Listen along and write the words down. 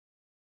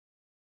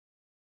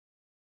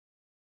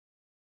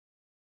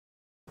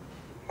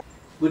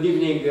Good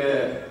evening,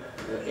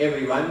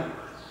 everyone.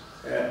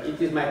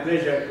 It is my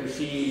pleasure to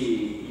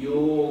see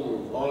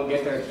you all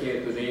gathered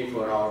here today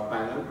for our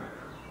panel.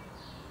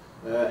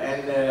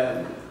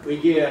 We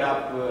gear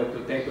up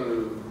to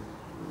tackle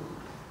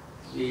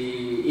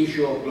the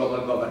issue of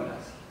global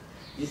governance.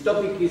 This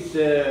topic is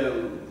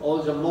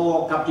all the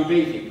more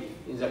captivating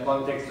in the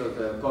context of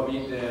the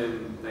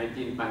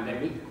COVID-19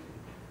 pandemic,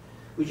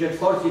 which has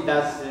forced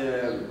us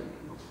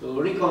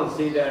to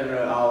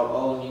reconsider our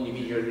own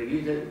individual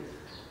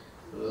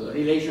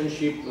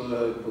relationship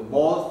to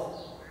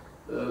both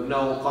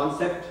known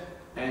concept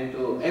and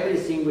to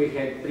everything we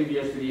had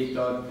previously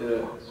thought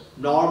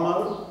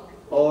normal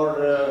or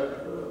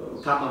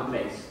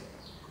commonplace.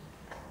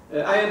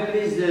 I am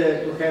pleased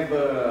to have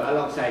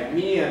alongside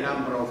me a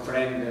number of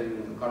friends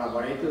and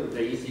collaborators of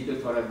the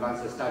Institute for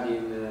Advanced Study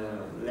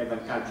in Labor,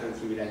 Culture and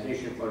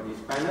Civilization for this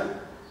panel.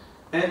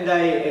 And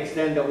I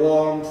extend a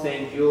warm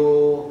thank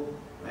you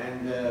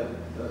and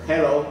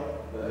hello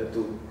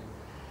to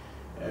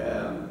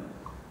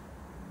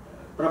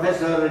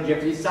Professor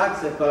Jeffrey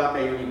Sachs at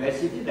Columbia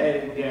University,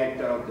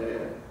 Director of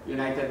the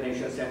United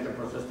Nations Center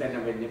for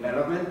Sustainable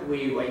Development.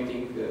 We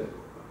waiting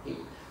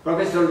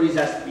Professor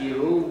Luisa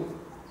Spiru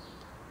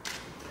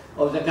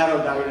of the Carol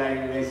Davila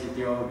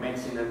University of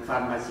Medicine and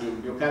Pharmacy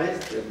in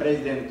Bucharest,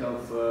 President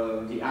of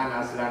the Ana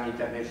Aslan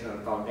International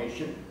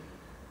Foundation,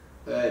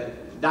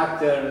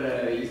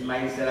 Dr.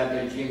 Ismail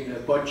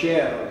Seradelgin,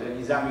 co-chair of the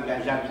Nizami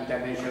Ganjab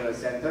International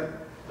Center,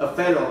 a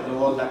fellow of the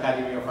World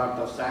Academy of Art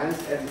of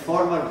Science, and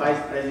former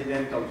vice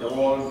president of the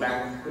World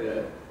Bank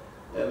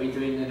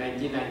between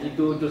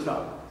 1992 and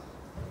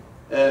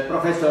 2000.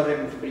 Professor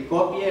Remus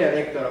Pricopie,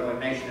 rector of the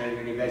National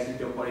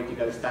University of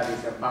Political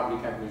Studies and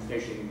Public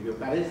Administration in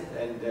Bucharest,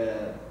 and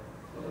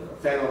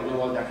fellow of the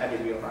World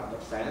Academy of Art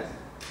of Science.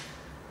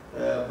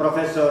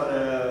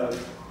 Professor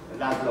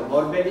Laszlo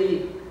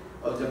Borbeli,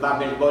 of the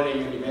Babel Bole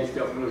University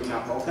of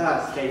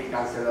Cluj-Napoca, State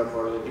Councillor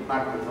for the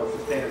Department for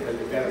Sustainable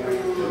Development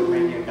of the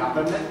Romanian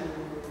government,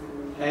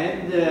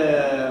 and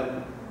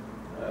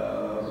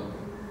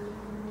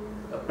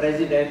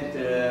President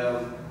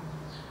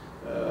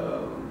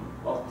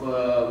of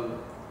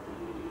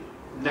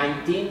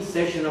 19th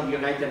session of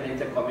United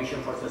Nations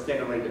Commission for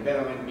Sustainable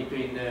Development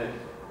between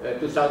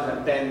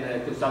 2010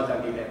 and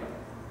 2011.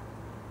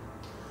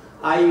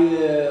 I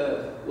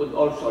would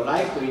also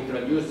like to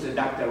introduce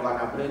Dr.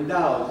 Oana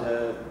Brânda of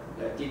the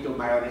Titu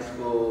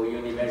Maiorescu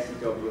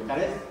University of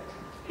Bucharest,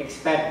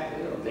 expert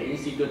of the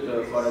Institute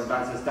for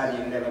Advanced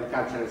Study in Labor,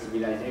 Culture and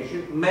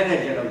Civilization,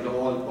 manager of the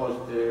World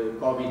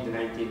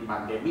Post-COVID-19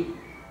 Pandemic,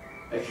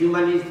 a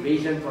humanist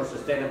vision for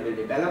sustainable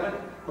development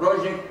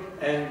project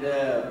and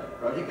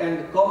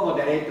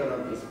co-moderator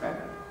of this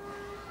panel.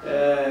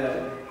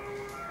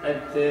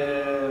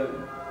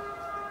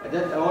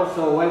 I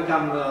also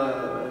welcome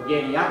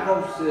Gary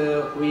Jacobs,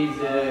 who is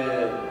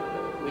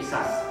with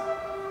us.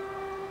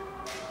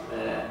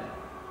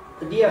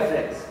 Dear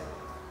friends,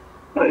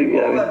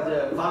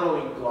 over the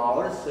following 2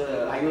 hours,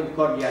 I would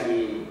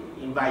cordially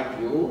invite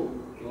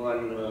you to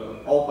an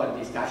open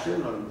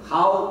discussion on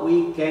how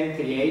we can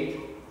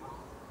create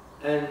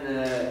an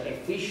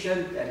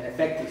efficient and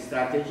effective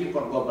strategy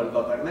for global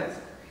governance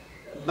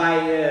by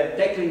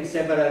tackling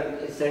several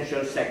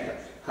essential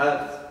sectors: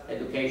 health,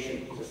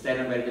 education,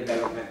 sustainable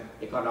development,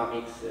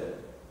 economics,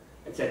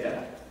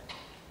 etc.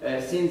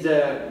 Since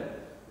the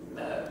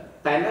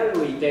panel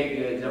will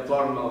take the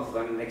form of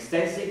an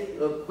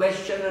extensive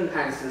question and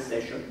answer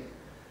session,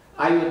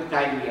 I would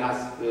kindly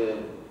ask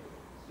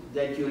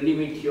that you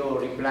limit your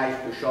replies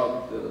to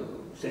short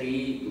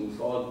 3 to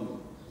 4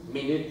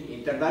 minute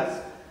intervals,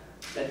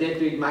 that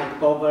we might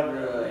cover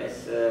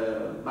as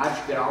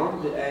much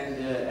ground and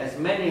as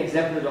many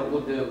examples of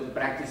good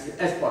practice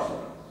as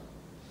possible.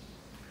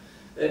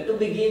 To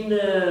begin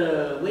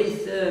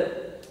with,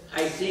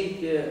 I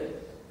think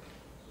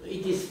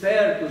it is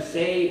fair to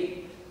say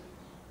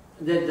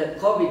that the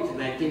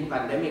COVID-19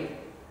 pandemic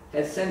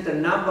has sent a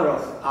number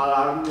of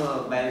alarm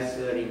bells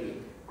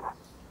ringing.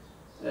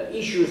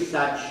 Issues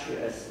such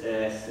as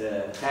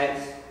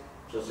health,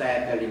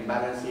 societal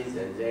imbalances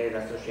and their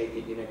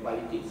associated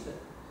inequalities,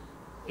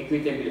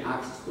 equitable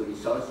access to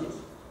resources,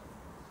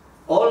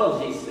 all of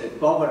this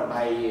covered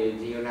by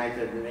the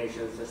United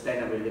Nations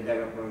Sustainable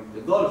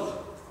Development Goals,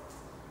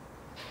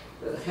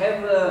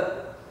 have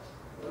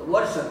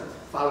worsened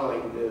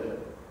following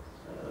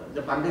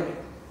the pandemic.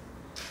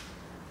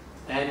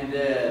 And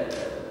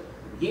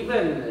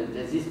given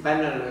that this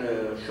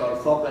panel shall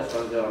focus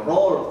on the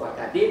role of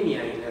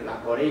academia in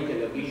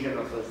elaborating a vision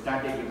of a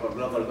strategy for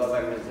global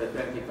governance in the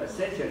 21st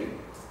century,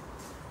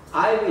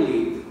 I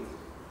believe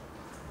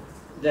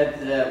that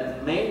the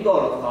main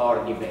goal of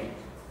our debate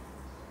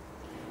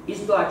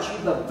is to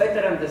achieve a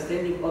better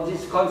understanding of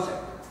this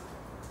concept,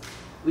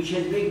 which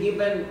has been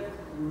given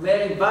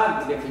very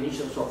vague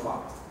definition so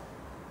far.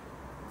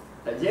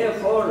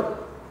 Therefore,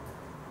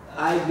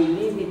 I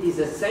believe it is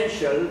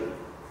essential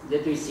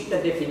that we seek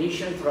a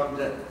definition from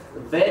the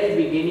very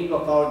beginning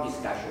of our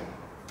discussion.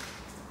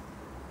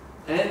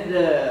 And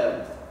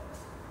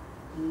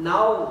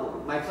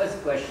now my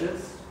first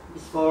questions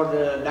is for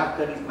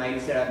Dr. Ismail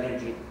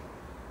Seraderji.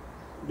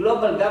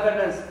 Global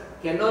governance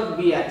cannot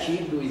be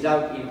achieved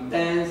without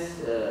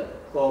intense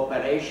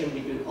cooperation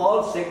between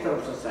all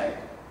sectors of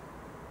society.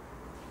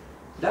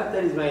 Dr.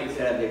 Ismail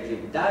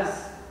Seraderji,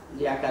 does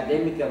the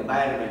academic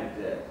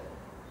environment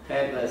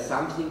have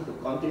something to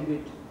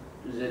contribute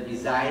to the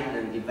design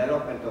and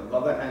development of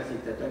governance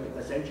in the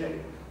 21st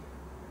century?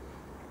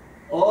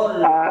 Or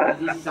is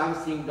this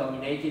something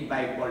dominated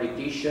by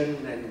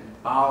politicians and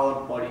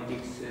power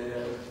politics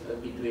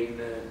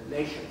between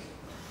nations?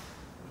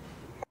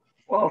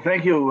 Well,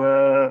 thank you,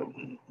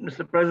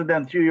 Mr.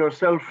 President. You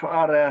yourself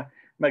are a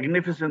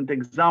magnificent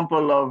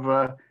example of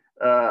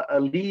a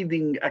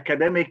leading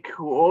academic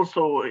who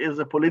also is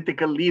a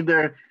political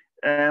leader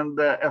and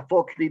a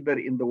thought leader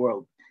in the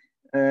world.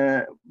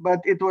 But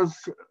it was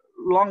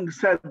long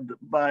said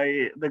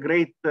by the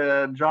great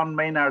John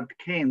Maynard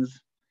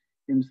Keynes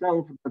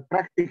himself, the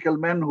practical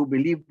men who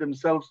believe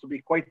themselves to be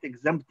quite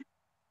exempt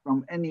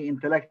from any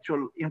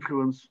intellectual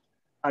influence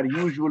are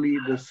usually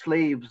the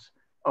slaves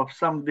of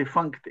some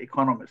defunct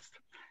economist.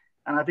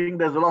 And I think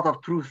there's a lot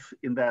of truth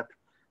in that.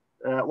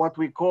 What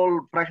we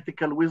call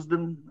practical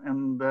wisdom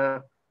and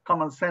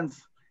common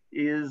sense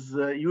is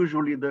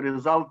usually the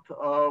result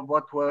of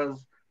what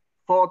was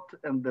thought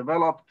and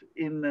developed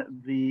in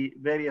the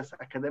various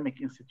academic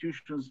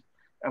institutions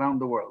around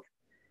the world.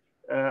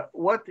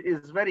 What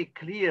is very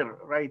clear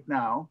right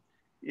now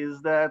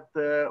is that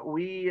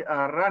we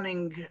are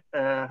running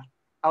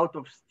out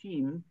of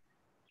steam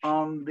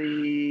on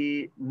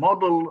the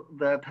model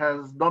that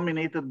has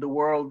dominated the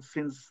world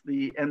since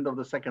the end of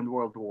the Second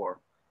World War.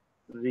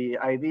 The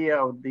idea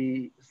of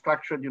the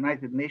structured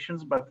United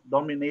Nations, but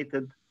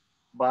dominated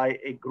by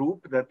a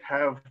group that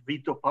have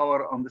veto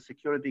power on the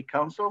Security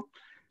Council.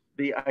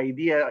 The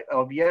idea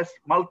of, yes,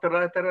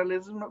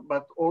 multilateralism,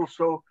 but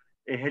also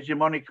a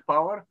hegemonic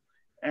power.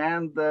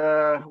 And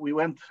we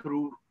went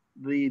through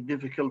the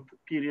difficult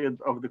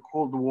period of the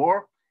Cold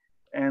War,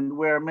 and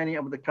where many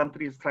of the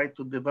countries tried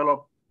to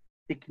develop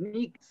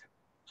techniques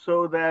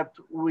so that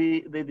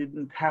they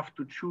didn't have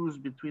to choose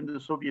between the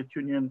Soviet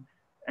Union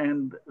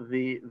and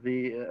the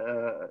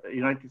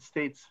United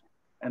States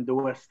and the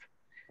West.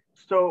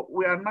 So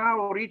we are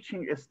now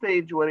reaching a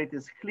stage where it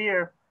is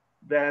clear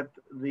that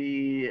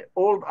the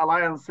old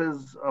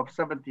alliances of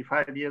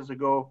 75 years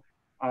ago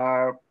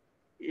are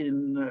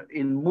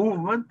in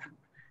movement,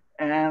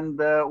 and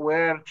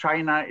where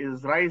China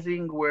is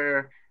rising,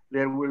 where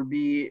there will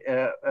be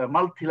a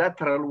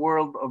multilateral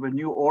world of a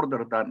new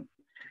order done.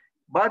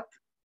 But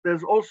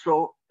there's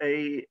also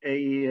a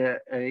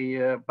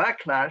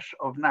backlash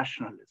of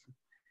nationalism.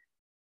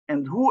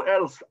 And who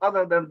else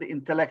other than the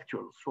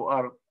intellectuals who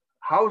are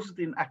housed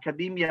in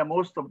academia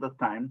most of the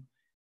time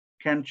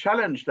can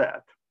challenge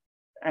that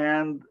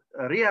and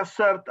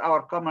reassert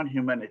our common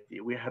humanity?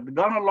 We had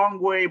gone a long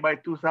way by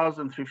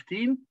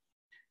 2015,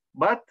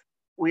 but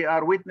we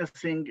are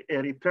witnessing a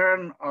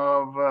return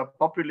of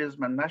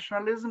populism and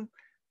nationalism.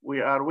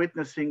 We are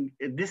witnessing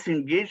a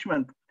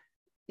disengagement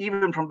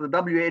even from the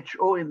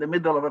WHO in the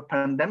middle of a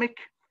pandemic.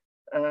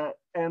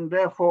 And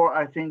therefore,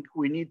 I think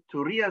we need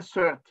to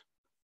reassert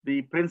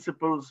the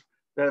principles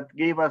that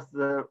gave us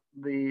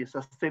the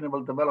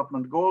Sustainable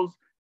Development Goals,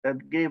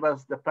 that gave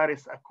us the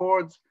Paris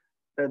Accords,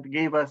 that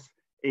gave us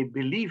a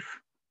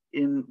belief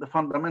in the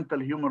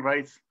fundamental human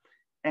rights,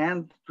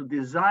 and to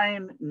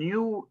design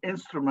new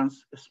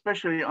instruments,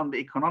 especially on the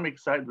economic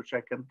side, which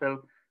I can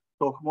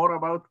talk more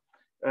about,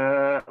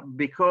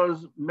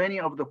 because many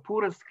of the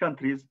poorest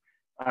countries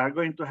are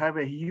going to have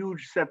a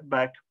huge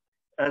setback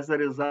as a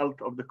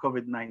result of the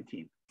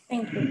COVID-19.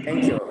 Thank you.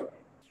 Thank you.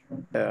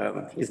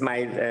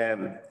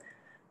 Ismail,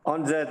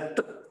 on the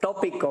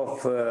topic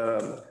of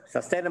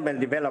sustainable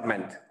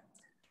development,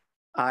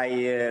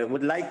 I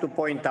would like to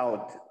point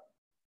out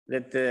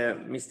that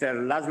Mr.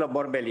 Laszlo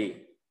Borbeli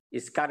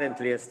is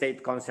currently a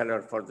state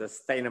councillor for the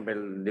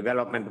Sustainable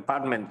Development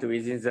Department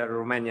within the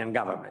Romanian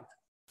government.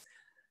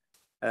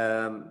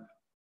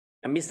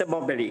 Mr.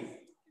 Borbeli,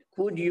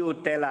 could you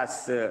tell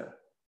us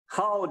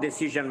how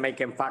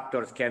decision-making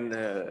factors can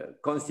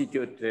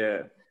constitute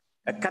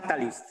a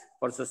catalyst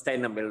for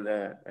sustainable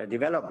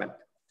development?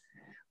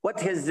 What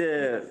has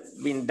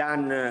been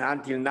done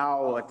until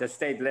now at the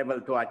state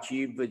level to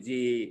achieve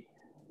the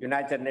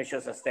United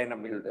Nations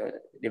Sustainable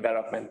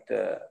Development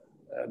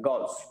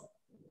Goals?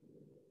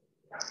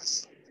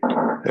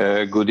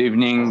 Good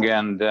evening,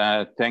 and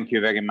thank you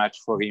very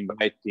much for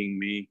inviting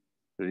me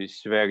to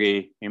this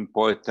very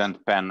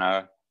important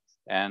panel,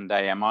 and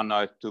I am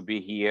honored to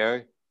be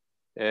here.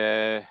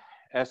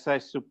 As I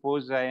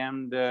suppose I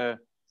am the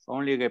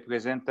only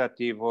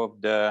representative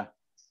of the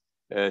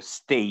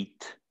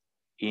state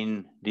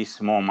in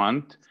this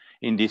moment,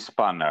 in this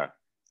panel.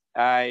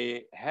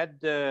 I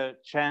had the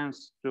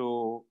chance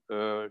to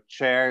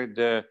chair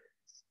the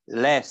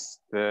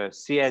last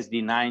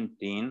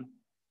CSD19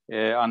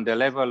 on the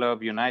level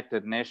of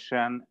United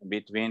Nations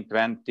between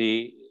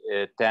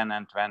 2010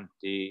 and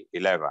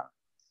 2011.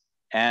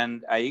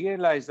 And I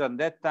realized at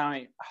that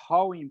time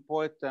how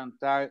important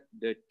are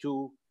the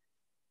two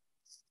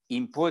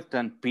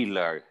important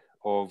pillars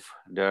of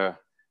the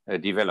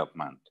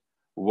development.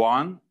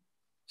 One,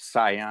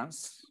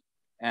 science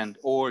and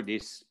all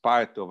this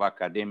part of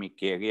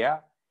academic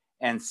area,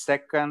 and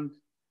second,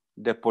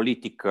 the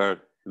political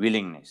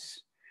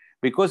willingness.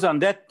 Because on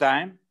that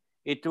time,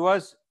 it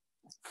was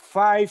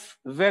 5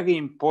 very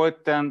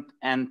important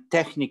and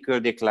technical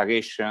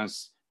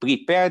declarations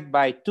prepared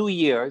by 2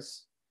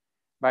 years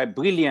by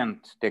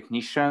brilliant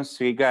technicians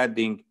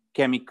regarding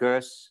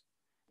chemicals,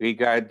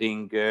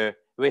 regarding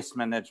waste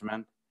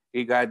management,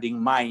 regarding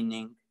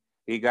mining,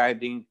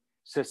 regarding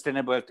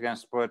sustainable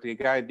transport,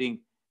 regarding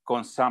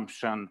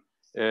consumption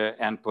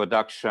and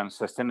production,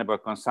 sustainable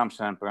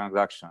consumption and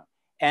production.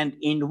 And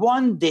in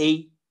one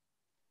day,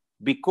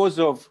 because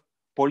of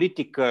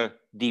political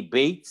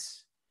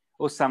debates,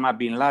 Osama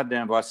bin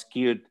Laden was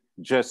killed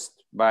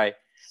just by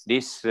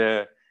this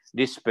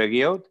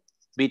period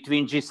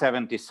between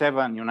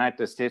G77,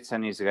 United States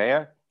and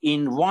Israel.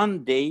 In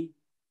one day,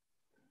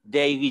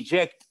 they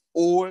reject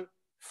all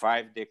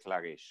 5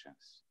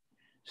 declarations.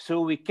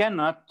 So we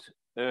cannot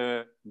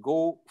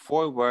go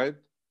forward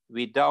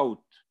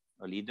without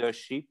a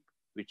leadership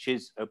which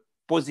has a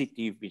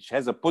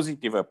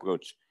positive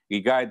approach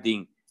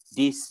regarding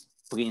these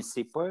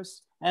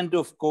principles, and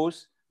of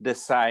course the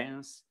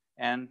science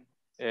and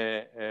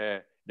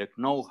the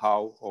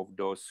know-how of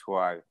those who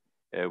are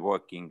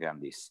working on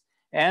this.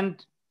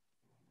 And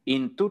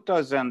in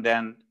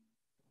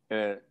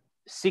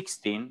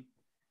 2016,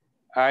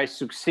 I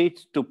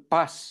succeed to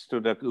pass to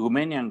the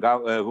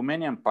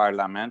Romanian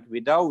parliament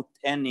without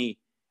any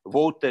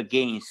vote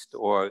against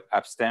or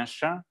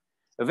abstention,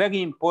 a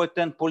very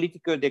important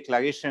political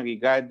declaration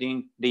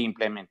regarding the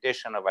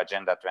implementation of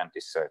Agenda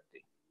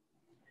 2030.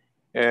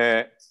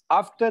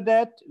 After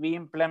that, we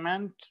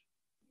implement,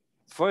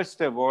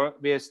 first of all,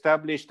 we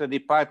established a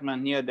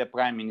department near the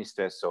Prime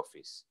Minister's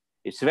office.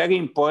 It's very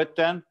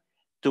important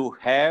to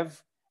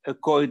have a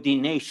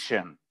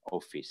coordination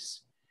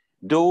office.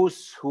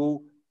 Those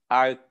who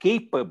are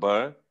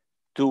capable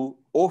to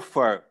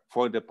offer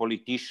for the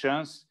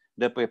politicians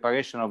the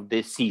preparation of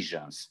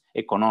decisions,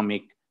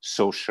 economic,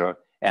 social,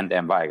 and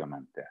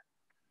environmental.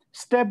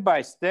 Step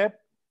by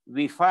step,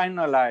 we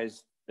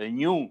finalized a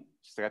new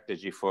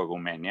strategy for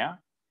Romania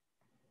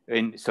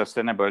in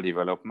sustainable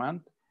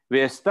development.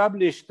 We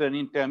established an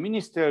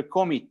interministerial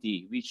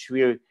committee, which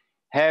will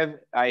have,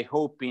 I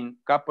hope, in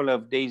a couple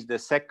of days, the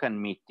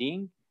second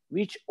meeting,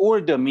 which all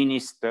the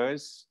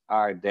ministers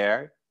are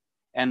there,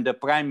 and the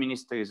Prime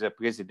Minister is the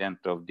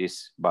president of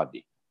this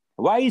body.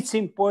 Why it's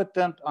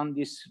important on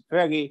this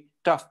very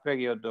tough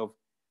period of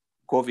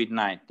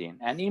COVID-19?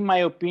 And in my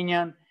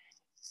opinion,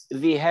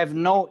 we have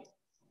no,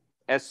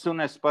 as soon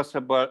as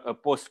possible, a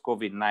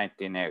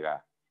post-COVID-19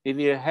 era. We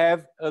will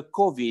have a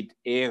COVID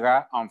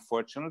era,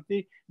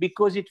 unfortunately,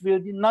 because it will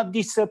not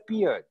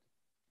disappear.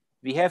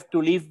 We have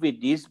to live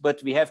with this,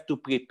 but we have to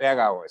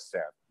prepare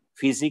ourselves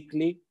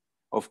physically,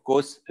 of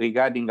course,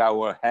 regarding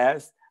our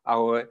health,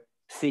 our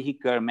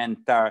physical,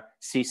 mental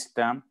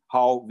system,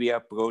 how we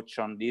approach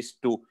on this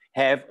to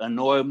have a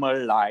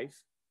normal life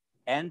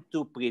and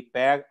to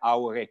prepare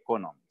our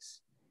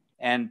economies.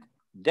 And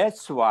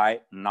that's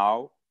why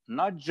now,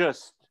 not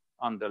just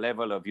on the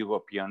level of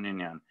European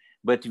Union,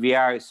 but we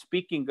are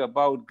speaking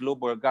about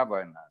global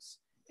governance.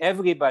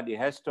 Everybody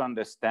has to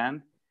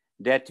understand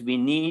that we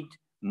need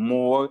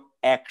more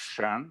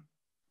action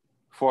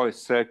for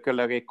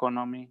circular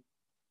economy,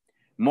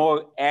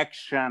 more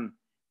action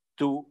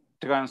to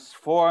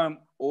transform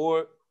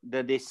all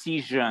the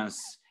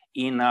decisions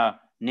in a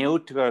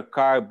neutral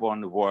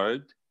carbon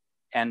world.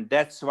 And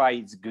that's why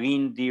it's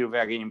Green Deal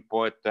very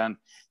important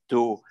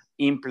to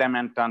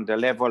implement on the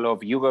level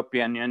of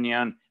European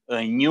Union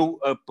a new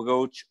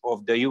approach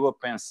of the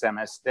European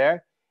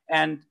semester,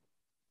 and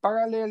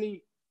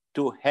parallelly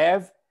to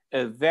have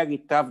a very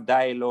tough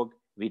dialogue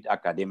with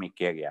academic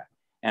area.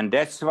 And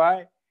that's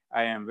why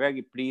I am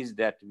very pleased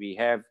that we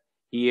have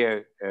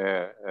here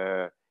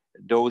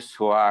those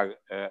who are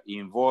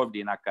involved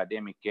in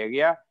academic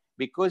area,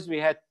 because we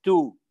had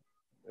 2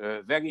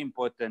 very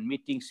important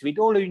meetings with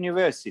all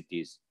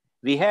universities.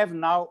 We have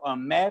now a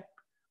map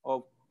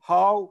of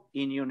how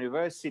in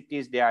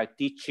universities they are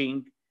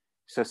teaching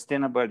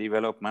sustainable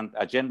development,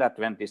 Agenda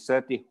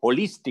 2030,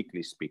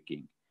 holistically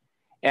speaking.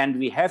 And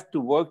we have to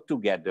work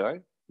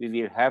together. We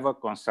will have a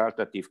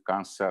consultative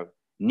council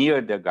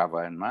near the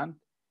government,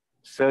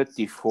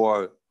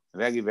 34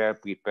 very well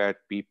prepared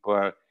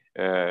people,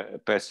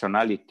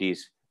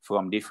 personalities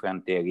from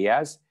different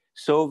areas.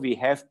 So we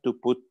have to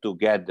put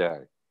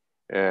together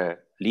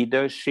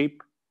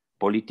leadership,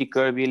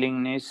 political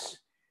willingness,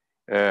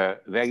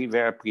 very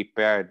well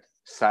prepared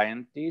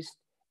scientists,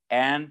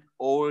 and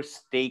all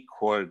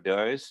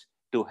stakeholders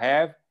to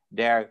have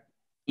their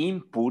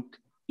input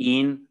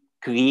in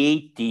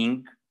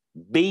creating,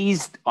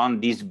 based on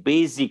these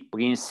basic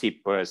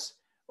principles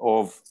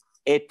of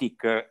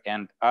ethical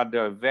and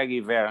other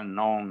very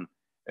well-known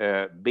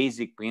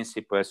basic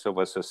principles of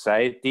a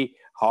society,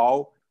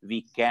 how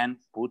we can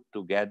put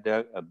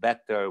together a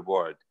better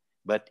world.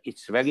 But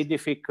it's very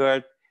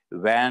difficult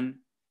when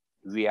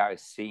we are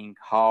seeing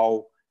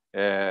how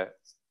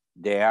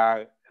there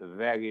are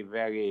very,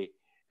 very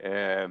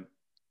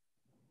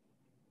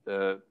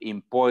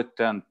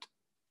important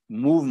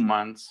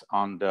movements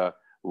on the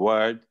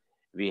world.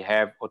 We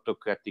have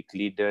autocratic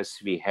leaders.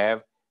 We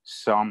have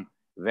some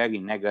very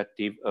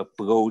negative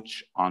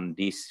approach on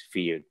this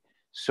field.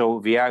 So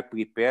we are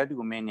prepared.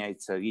 Romania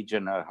is a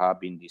regional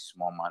hub in this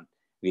moment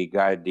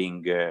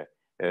regarding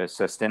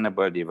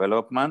sustainable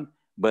development,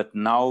 but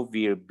now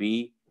will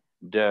be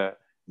the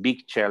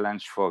big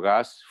challenge for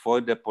us,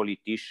 for the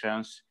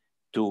politicians,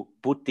 to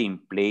put in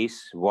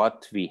place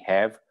what we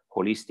have,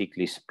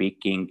 holistically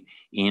speaking,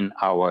 in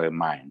our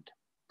mind.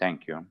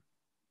 Thank you.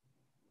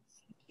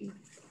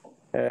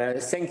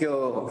 Thank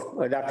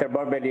you, Dr.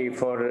 Borbeli,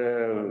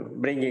 for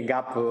bringing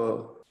up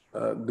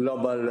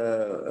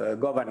global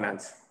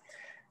governance.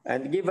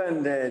 And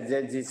given that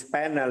this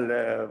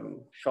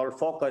panel shall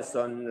focus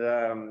on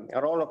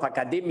the role of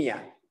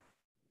academia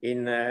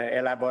in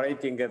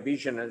elaborating a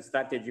vision and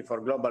strategy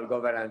for global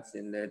governance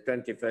in the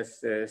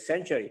 21st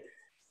century,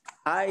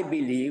 I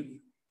believe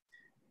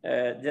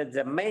that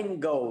the main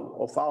goal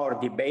of our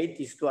debate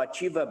is to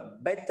achieve a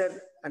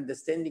better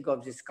understanding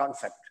of this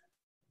concept,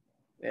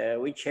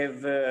 which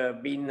have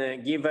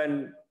been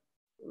given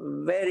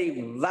very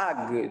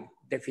vague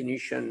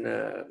definition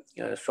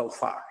so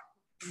far.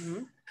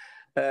 Mm-hmm.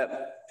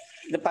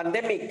 The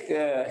pandemic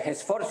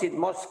has forced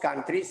most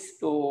countries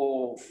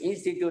to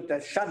institute a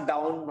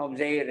shutdown of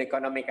their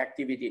economic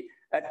activity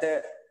at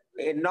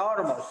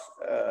enormous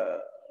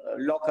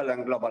local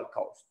and global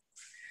cost.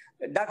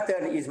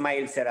 Dr.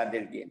 Ismail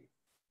Seradelgin,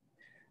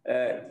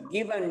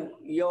 given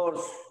your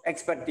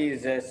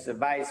expertise as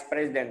Vice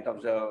President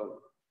of the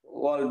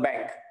World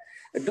Bank,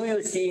 do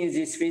you see in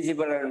this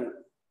feasible and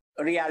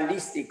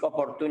realistic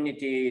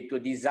opportunity to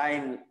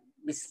design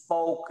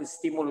bespoke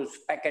stimulus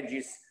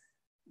packages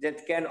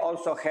that can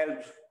also help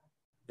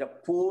the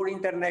poor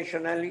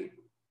internationally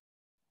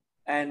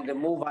and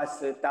move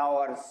us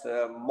towards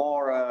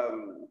more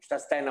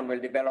sustainable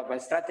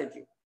development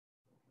strategy?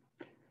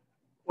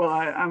 Well,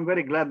 I'm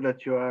very glad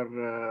that you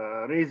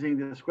are raising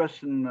this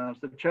question,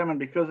 Mr. Chairman,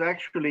 because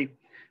actually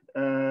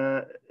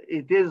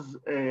it is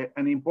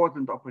an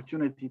important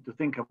opportunity to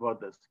think about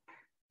this.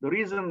 The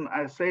reason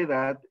I say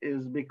that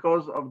is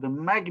because of the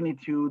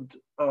magnitude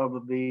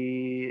of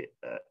the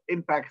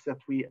impacts that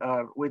we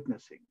are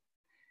witnessing.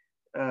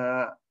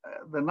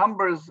 The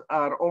numbers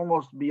are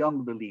almost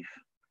beyond belief.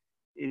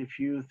 If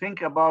you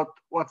think about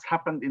what's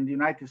happened in the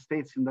United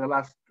States in the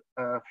last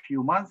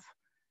few months,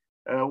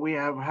 we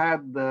have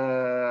had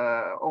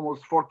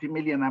almost 40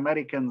 million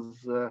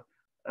Americans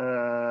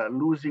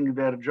losing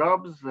their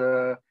jobs.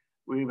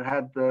 We've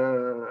had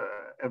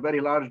a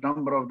very large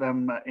number of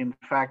them, in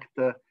fact,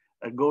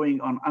 going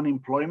on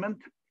unemployment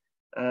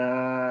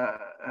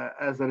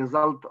as a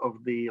result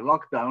of the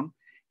lockdown.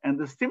 And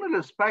the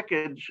stimulus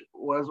package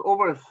was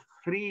over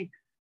 $3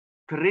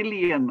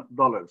 trillion.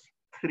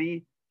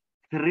 $3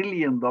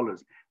 trillion.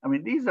 I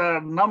mean, these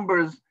are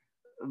numbers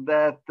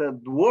that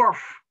dwarf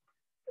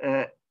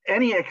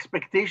any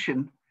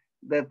expectation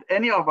that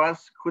any of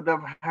us could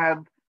have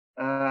had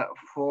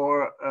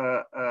for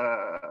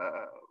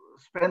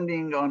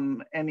spending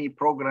on any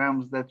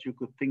programs that you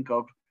could think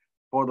of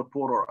for the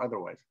poor or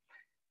otherwise.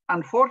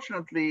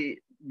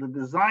 Unfortunately, the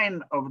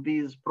design of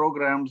these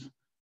programs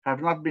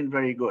have not been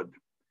very good.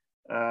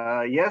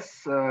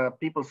 Yes,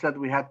 people said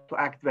we had to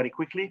act very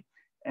quickly,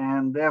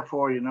 and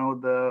therefore,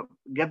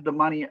 get the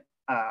money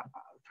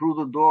through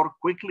the door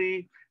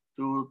quickly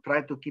to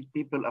try to keep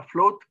people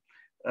afloat.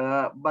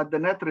 But the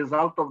net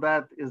result of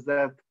that is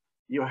that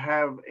you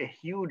have a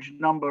huge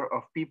number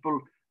of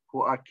people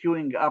who are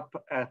queuing up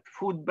at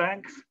food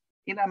banks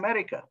in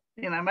America.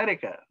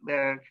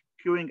 They're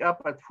queuing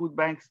up at food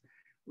banks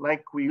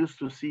like we used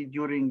to see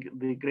during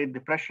the Great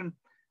Depression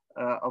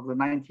of the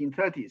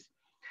 1930s.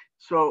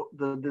 So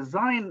the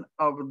design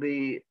of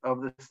the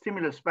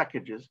stimulus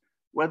packages,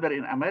 whether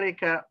in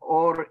America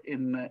or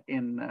in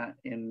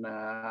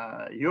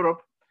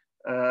Europe,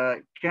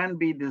 can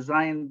be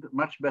designed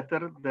much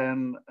better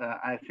than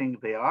I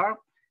think they are,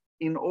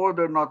 in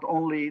order not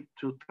only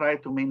to try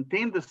to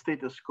maintain the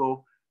status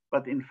quo,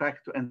 but in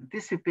fact to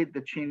anticipate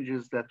the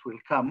changes that will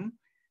come,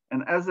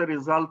 and as a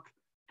result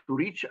to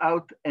reach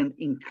out and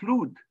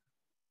include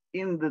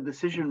in the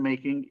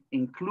decision-making,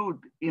 include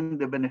in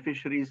the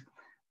beneficiaries,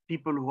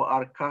 people who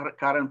are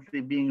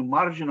currently being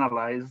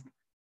marginalized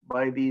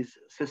by these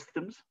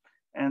systems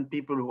and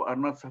people who are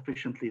not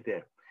sufficiently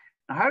there.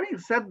 Now, having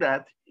said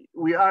that,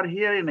 we are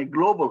here in a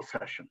global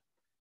session.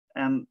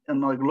 And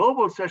in a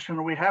global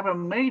session, we have a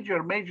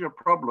major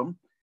problem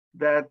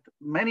that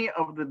many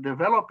of the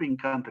developing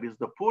countries,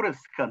 the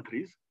poorest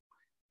countries,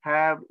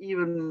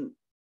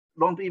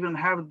 don't even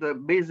have the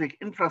basic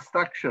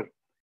infrastructure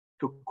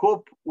to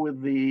cope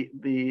with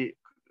the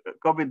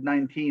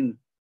COVID-19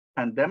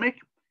 pandemic,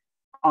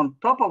 on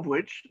top of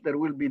which there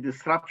will be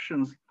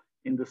disruptions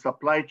in the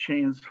supply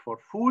chains for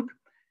food.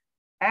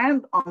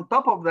 And on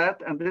top of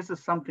that, and this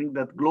is something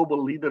that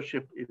global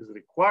leadership is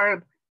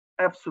required,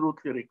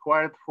 absolutely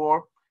required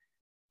for,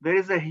 there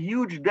is a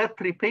huge debt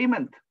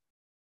repayment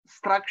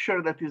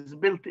structure that is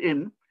built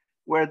in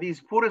where these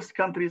poorest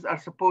countries are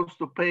supposed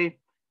to pay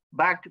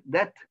back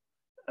debt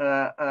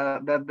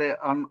that they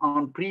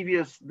on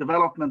previous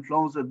development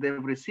loans that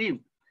they've received,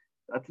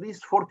 at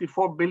least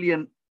 44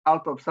 billion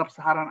out of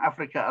sub-Saharan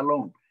Africa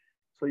alone.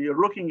 So you're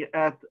looking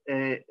at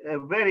a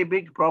very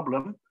big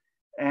problem,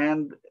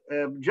 and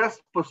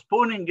just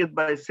postponing it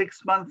by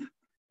 6 months,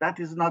 that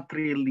is not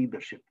real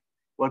leadership.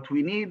 What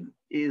we need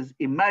is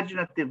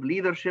imaginative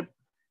leadership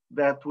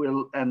that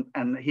will,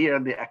 and here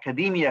the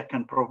academia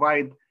can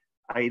provide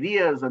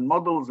ideas and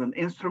models and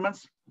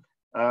instruments.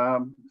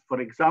 For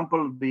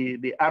example,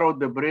 the Arrow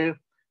Debré,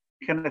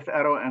 Kenneth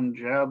Arrow and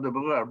Gerard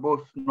Debré are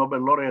both Nobel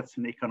laureates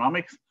in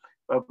economics,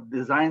 have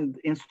designed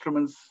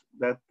instruments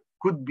that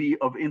could be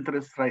of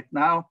interest right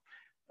now.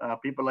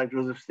 People like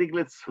Joseph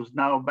Stiglitz, who's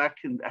now back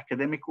in the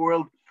academic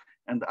world,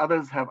 and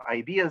others have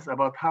ideas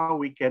about how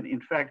we can, in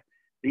fact,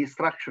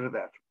 restructure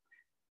that.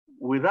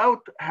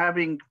 Without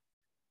having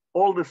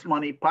all this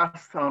money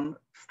passed on,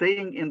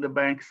 staying in the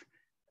banks,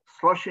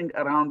 sloshing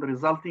around,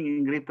 resulting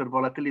in greater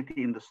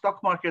volatility in the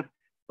stock market,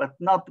 but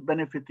not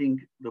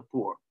benefiting the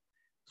poor.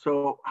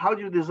 So how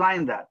do you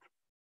design that?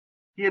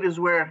 Here is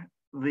where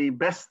the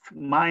best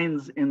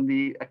minds in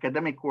the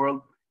academic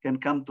world can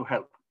come to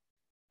help.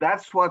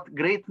 That's what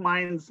great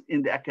minds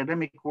in the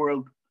academic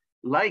world,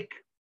 like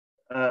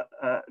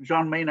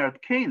John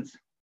Maynard Keynes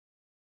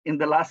in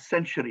the last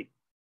century,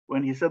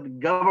 when he said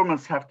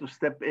governments have to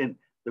step in.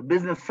 The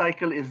business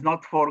cycle is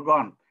not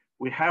foregone.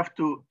 We have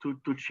to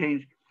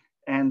change.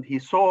 And he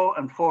saw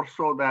and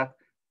foresaw that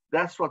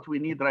that's what we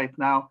need right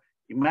now,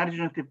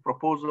 imaginative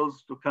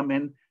proposals to come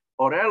in,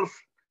 or else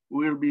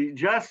we'll be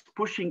just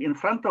pushing in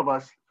front of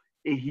us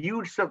a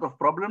huge set of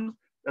problems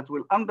that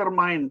will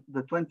undermine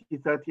the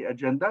 2030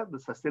 agenda, the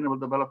Sustainable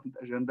Development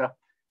Agenda,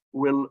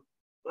 will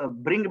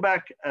bring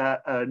back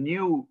a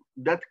new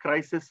debt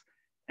crisis,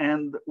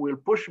 and will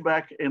push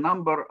back a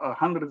number,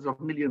 hundreds of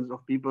millions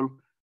of people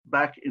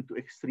back into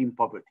extreme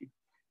poverty.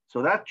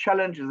 So that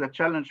challenge is a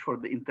challenge for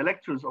the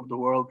intellectuals of the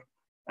world.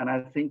 And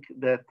I think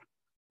that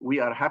we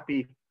are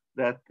happy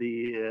that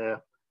the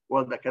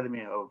World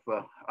Academy of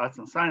Arts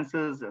and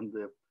Sciences and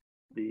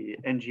the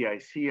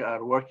NGIC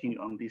are working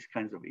on these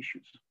kinds of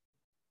issues.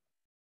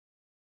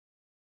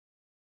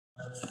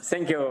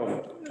 Thank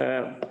you.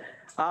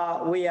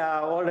 We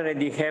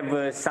already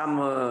have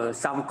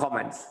some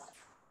comments.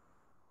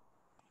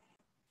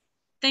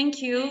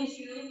 Thank you,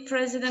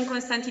 President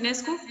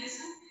Constantinescu.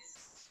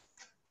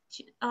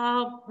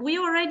 We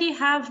already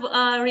have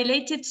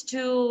related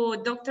to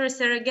Dr.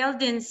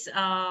 Serageldin's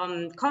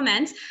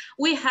comments,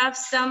 we have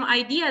some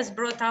ideas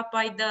brought up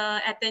by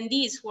the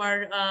attendees who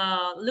are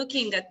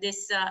looking at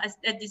this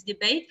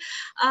debate,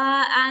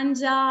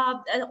 and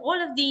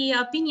all of the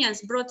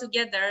opinions brought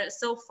together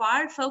so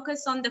far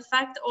focus on the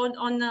fact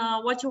on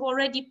what you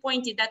already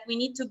pointed, that we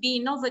need to be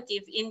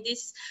innovative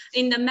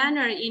in the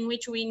manner in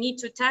which we need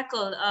to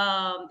tackle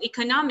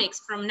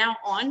economics from now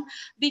on,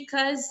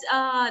 because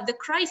the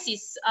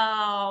crisis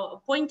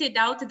pointed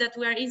out that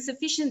we are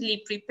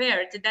insufficiently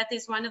prepared. That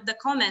is one of the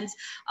comments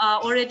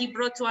already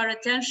brought to our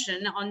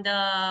attention on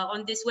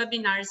this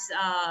webinar's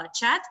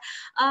chat.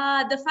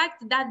 The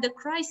fact that the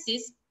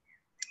crisis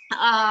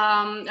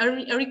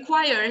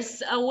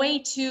requires a way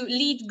to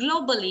lead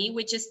globally,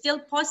 which is still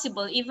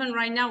possible even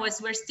right now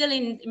as we're still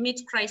in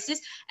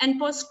mid-crisis and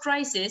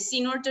post-crisis,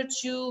 in order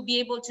to be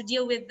able to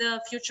deal with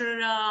the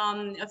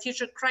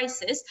future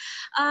crisis,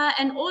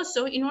 and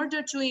also in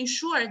order to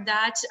ensure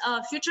that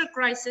future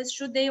crises,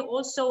 should they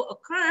also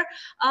occur,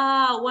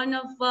 one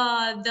of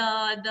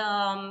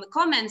the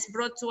comments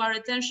brought to our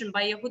attention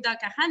by Yehuda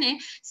Kahane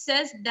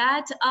says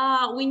that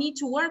we need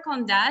to work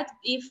on that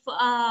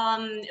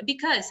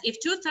because if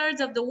two-thirds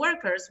of the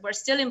workers were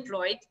still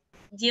employed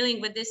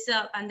dealing with this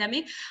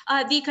pandemic,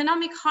 the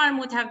economic harm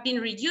would have been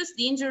reduced,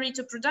 the injury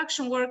to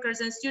production workers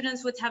and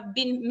students would have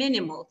been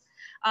minimal.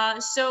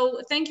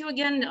 So thank you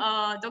again,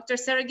 Dr.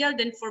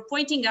 Serageldin, for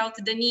pointing out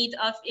the need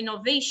of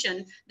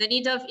innovation, the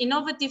need of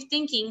innovative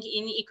thinking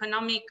in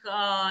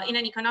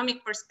an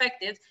economic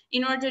perspective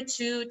in order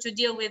to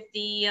deal with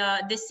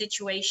this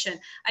situation.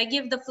 I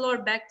give the floor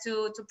back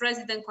to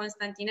President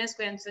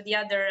Constantinescu and to the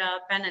other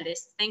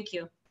panelists. Thank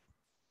you.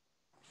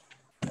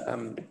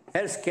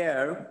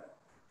 Healthcare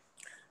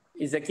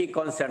is a key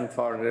concern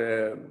for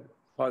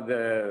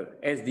the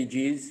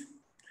SDGs,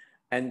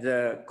 and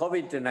the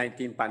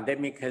COVID-19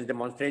 pandemic has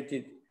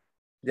demonstrated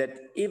that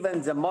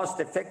even the most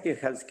effective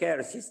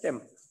healthcare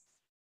system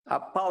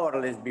are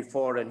powerless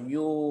before a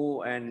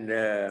new and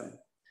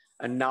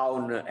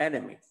unknown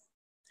enemy.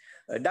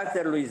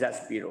 Dr. Luisa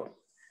Spiro,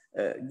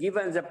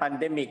 given the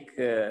pandemic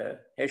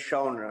has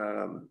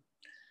shown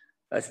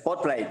a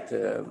spotlight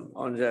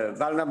on the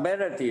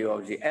vulnerability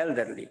of the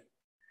elderly,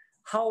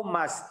 how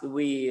must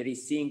we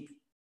rethink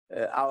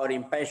our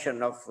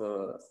impression of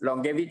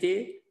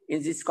longevity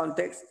in this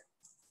context,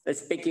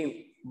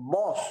 speaking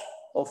both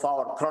of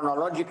our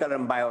chronological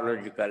and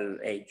biological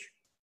age?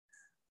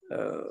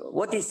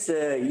 What is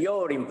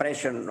your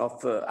impression of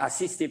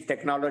assistive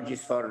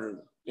technologies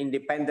for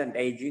independent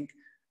aging,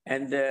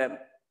 and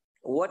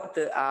what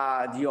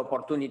are the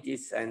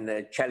opportunities and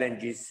the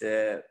challenges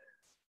they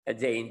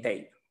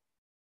entail?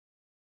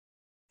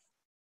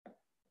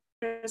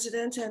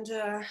 President, and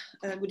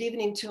good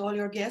evening to all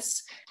your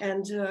guests,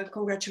 and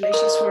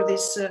congratulations for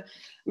this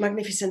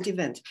magnificent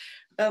event.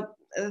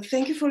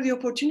 Thank you for the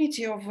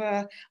opportunity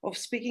of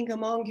speaking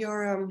among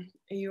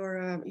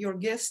your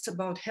guests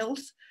about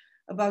health,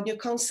 about new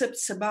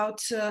concepts,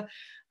 about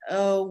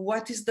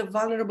what is the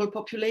vulnerable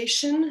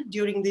population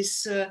during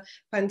this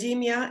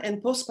pandemia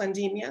and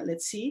post-pandemia,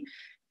 let's see,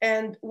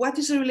 and what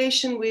is the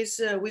relation with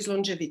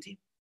longevity.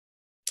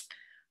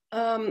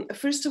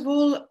 First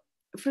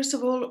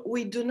of all,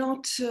 we do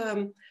not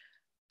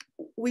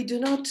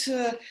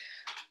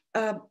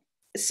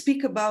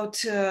speak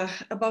about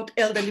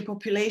elderly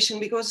population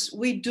because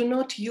we do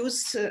not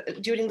use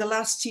during the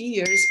last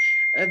years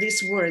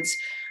these words,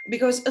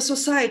 because a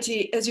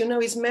society, as you know,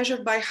 is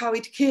measured by how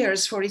it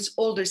cares for its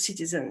older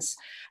citizens.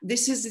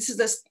 This is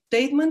a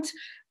statement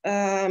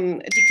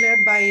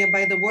declared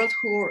by the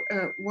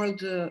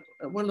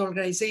World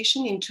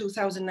Organization in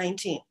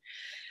 2019.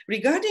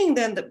 Regarding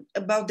then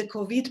about the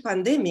COVID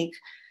pandemic,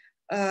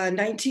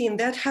 19,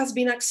 that has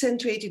been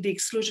accentuated the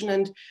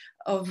exclusion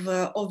of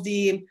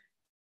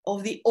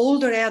the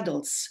older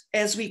adults,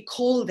 as we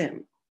call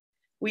them.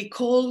 We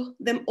call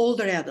them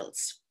older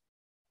adults,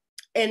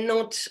 and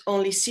not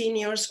only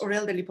seniors or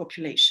elderly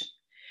population.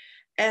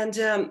 And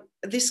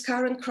this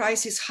current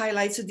crisis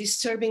highlights a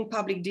disturbing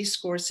public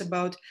discourse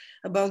about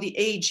the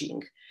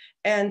aging.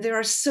 And there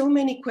are so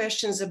many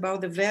questions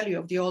about the value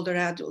of the older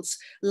adults'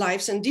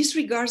 lives, and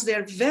disregards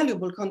their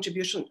valuable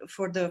contribution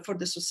for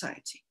the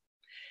society.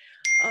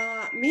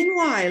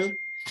 Meanwhile,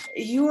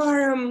 you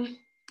are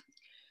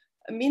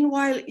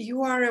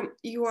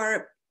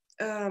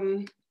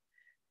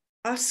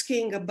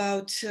asking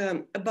about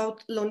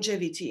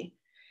longevity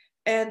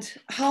and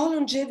how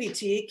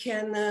longevity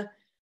can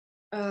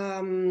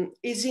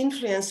is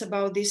influenced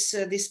about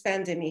this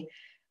pandemic.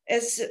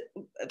 As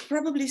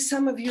probably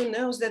some of you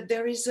knows that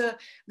there is a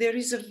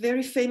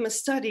very famous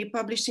study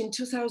published in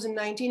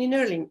 2019, in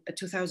early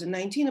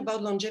 2019,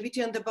 about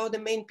longevity and about the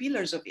main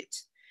pillars of it.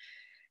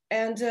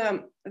 And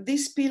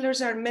these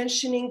pillars are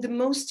mentioning the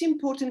most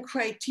important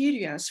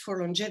criteria for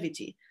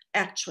longevity,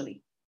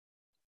 actually.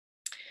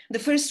 The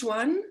first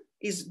one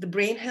is the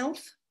brain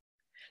health.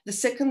 The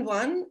second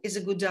one is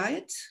a good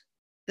diet.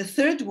 The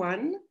third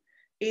one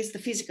is the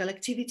physical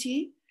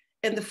activity.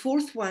 And the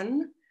fourth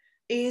one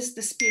is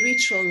the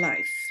spiritual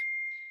life.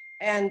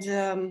 And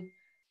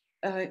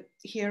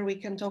here we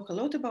can talk a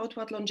lot about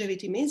what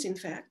longevity means, in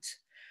fact.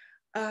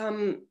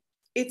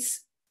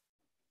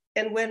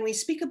 And when we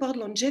speak about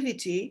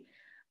longevity,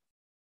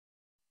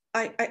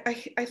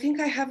 I think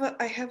I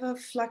have a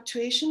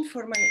fluctuation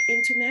for my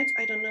internet.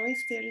 I don't know if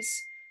there is.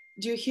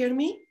 Do you hear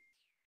me?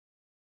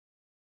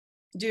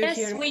 Do you hear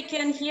me? Yes, we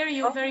can hear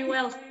you very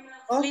well.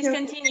 Please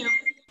continue.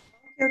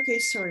 Okay,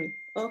 sorry.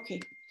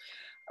 Okay.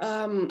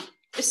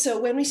 So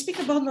when we speak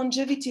about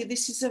longevity,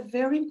 this is a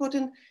very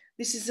important.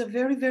 This is a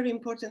very, very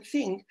important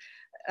thing.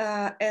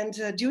 And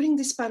during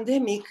this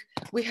pandemic,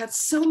 we had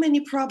so many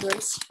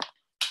problems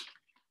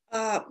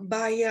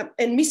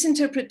and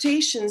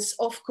misinterpretations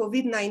of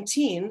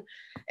COVID-19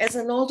 as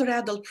an older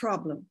adult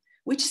problem,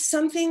 which is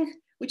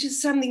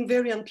something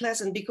very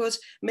unpleasant,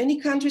 because many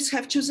countries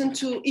have chosen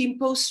to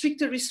impose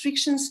stricter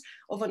restrictions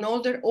over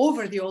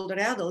the older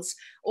adults,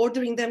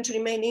 ordering them to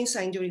remain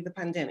inside during the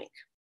pandemic.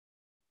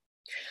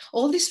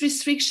 All these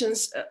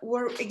restrictions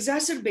were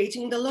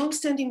exacerbating the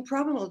long-standing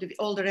problem of the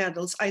older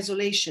adults'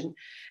 isolation.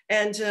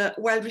 And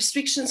while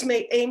restrictions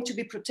may aim to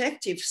be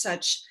protective,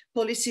 such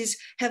policies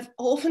have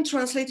often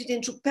translated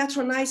into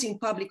patronizing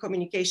public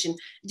communication,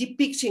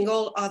 depicting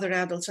all other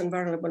adults and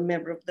vulnerable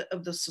members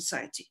of the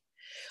society.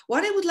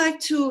 What I would like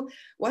to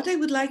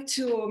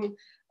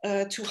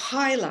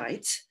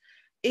highlight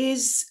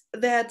is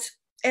that,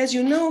 as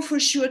you know for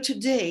sure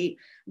today,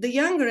 the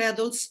younger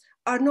adults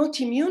are not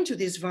immune to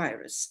this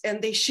virus,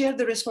 and they share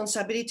the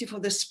responsibility for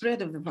the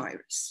spread of the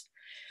virus.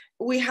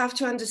 We have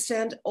to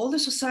understand, all the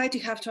society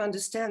have to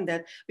understand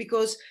that,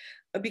 because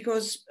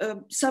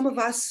some of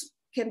us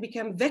can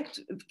become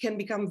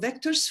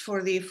vectors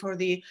for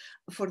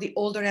the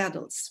older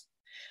adults.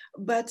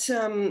 But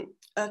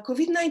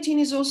COVID-19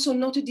 is also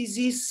not a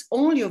disease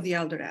only of the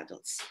elder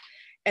adults,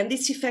 and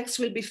its effects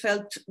will be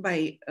felt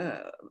by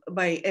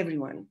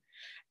everyone.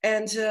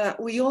 And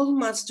we all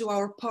must do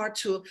our part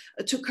to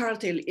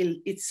curtail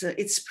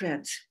its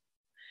spread.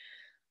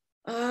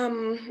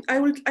 I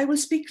will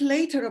speak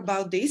later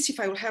about this, if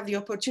I will have the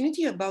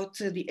opportunity, about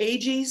the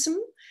ageism.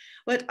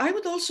 But I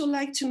would also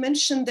like to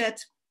mention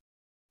that,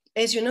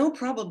 as you know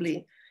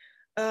probably,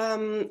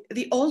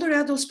 the older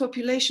adults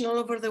population all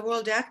over the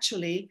world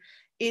actually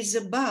is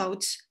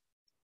about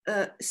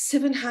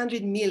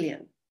 700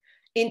 million.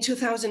 In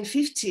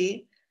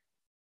 2050,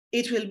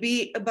 it will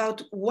be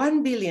about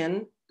 1.5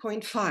 billion.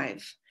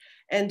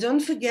 And don't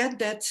forget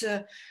that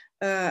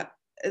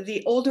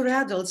the older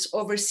adults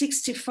over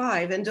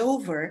 65 and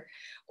over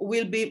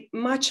will be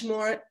much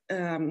more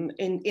in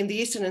the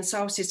Eastern and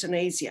Southeastern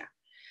Asia.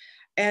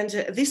 And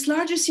this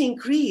largest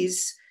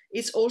increase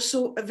it's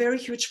also a very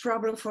huge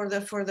problem for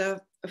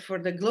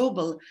the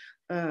global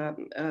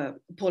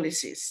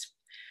policies.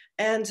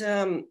 And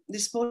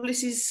these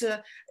policies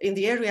in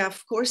the area,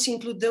 of course,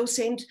 include those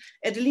aimed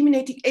at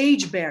eliminating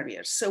age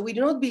barriers. So we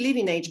do not believe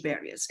in age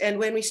barriers. And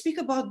when we speak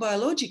about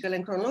biological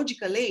and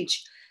chronological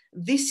age,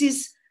 this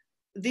is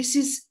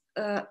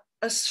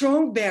a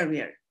strong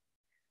barrier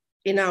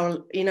in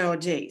our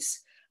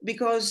days,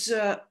 because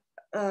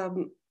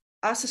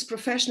us as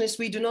professionals,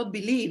 we do not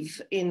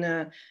believe in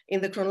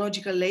the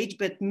chronological age,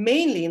 but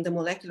mainly in the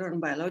molecular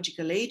and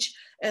biological age,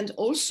 and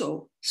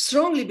also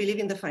strongly believe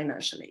in the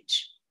financial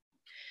age.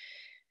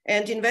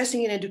 And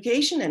investing in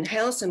education and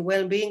health and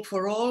well-being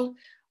for all,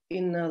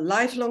 in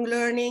lifelong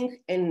learning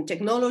and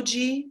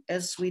technology,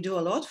 as we do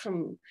a lot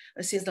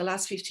since the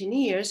last 15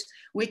 years,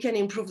 we can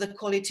improve the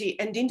quality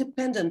and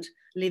independent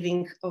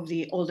living of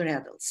the older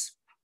adults.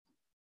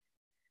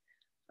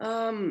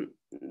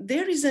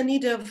 There is a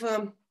need of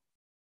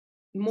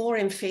more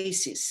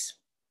emphasis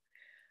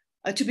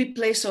to be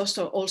placed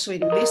also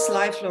in this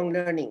lifelong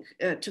learning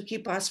to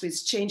keep us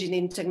with changing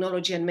in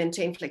technology and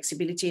maintain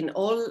flexibility in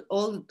all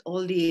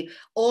the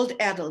older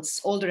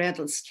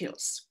adult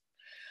skills.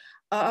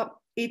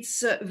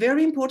 It's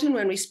very important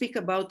when we speak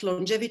about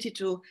longevity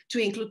to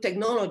include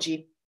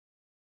technology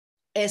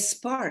as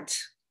part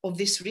of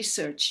this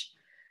research.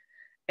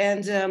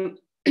 And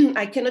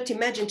I cannot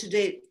imagine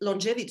today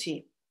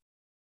longevity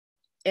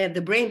and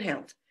the brain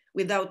health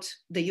without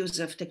the use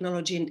of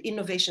technology and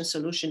innovation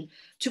solution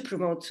to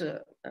promote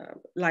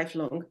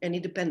lifelong and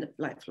independent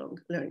lifelong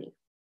learning.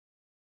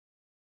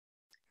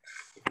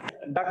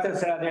 Dr.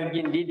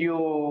 Saradelgin, did you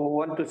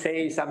want to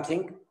say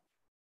something?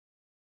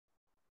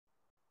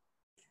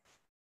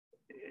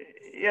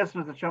 Yes,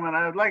 Mr. Chairman,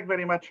 I would like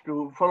very much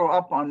to follow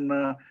up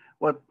on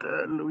what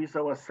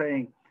Luisa was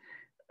saying.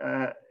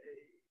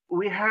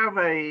 We have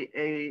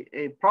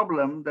a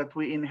problem that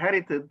we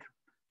inherited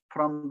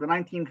from the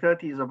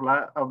 1930s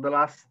of the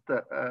last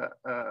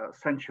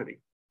century.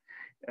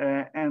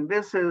 And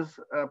this is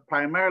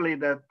primarily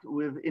that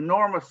with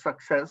enormous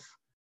success,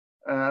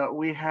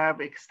 we have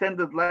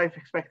extended life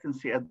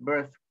expectancy at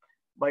birth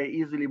by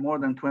easily more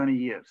than 20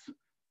 years.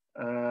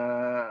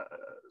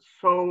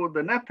 So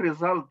the net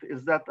result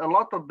is that a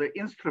lot of the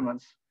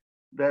instruments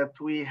that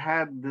we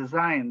had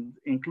designed,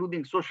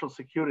 including Social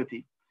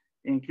Security,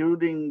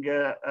 including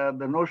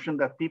the notion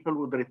that people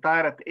would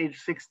retire at age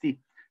 60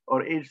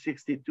 or age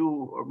 62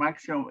 or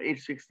maximum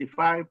age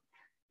 65,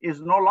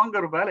 is no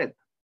longer valid.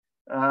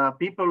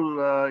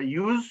 People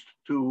used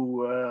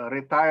to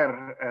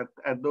retire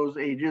at those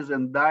ages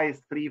and die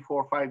 3,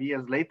 4, 5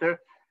 years later.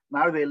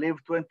 Now they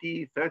live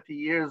 20, 30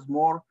 years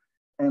more,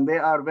 and they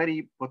are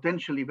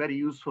potentially very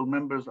useful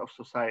members of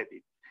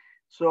society.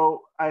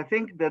 So I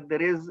think that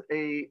there is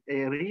a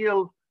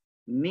real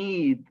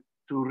need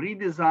to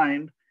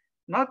redesign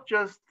not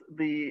just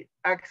the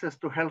access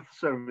to health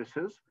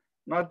services,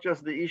 not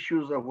just the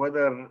issues of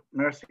whether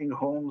nursing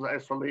homes,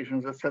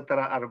 isolations,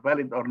 etc., are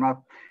valid or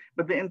not,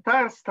 but the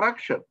entire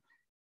structure.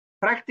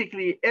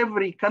 Practically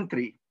every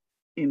country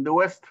in the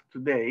West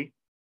today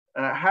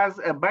has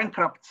a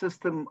bankrupt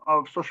system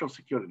of Social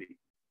Security,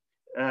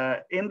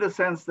 in the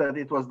sense that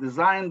it was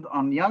designed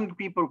on young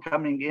people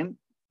coming in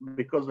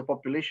because the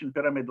population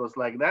pyramid was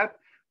like that.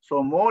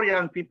 So more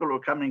young people were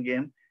coming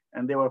in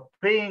and they were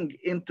paying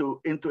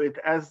into it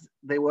as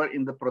they were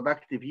in the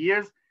productive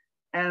years.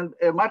 And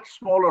a much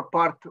smaller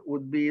part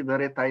would be the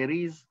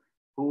retirees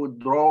who would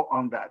draw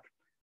on that.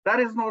 That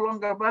is no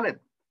longer valid.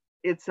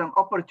 It's an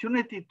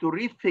opportunity to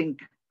rethink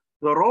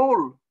the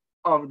role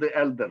of the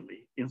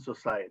elderly in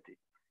society.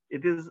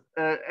 It is,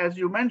 as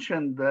you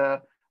mentioned,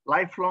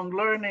 lifelong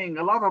learning,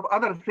 a lot of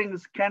other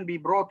things can be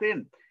brought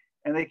in.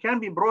 And they can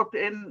be brought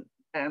in,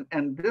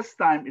 and this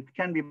time it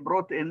can be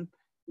brought in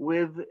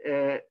with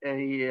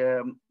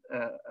the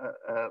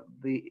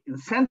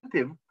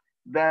incentive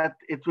that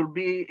it will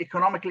be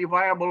economically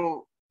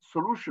viable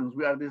solutions.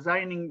 We are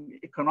designing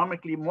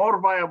economically more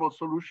viable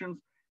solutions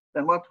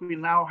than what we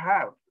now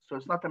have. So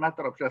it's not a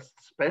matter of just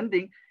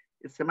spending.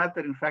 It's a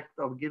matter, in fact,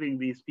 of giving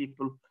these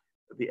people,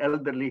 the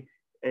elderly,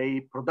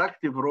 a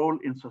productive role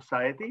in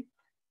society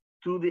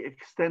to the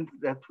extent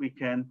that we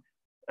can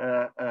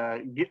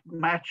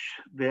match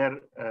their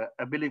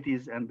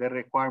abilities and their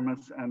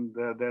requirements and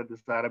their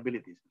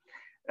desirabilities.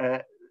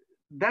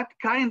 That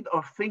kind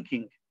of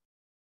thinking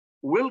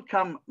will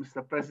come,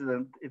 Mr.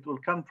 President, it will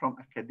come from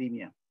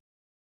academia,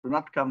 it will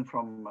not come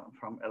from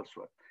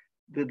elsewhere.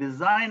 The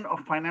design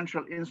of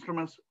financial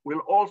instruments will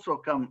also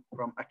come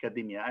from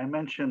academia. I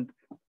mentioned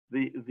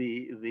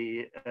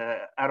the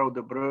Arrow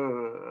de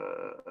Breu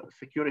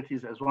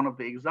securities as one of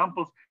the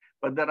examples,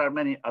 but there are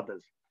many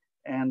others.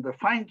 And the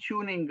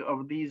fine-tuning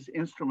of these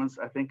instruments,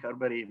 I think, are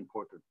very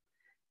important.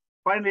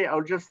 Finally,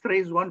 I'll just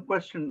raise one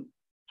question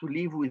to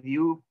leave with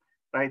you.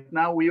 Right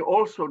now, we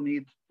also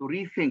need to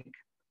rethink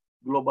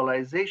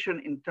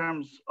globalization in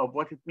terms of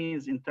what it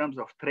means in terms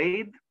of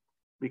trade,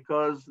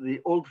 because the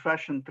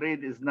old-fashioned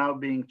trade is now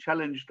being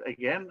challenged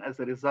again as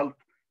a result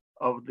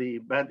of the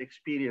bad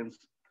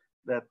experience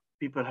that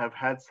people have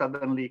had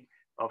suddenly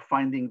of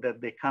finding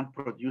that they can't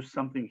produce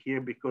something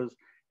here because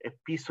a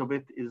piece of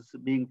it is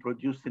being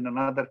produced in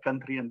another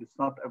country and it's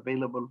not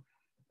available,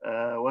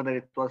 whether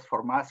it was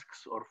for masks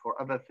or for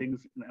other things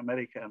in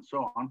America and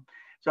so on.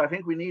 So I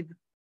think we need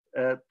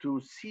to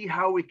see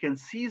how we can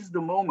seize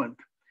the moment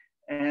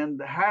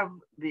and have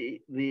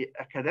the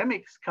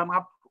academics come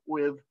up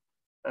with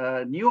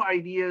new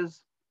ideas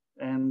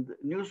and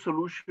new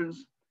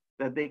solutions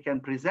that they can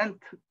present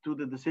to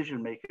the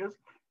decision makers.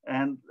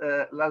 And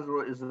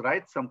Lazaro is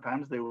right,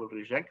 sometimes they will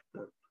reject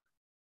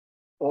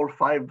all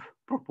 5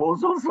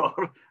 proposals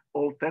or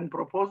all 10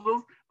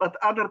 proposals, but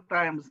other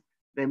times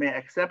they may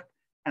accept.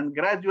 And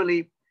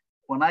gradually,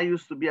 when I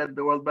used to be at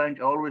the World Bank,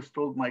 I always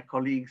told my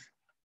colleagues,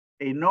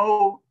 a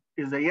no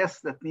is a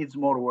yes that needs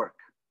more work.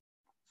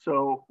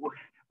 So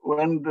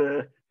when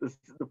the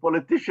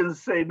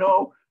politicians say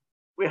no,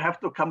 we have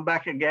to come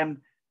back again,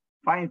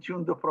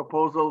 fine-tune the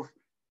proposals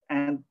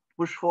and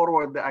push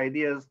forward the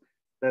ideas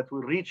that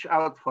will reach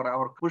out for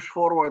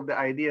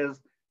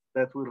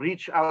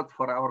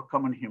our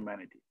common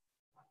humanity.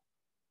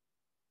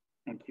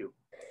 Thank you.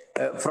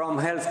 From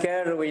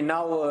healthcare, we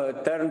now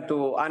turn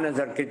to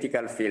another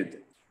critical field,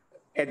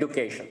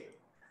 education.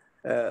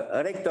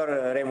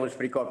 Rector Remus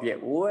Pricopie,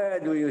 where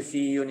do you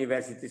see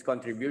universities'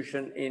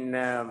 contribution in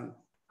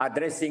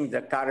addressing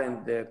the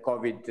current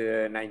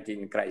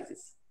COVID-19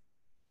 crisis?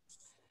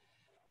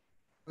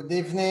 Good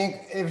evening,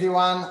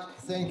 everyone.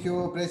 Thank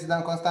you,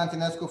 President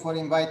Constantinescu, for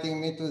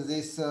inviting me to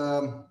this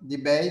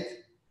debate.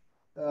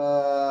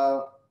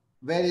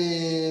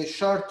 Very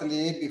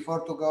shortly,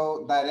 before to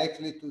go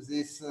directly to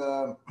this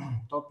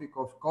topic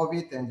of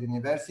COVID and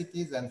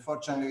universities, and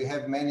fortunately we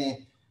have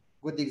many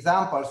good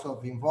examples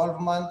of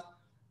involvement,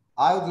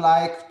 I would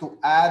like to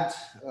add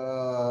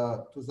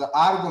to the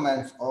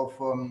arguments of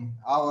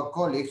our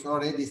colleagues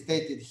already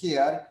stated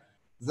here,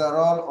 the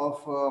role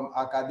of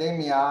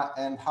academia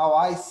and how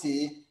I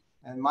see,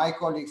 and my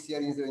colleagues here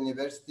in the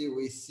university,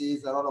 we see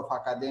the role of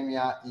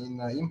academia in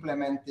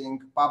implementing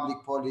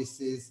public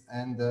policies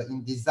and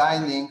in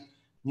designing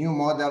new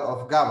model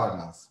of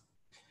governance.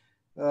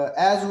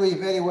 As we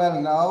very well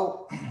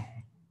know,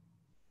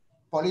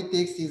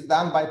 politics is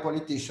done by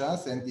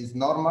politicians and it's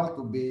normal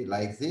to be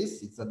like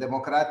this. It's a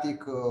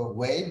democratic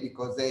way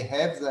because they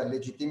have the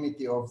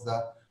legitimacy of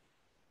the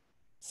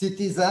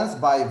citizens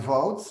by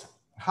votes.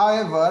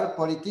 However,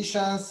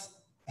 politicians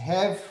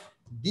have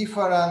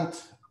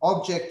different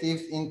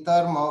objectives in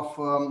terms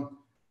of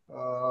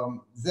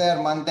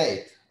their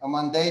mandate. A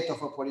mandate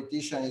of a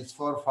politician is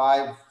 4,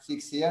 5,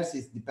 6 years.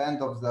 It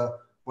depends on the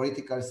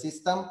political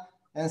system.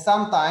 And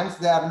sometimes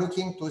they are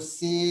looking to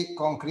see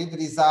concrete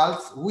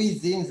results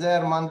within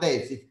their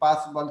mandates, if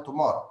possible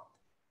tomorrow.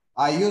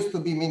 I used to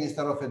be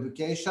Minister of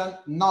Education,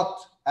 not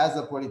as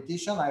a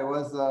politician. I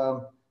was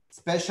a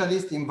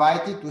specialist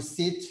invited to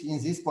sit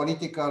in this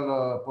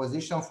political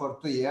position for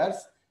 2 years.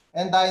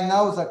 And I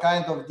know the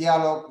kind of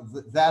dialogue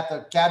that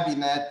a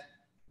cabinet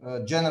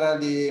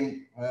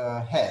generally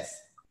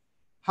has.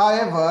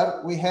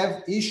 However, we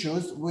have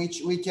issues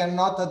which we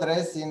cannot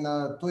address in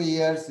 2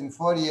 years, in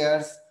 4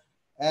 years.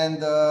 And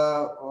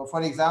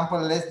for example,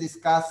 let's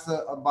discuss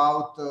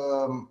about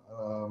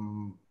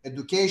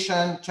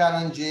education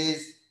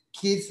challenges,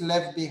 kids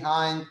left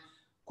behind,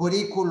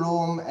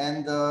 curriculum,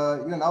 and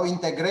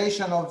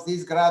integration of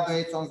these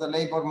graduates on the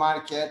labor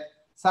market.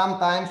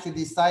 Sometimes you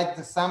decide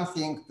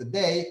something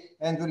today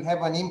and will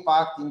have an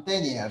impact in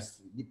 10 years,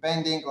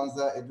 depending on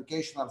the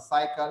educational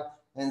cycle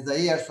and the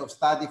years of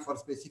study for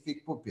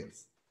specific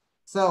pupils.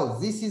 So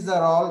this is the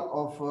role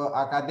of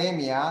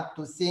academia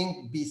to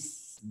think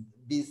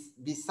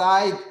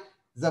beside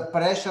the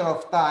pressure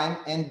of time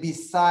and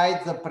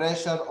beside the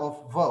pressure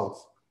of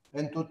votes,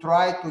 and to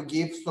try to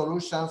give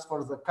solutions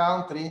for the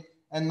country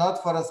and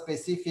not for a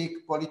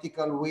specific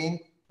political win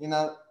in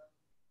a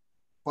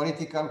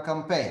political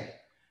campaign.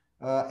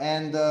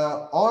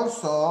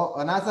 Also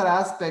another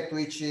aspect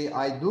which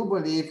I do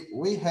believe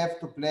we have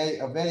to play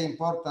a very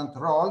important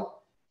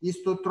role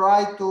is to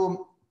try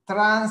to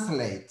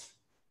translate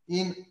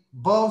in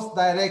both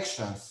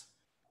directions,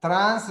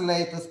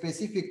 translate a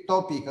specific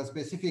topic, a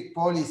specific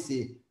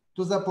policy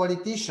to the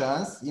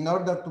politicians in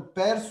order to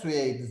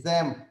persuade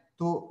them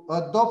to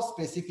adopt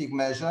specific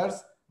measures,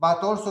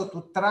 but also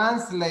to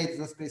translate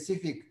the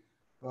specific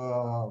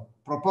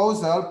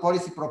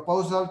policy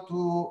proposal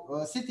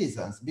to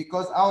citizens,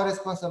 because our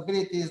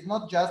responsibility is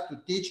not just to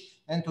teach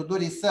and to do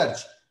research,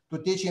 to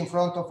teach in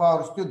front of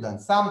our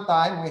students.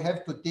 Sometimes we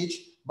have to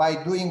teach by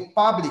doing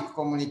public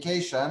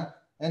communication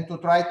and to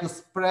try to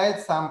spread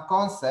some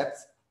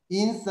concepts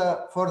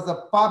for the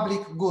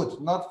public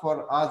good, not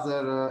for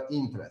other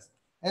interests.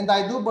 And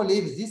I do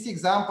believe this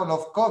example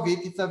of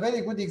COVID, it's a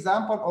very good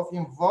example of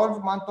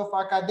involvement of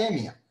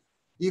academia.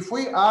 If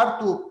we are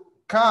to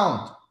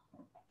count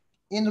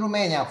in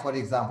Romania, for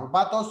example,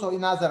 but also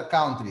in other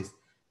countries,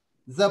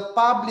 the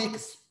public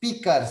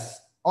speakers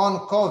on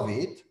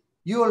COVID,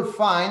 you will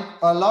find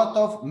a lot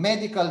of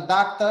medical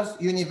doctors,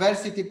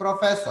 university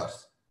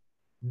professors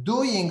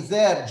doing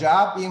their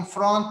job in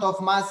front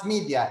of mass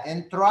media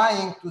and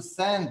trying to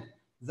send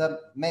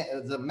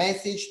the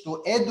message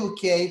to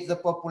educate the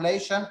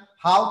population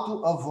how to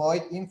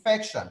avoid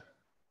infection.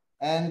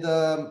 And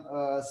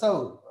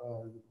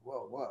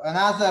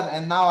another,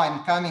 and now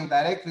I'm coming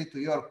directly to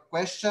your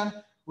question,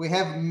 we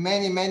have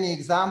many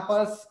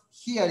examples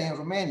here in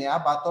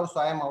Romania, but also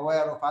I am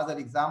aware of other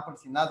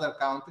examples in other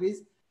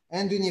countries,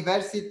 and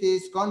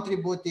universities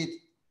contributed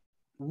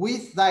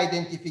with the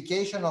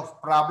identification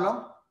of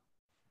problem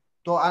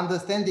to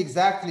understand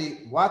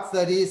exactly what's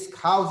the risk,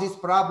 how this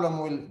problem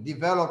will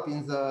develop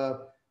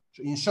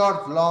in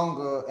short,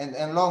 long,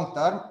 and long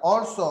term.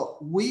 Also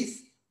with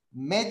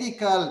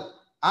medical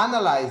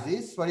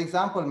analysis, for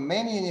example,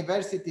 many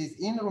universities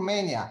in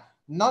Romania,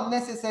 not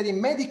necessarily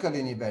medical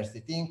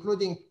university,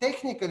 including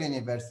technical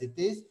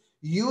universities,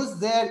 use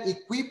their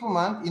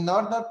equipment in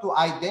order to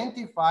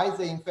identify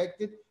the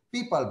infected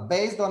people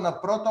based on a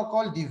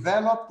protocol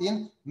developed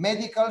in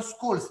medical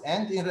schools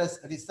and in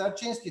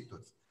research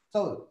institutes.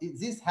 So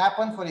this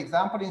happened, for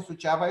example, in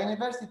Suceava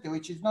University,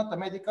 which is not a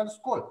medical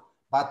school,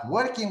 but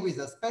working with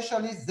a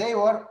specialist, they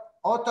were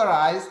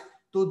authorized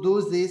to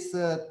do this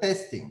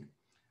testing.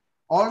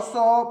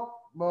 Also,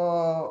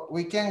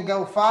 we can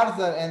go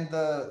further and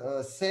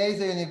say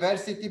the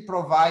university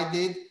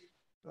provided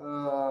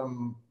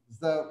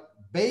the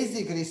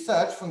basic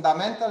research,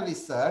 fundamental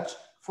research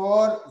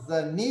for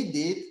the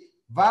needed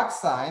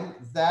vaccine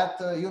that,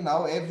 you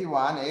know,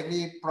 everyone,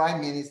 every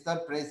prime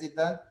minister,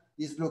 president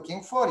is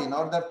looking for in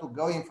order to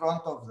go in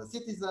front of the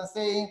citizens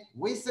saying,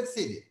 we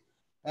succeeded.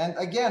 And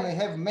again, we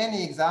have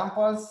many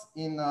examples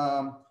in,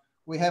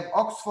 we have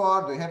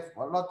Oxford, we have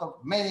a lot of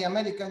many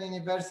American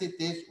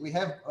universities, we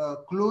have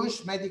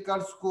Cluj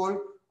Medical School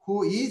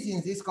who is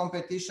in this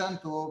competition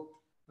to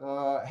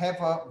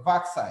have a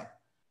vaccine.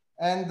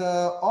 And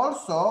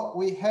also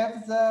we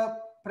have the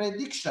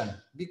prediction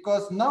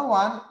because no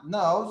one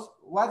knows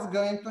what's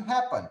going to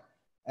happen.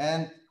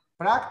 And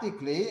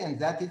practically, and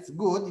that it's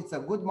good, it's a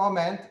good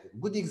moment,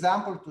 good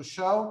example to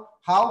show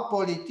how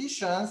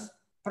politicians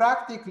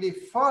practically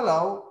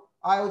follow,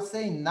 I would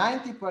say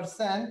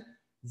 90%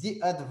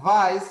 the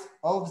advice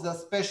of the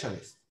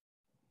specialist.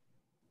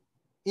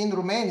 In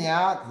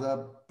Romania,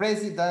 the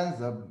president,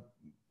 the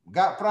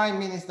prime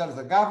minister,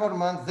 the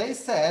government, they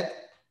said,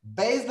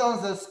 based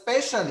on the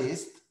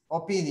specialist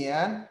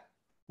opinion,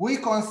 we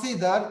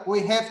consider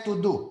we have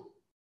to do.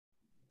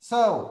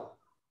 So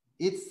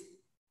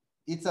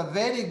it's a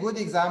very good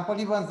example,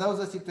 even though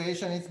the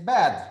situation is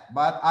bad.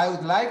 But I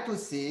would like to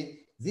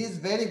see this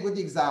very good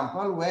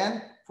example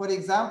when, for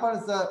example,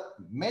 the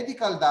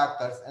medical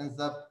doctors and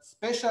the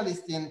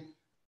specialists in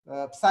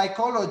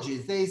psychology,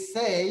 they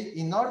say,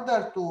 in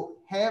order to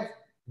have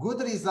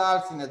good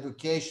results in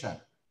education,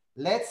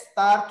 let's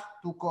start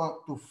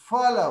to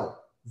follow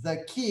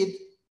the kid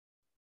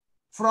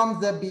from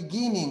the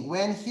beginning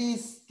when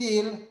he's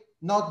still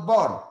not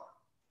born.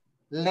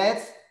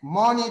 Let's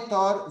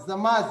monitor the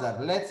mother.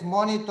 Let's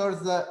monitor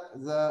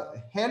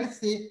the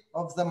health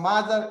of the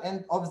mother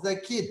and of the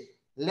kid.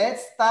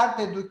 Let's start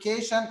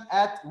education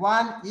at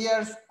 1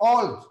 year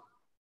old.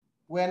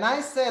 When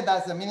I said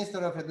as a Minister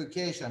of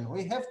Education,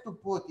 we have to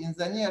put in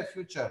the near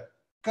future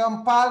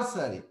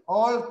compulsory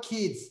all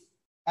kids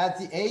at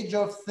the age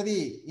of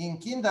 3 in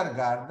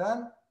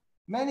kindergarten,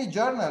 many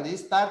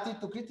journalists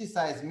started to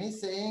criticize me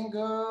saying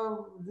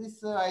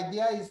this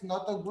idea is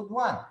not a good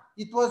one.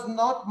 It was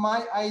not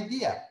my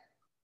idea.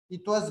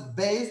 It was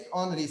based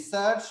on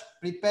research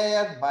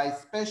prepared by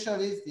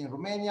specialists in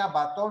Romania,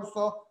 but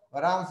also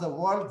around the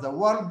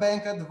World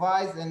Bank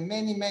advice and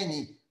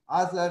many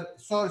other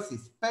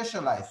sources,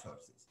 specialized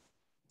sources.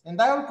 And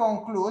I will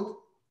conclude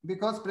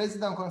because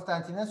President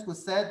Constantinescu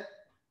said,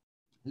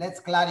 let's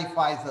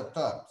clarify the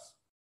terms.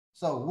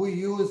 So we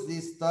use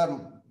this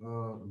term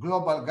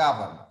global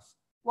governance.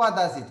 What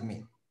does it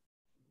mean?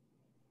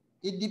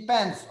 It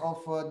depends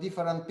of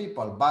different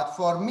people, but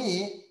for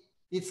me,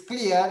 it's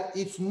clear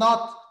it's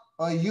not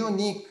a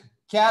unique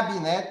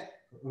cabinet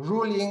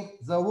ruling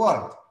the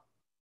world.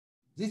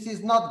 This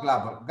is not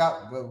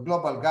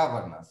global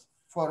governance.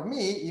 For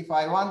me, if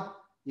I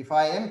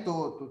am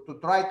to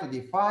try to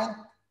define,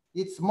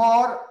 it's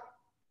more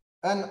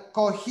a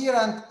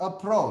coherent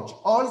approach.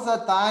 All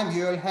the time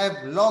you will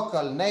have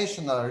local,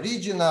 national,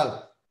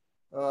 regional,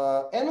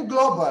 and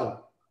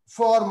global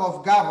form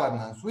of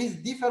governance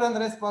with different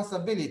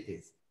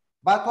responsibilities.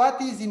 But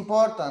what is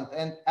important,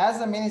 and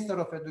as a Minister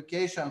of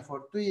Education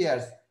for 2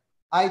 years,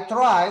 I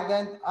tried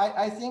and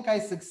I think I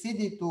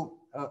succeeded to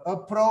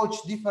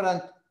approach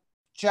different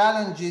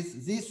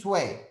challenges this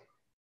way.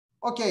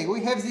 Okay,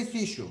 we have this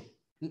issue,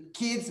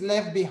 kids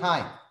left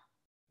behind.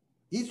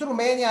 Is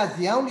Romania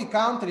the only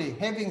country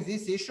having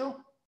this issue?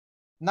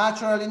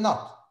 Naturally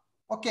not.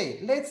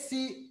 Okay, let's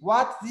see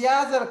what the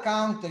other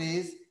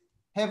countries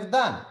have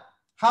done,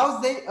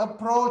 how they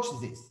approach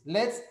this.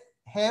 Let's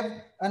have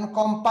a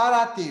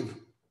comparative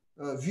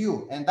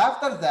view. And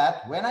after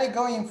that, when I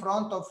go in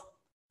front of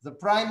the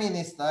Prime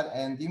Minister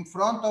and in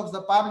front of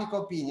the public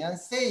opinion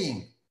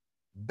saying,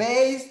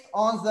 based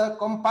on the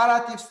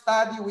comparative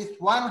study with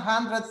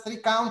 103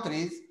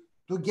 countries,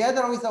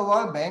 together with the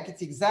World Bank,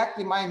 it's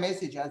exactly my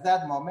message at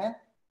that moment.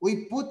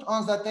 we put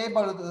on the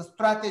table the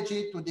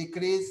strategy to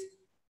decrease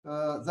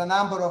the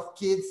number of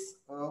kids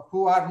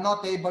who are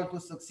not able to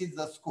succeed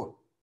the school.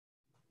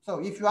 So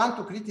if you want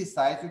to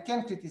criticize, you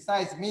can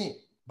criticize me,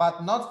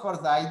 but not for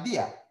the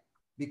idea,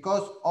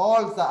 because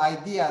all the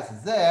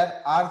ideas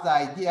there are the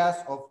ideas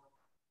of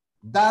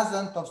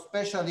dozens of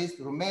specialists,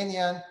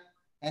 Romanian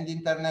and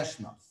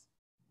internationals.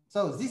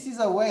 So this is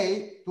a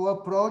way to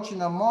approach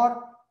in a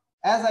more,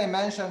 as I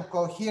mentioned,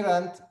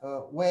 coherent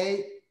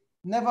way,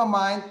 never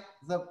mind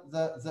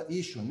the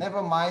issue,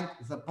 never mind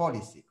the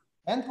policy.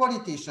 And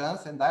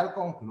politicians, and I'll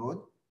conclude,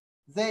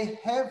 they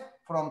have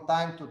from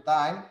time to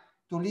time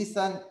to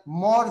listen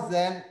more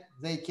than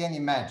they can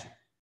imagine,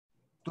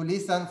 to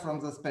listen from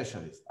the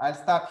specialists. I'll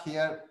stop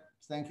here.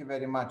 Thank you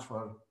very much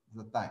for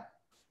the time.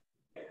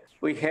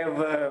 We have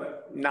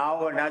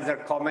now another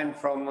comment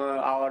from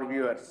our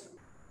viewers.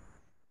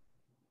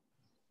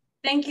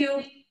 Thank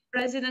you,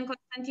 President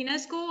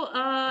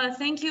Constantinescu.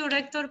 Thank you,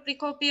 Rector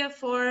Pricopie,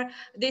 for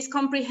this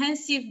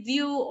comprehensive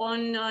view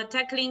on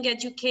tackling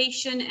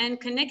education and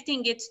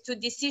connecting it to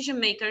decision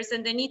makers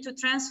and the need to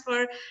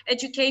transfer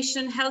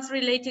education,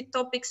 health-related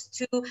topics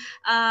to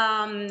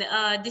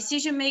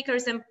decision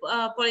makers and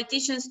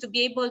politicians to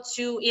be able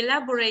to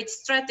elaborate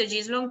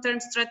strategies, long-term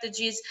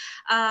strategies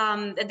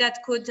that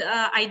could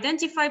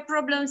identify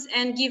problems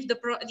and give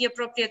the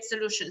appropriate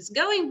solutions.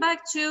 Going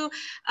back to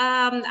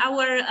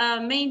our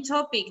main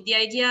topic, the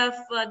idea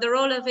of the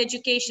role of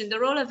education, the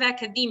role of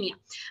academia.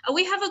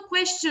 We have a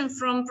question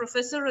from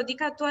Professor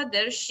Rodica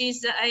Toader.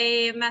 She's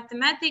a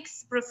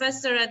mathematics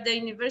professor at the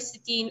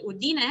university in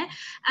Udine,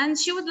 and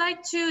she would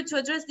like to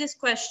address this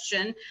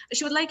question.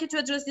 She would like you to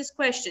address this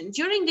question.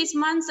 During these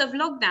months of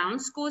lockdown,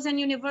 schools and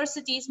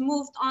universities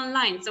moved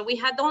online. So we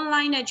had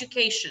online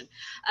education,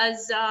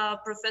 as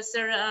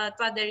Professor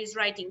Toader is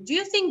writing. Do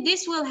you think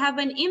this will have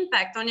an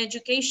impact on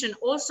education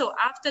also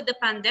after the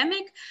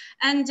pandemic?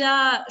 And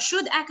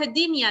should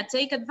academia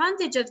take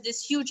advantage of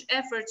this huge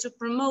effort to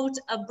promote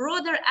a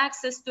broader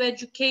access to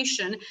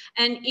education?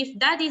 And if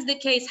that is the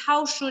case,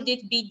 how should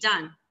it be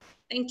done?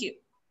 Thank you.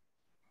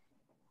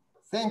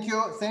 Thank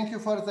you. Thank you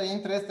for the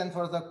interest and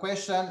for the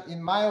question.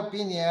 In my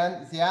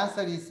opinion, the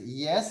answer is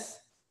yes.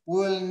 We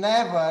will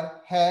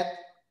never have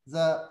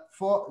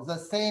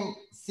the same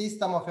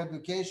system of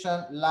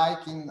education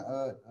like in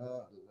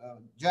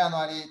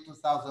January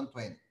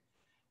 2020.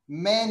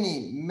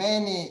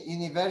 Many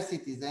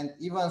universities and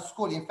even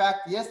schools. In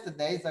fact,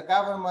 yesterday the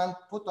government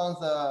put on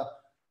the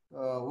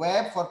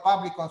web for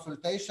public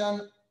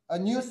consultation a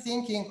new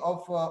thinking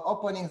of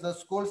opening the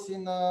schools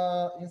in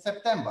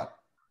September,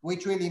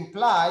 which will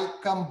imply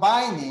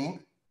combining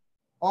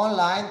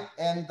online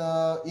and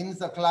in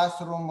the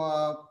classroom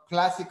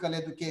classical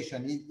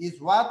education. It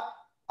is what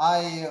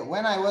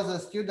when I was a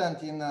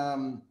student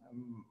in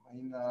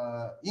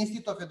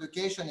Institute of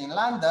Education in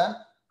London,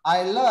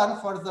 I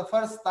learned for the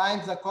first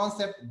time the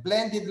concept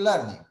blended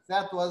learning.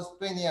 That was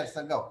 20 years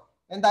ago.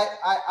 And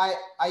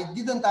I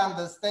didn't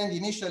understand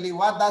initially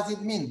what does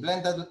it mean,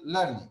 blended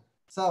learning.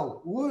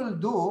 So we will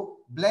do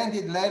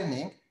blended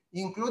learning,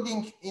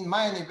 including in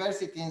my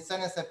university in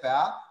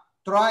CNSPA,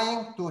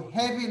 trying to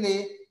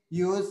heavily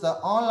use the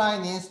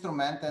online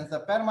instrument and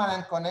the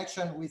permanent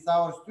connection with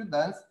our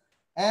students,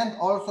 and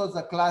also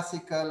the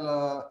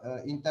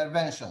classical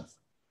interventions.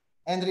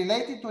 And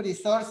related to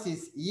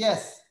resources,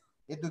 yes,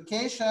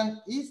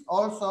 education is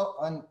also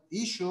an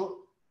issue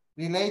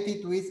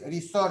related with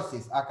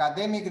resources,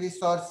 academic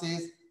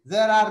resources.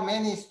 There are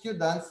many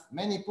students,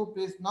 many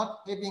pupils not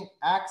having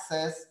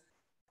access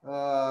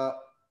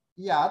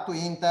to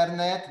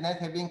internet, not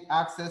having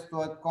access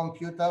to a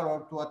computer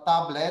or to a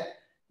tablet.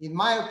 In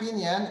my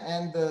opinion,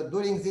 and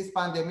during this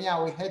pandemic,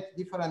 we had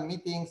different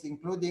meetings,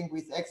 including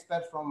with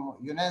experts from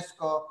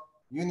UNESCO,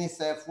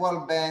 UNICEF,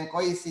 World Bank,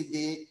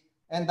 OECD,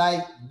 and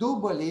I do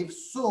believe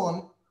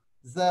soon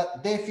the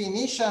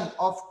definition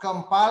of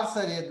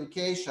compulsory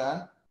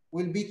education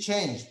will be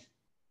changed.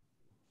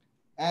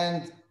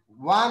 And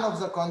one of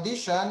the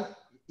conditions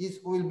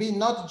will be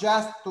not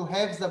just to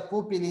have the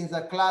pupil in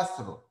the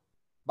classroom,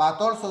 but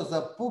also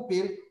the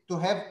pupil to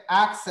have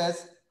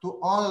access to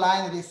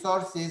online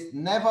resources,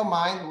 never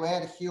mind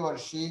where he or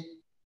she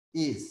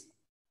is.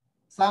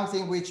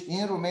 Something which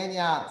in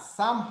Romania,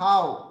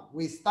 somehow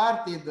we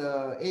started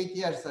 8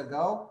 years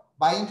ago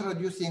by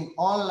introducing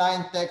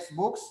online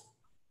textbooks.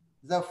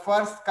 The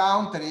first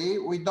country,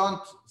 we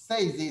don't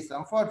say this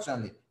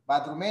unfortunately,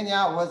 but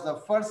Romania was the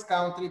first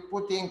country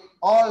putting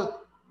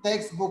all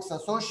textbooks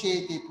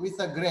associated with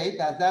a grade,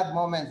 at that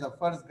moment the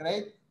first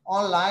grade,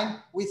 online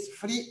with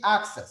free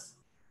access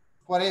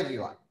for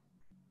everyone.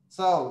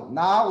 So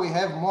now we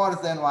have more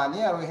than 1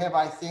 year. We have,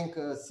 I think,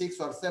 6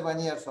 or 7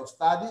 years of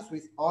studies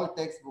with all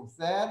textbooks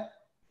there.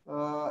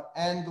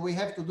 And we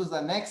have to do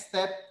the next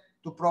step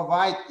to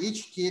provide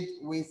each kid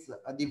with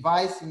a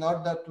device in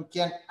order to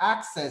can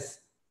access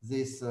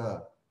these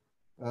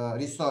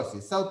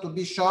resources. So to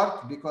be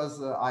short,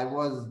 because I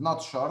was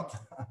not short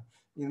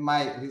in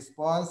my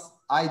response,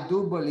 I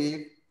do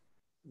believe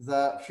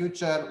the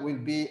future will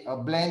be a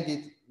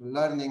blended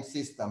learning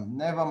system,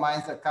 never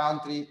mind the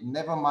country,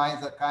 never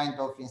mind the kind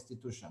of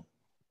institution.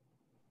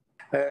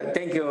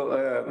 Thank you,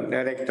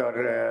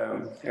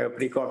 Rector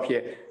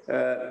Prikopie.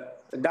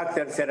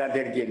 Dr.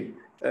 Seradergin,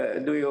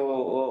 do you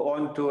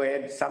want to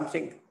add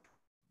something?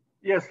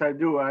 Yes, I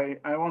do. I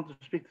want to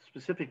speak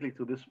specifically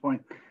to this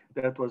point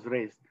that was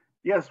raised.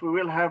 Yes, we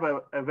will have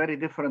a very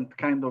different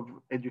kind of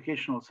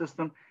educational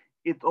system.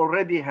 It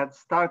already had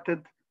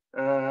started.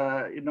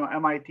 You know,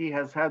 MIT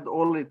has had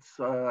all its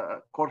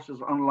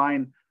courses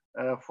online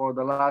for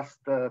the last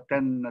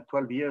 10,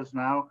 12 years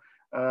now.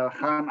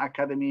 Khan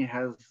Academy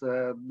has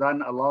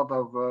done a lot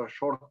of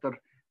shorter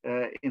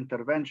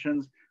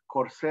interventions.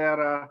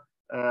 Coursera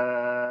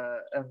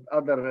and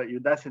other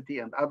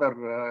Udacity and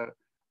other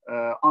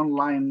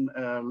online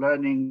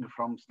learning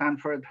from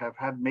Stanford have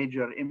had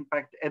major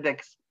impact.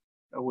 edX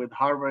with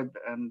Harvard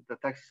and the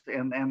Texas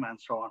A&M and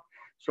so on.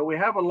 So we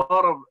have a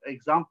lot of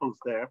examples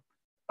there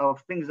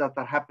of things that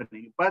are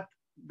happening, but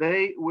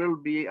they will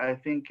be, I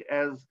think,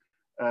 as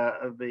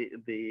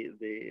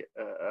the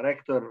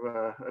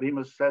Rector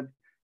Remus said,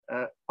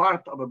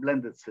 part of a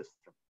blended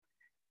system.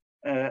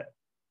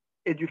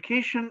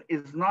 Education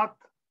is not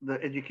the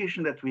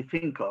education that we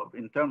think of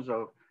in terms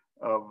of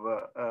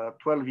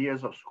 12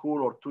 years of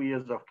school or 2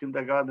 years of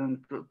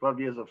kindergarten, 12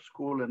 years of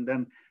school, and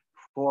then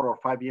 4 or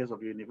 5 years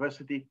of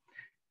university,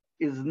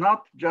 is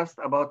not just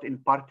about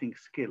imparting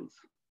skills.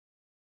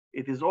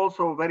 It is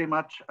also very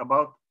much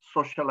about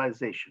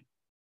socialization.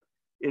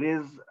 It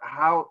is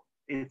how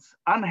it's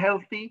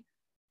unhealthy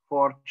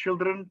for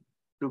children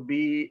to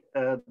be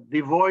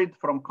devoid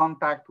from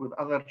contact with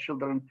other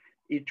children,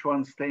 each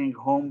one staying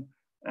home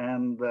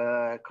and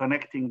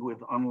connecting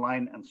with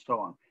online and so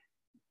on.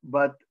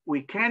 But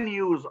we can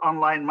use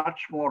online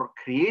much more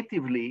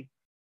creatively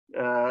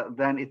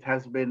than it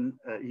has been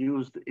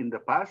used in the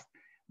past.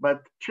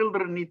 But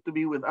children need to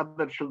be with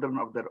other children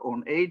of their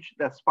own age.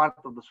 That's part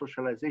of the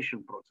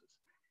socialization process.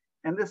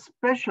 And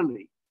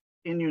especially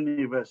in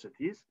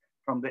universities,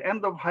 from the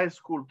end of high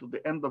school to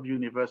the end of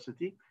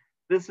university,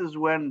 this is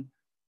when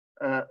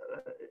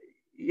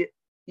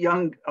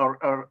young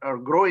or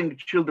growing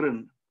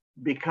children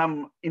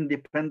become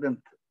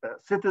independent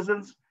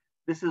citizens.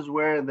 This is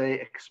where they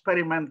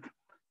experiment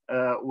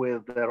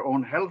with their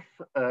own health,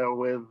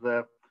 with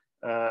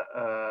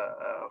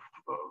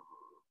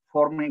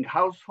forming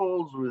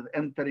households, with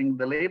entering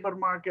the labor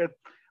market,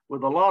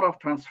 with a lot of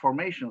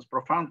transformations,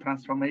 profound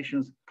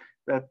transformations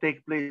that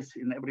take place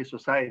in every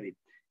society.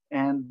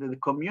 And the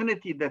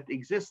community that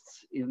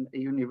exists in a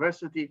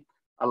university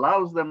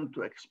allows them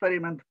to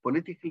experiment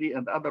politically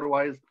and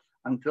otherwise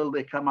until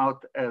they come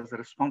out as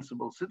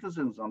responsible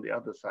citizens on the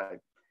other side.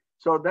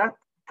 So that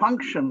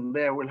function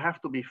there will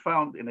have to be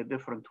found in a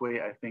different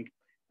way, I think,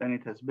 than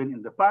it has been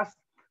in the past.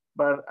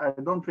 But I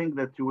don't think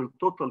that you will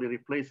totally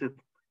replace it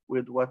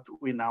with what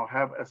we now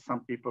have, as some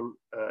people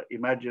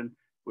imagine,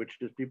 which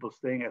is people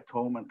staying at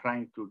home and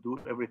trying to do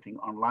everything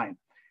online.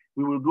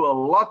 We will do a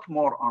lot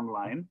more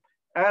online,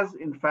 as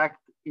in fact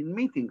in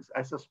meetings.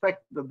 I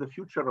suspect that the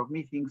future of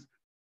meetings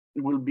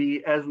will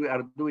be, as we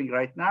are doing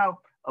right now,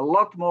 a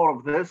lot more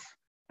of this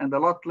and a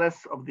lot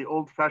less of the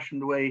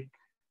old-fashioned way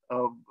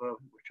of,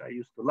 which I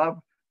used to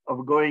love,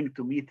 of going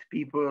to meet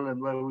people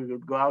and where we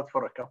would go out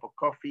for a cup of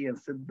coffee and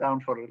sit down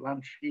for a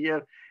lunch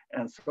here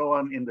and so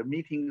on in the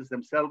meetings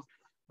themselves.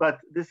 But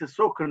this is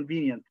so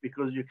convenient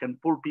because you can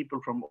pull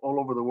people from all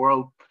over the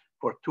world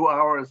for 2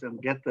 hours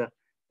and get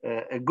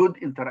a good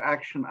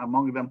interaction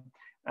among them.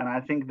 And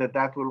I think that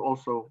that will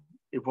also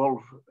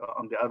evolve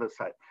on the other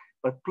side.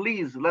 But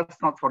please,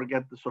 let's not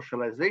forget the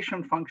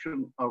socialization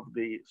function of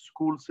the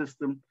school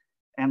system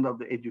and of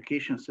the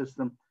education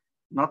system,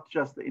 not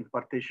just the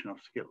impartation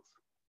of skills.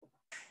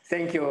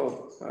 Thank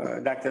you,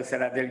 Dr.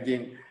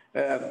 Seradergin.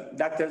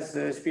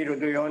 Dr. Spiro,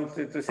 do you want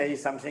to say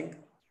something?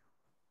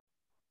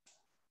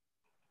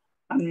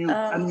 Unmute,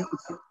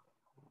 unmute.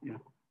 Yeah.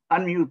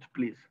 Unmute,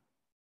 please.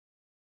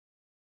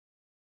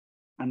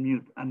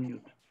 Unmute,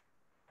 unmute.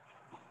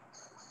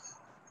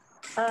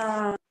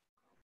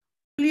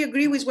 I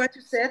agree with what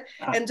you said,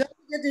 and don't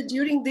forget that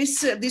during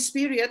this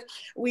period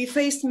we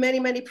faced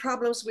many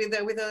problems with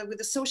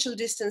the social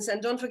distance.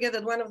 And don't forget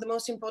that one of the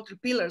most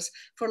important pillars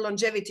for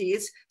longevity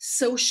is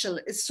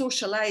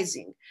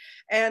socializing.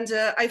 And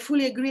I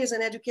fully agree, as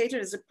an educator,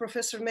 as a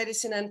professor of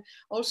medicine, and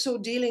also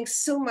dealing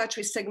so much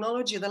with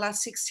technology the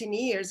last 16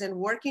 years and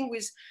working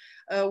with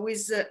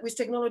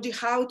technology,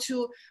 how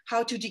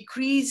to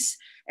decrease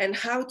and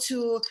how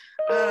to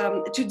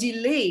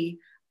delay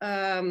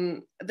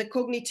the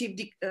cognitive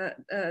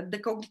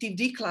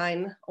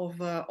decline of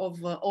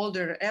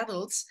older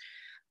adults.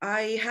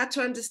 I had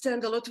to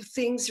understand a lot of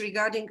things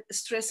regarding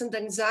stress and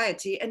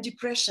anxiety and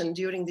depression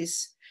during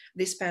this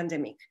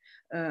pandemic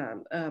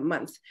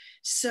month.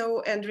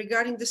 So, and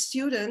regarding the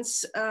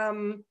students,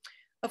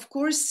 of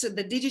course,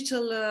 the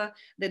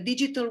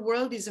digital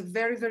world is a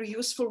very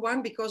useful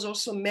one, because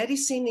also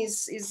medicine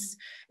is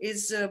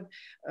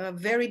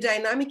very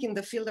dynamic in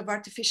the field of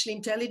artificial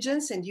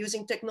intelligence and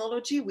using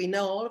technology. We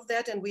know all of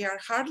that, and we are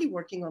hardly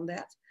working on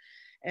that.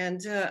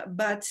 And,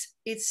 but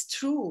it's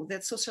true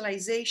that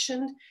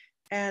socialization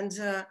and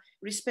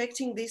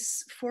respecting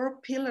these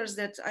 4 pillars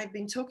that I've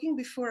been talking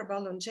before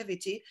about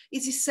longevity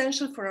is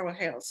essential for our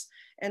health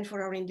and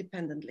for our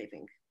independent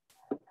living.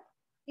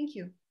 Thank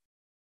you.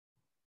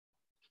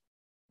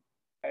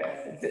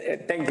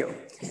 Thank you.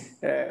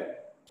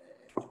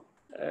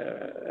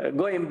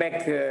 Going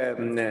back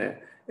to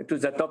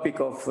the topic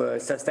of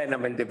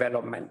sustainable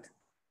development,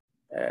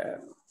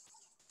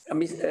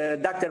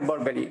 Dr.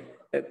 Borbeli,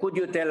 could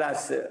you tell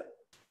us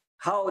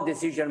how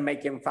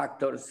decision-making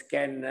factors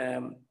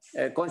can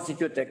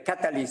constitute a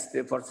catalyst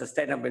for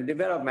sustainable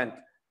development?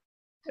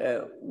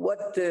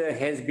 What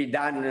has been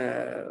done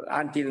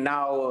until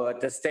now at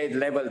the state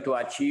level to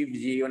achieve the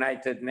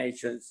United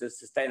Nations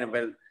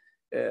Sustainable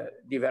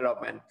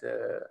Development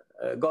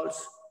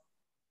Goals?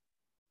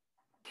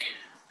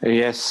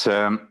 Yes,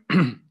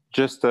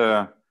 just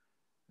a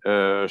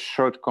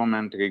short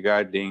comment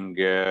regarding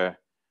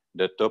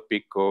the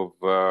topic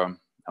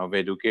of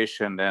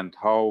education and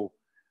how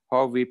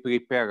we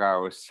prepare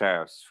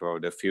ourselves for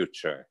the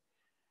future.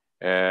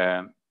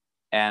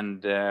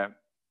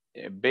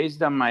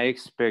 Based on my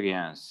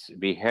experience,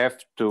 we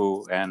have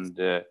to,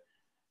 and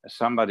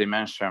somebody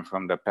mentioned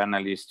from the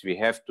panelists, we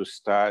have to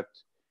start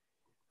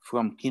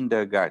from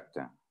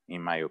kindergarten,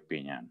 in my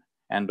opinion.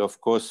 And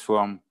of course,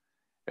 from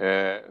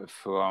at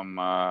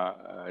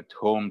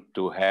home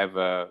to have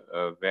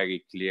a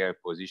very clear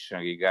position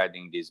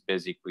regarding these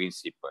basic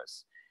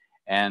principles.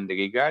 And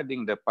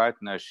regarding the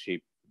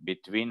partnership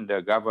between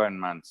the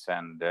governments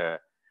and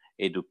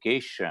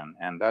education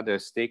and other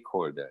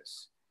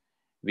stakeholders,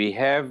 we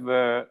have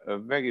a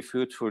very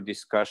fruitful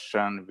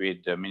discussion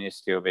with the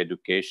Ministry of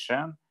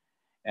Education,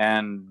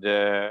 and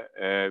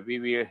we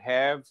will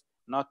have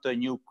not a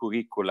new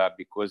curricula,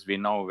 because we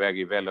know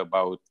very well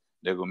about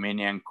the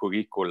Romanian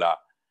curricula,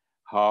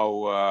 how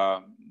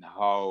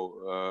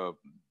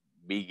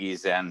big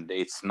is, and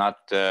it's not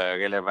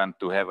relevant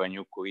to have a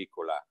new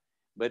curricula.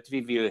 But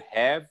we will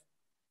have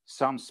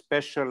some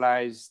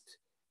specialized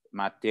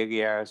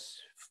materials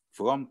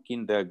from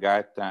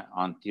kindergarten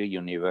until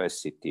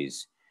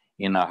universities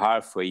in a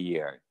half a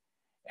year.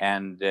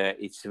 And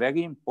it's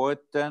very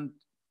important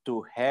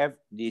to have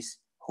this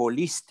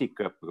holistic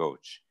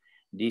approach,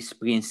 this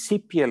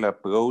principial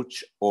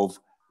approach of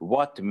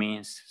what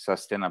means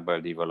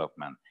sustainable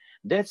development.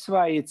 That's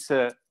why it's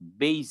a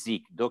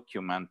basic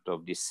document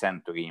of this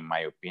century, in my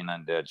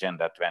opinion, the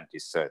Agenda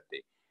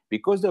 2030.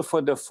 Because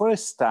for the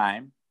first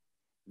time,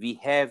 we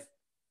have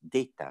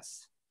data,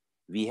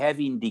 we have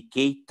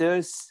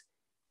indicators,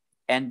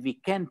 and we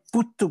can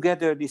put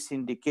together these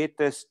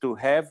indicators to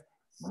have,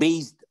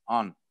 based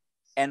on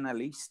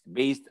analysts,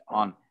 based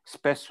on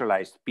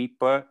specialized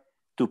people,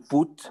 to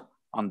put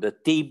on the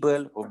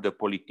table of the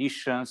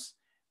politicians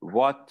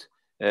what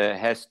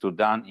has to be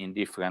done in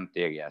different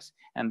areas.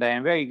 And I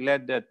am very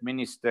glad that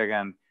Minister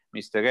and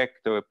Mr.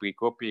 Rector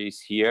Pricopi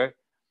is here,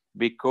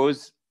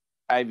 because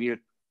I will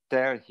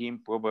tell him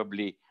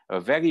probably a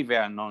very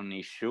well-known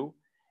issue.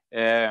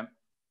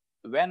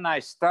 When I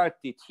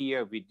started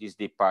here with this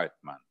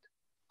department,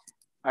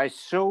 I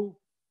saw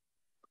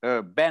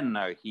a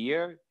banner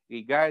here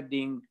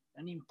regarding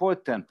an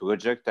important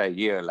project I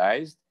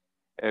realized,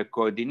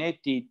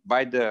 coordinated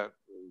by the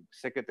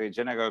Secretary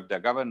General of the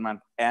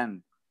government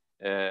and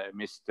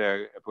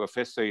Mr.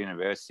 Professor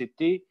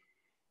University,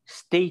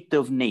 State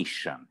of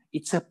Nation.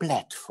 It's a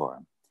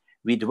platform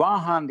with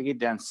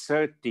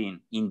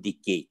 113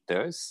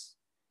 indicators,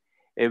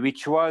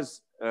 which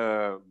was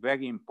a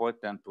very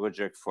important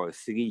project for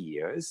 3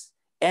 years.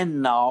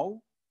 And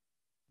now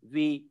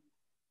we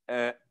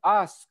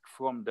ask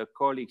from the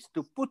colleagues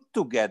to put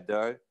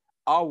together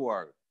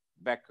our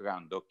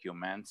background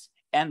documents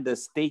and the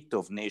State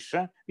of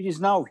Nation, which is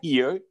now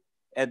here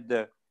at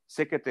the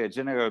Secretary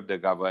General of the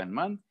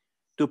government,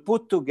 to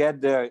put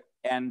together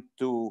and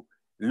to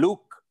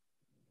look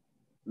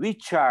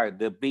which are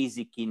the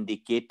basic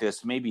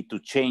indicators, maybe to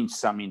change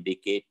some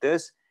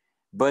indicators,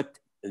 but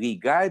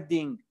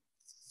regarding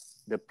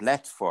the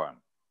platform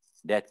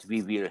that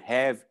we will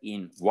have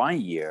in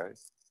 1 year,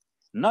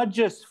 not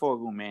just for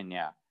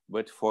Romania,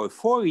 but for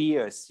 4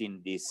 years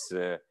in this,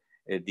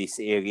 this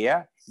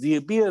area,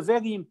 will be a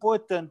very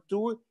important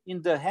tool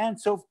in the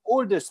hands of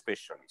all the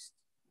specialists.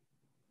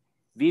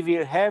 We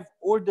will have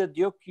all the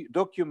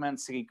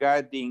documents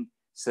regarding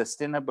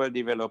sustainable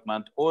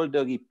development, all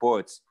the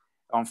reports.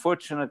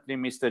 Unfortunately,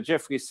 Mr.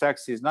 Jeffrey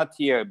Sachs is not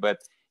here, but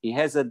he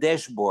has a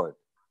dashboard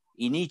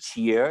in each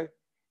year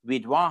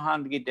with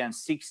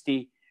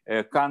 160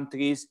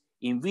 countries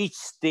in which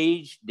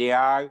stage they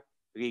are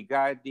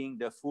regarding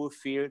the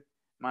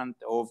fulfillment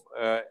of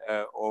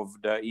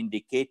the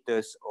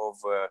indicators of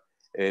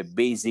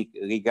basic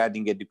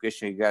regarding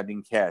education,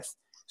 regarding health.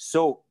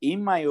 So,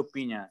 in my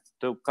opinion,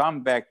 to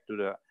come back to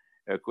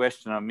the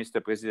question of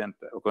Mr. President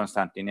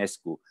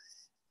Constantinescu,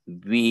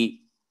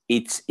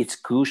 it's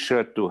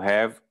crucial to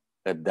have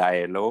a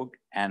dialogue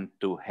and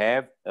to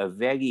have a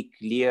very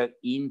clear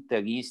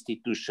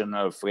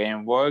interinstitutional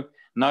framework,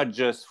 not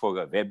just for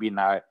a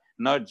webinar,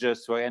 not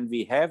just for, and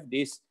we have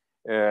this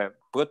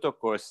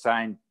protocol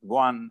signed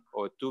 1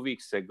 or 2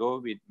 weeks ago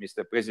with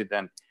Mr.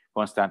 President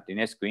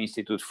Constantinescu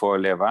Institute for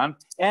Levant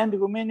and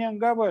Romanian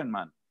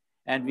government.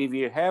 And we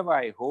will have,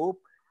 I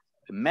hope,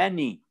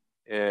 many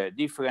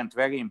different,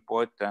 very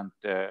important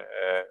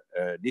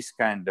this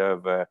kind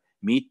of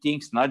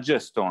meetings, not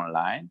just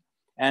online.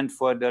 And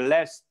for the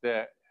last,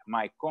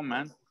 my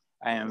comment,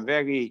 I am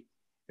very,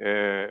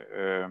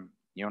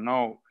 you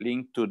know,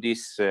 linked to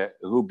this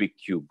Rubik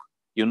Cube.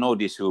 You know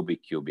this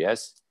Rubik Cube,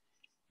 yes?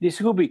 This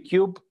Rubik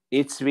Cube,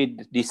 it's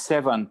with the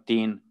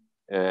 17,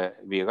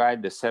 we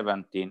write the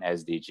 17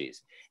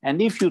 SDGs.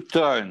 And if you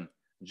turn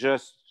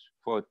just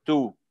for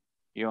 2,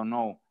 you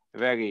know,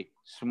 very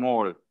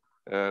small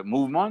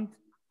movement,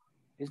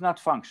 it's not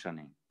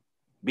functioning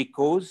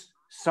because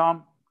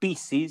some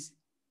pieces,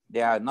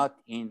 they are not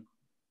in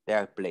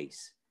their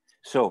place.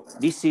 So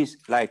this is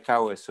like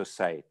our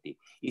society.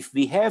 If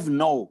we have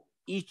no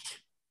each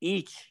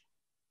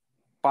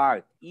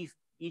part, if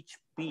each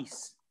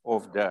piece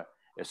of the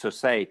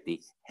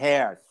society,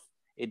 health,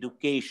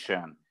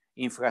 education,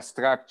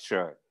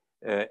 infrastructure,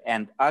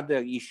 and other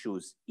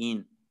issues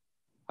in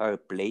her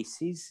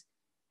places,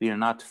 will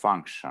not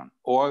function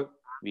or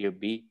will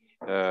be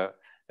a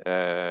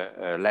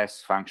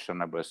less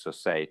functionable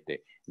society.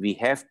 We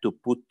have to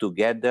put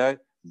together,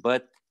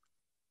 but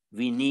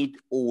we need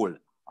all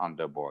on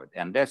the board.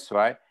 And that's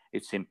why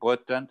it's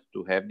important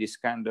to have this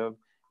kind of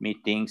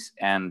meetings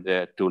and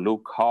to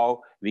look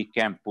how we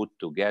can put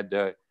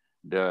together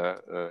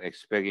the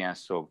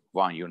experience of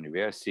one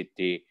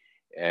university,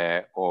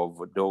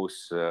 of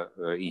those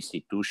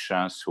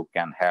institutions who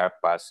can help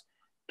us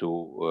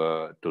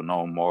to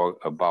know more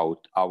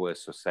about our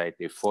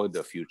society for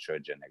the future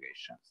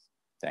generations.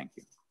 Thank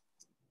you.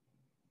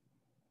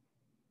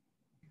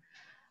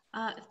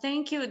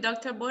 Thank you,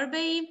 Dr.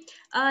 Borbély.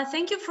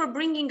 Thank you for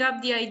bringing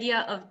up the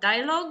idea of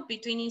dialogue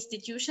between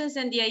institutions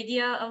and the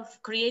idea of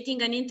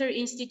creating an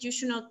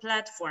interinstitutional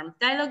platform.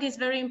 Dialogue is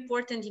very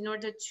important in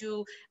order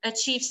to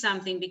achieve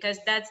something, because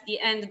that's the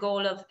end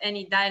goal of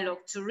any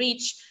dialogue, to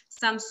reach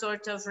some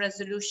sort of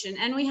resolution.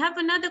 And we have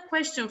another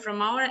question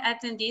from our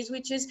attendees,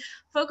 which is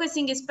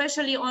focusing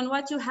especially on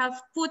what you have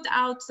put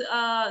out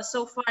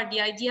so far, the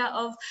idea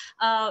of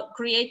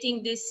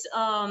creating this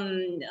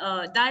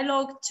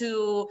dialogue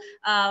to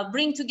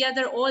bring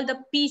together all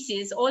the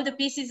pieces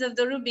of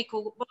the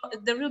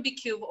Rubik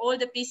Cube, all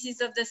the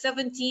pieces of the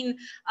 17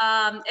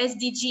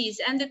 SDGs.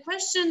 And the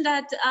question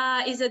that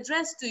is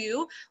addressed to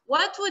you,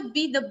 what would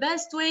be the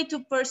best way to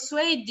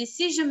persuade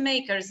decision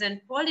makers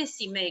and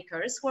policy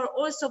makers who are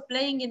also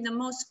playing in the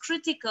most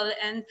critical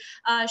and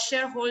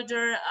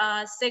shareholder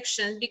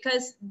section,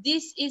 because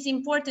this is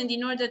important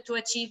in order to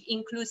achieve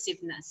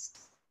inclusiveness?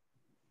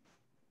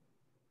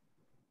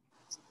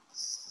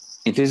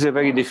 It is a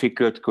very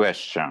difficult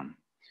question.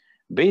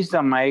 Based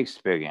on my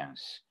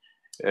experience,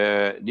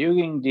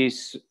 during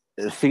these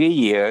 3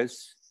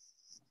 years,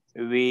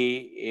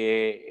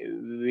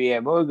 we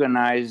have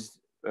organized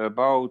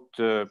about,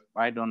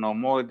 I don't know,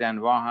 more than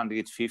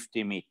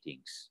 150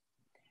 meetings.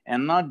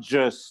 And not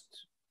just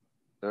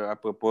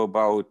apropos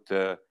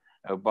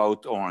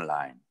about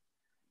online.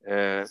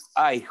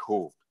 I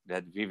hope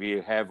that we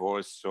will have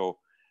also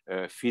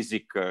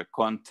physical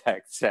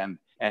contacts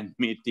and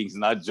meetings,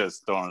 not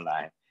just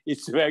online.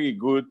 It's very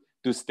good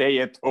to stay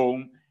at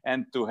home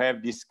and to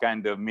have this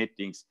kind of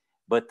meetings,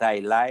 but I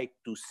like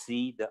to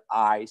see the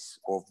eyes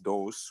of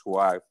those who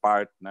are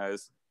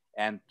partners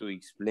and to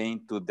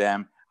explain to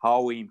them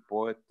how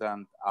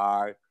important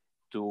are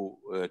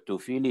to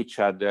feel each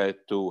other,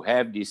 to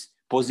have this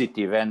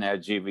positive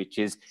energy, which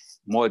is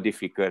more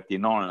difficult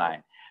in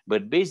online.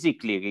 But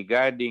basically,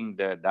 regarding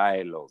the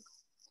dialogue,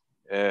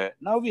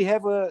 now we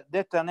have a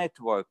data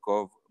network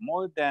of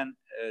more than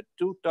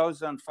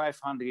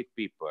 2,500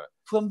 people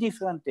from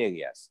different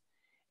areas.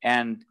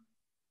 And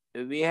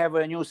we have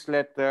a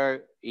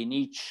newsletter. In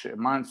each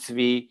month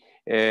we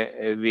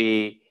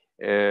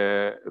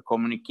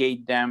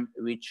communicate them,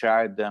 which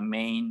are the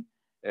main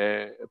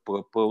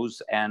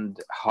purpose and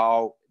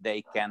how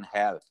they can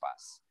help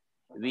us.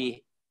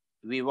 We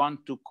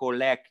want to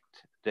collect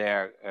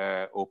their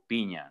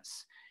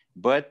opinions,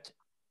 but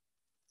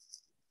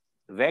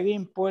very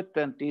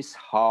important is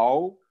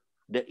how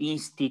the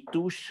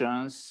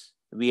institutions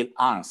will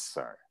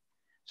answer.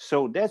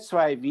 So that's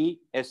why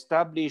we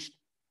established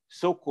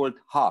so-called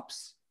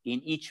hubs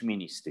in each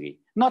ministry,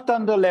 not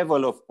on the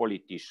level of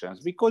politicians,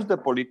 because the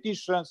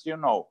politicians, you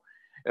know,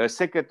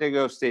 Secretary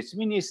of State's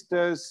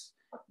ministers,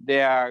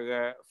 they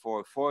are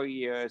for 4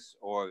 years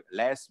or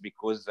less,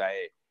 because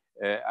I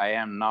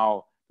am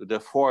now the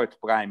 4th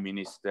prime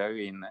minister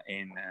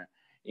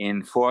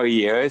in 4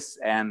 years,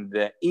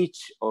 and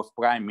each of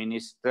prime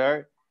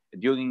minister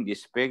during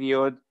this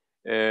period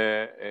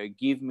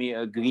give me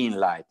a green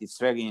light. It's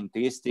very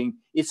interesting.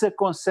 It's a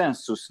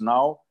consensus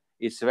now.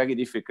 It's very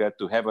difficult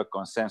to have a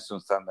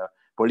consensus on the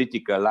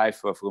political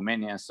life of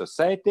Romanian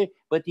society,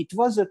 but it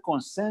was a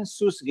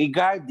consensus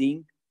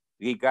regarding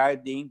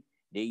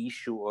the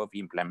issue of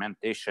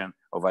implementation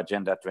of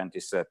Agenda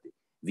 2030.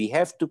 We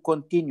have to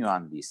continue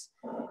on this.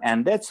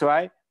 And that's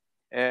why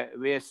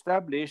we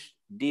established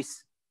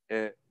this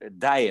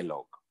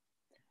dialogue.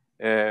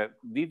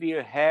 We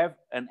will have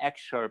an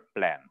action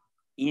plan.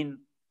 In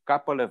a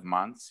couple of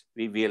months,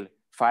 we will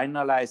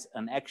finalize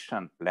an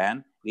action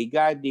plan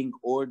regarding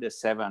all the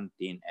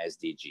 17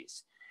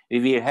 SDGs. We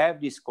will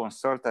have this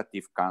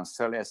consultative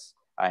council, as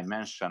I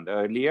mentioned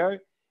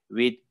earlier,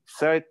 with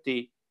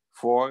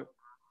 34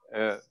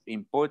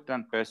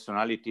 important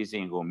personalities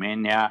in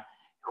Romania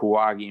who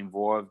are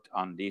involved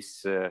on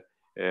this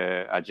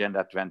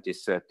Agenda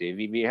 2030.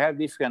 We will have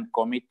different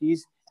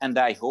committees, and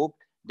I hope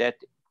that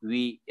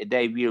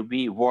they will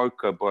be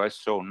workable,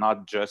 so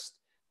not just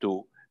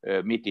to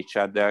meet each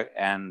other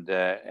and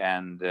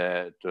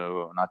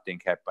to nothing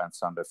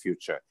happens on the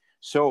future.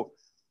 So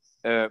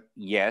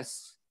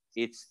yes,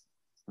 it's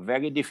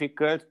very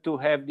difficult to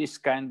have this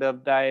kind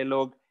of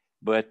dialogue,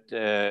 but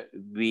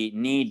we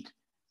need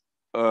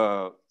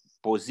a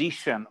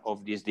position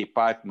of this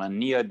department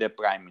near the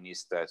Prime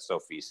Minister's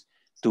office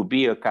to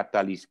be a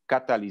catalyst,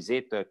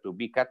 to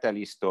be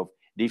catalyst of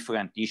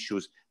different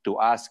issues, to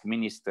ask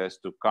ministers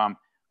to come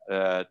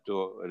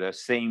to the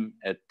same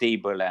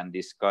table and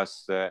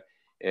discuss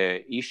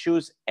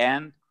issues,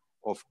 and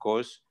of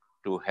course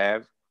to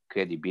have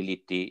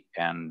credibility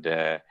and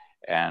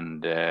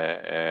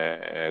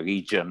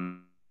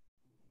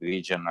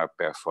regional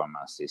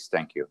performances.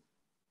 Thank you.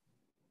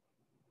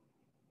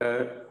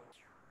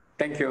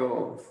 Thank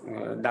you,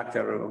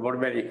 Dr.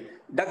 Borbeli.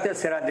 Dr.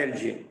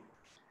 Seradelgi,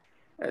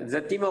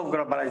 the theme of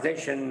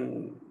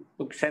globalization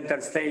took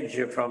center stage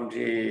from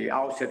the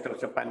outset of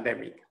the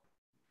pandemic.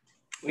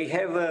 We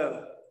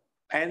have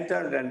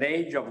entered an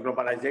age of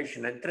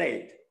globalization and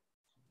trade,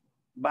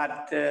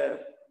 but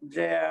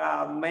there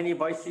are many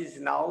voices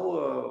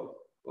now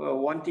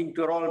wanting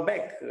to roll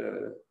back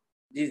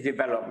this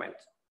development.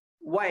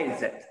 Why is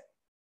that?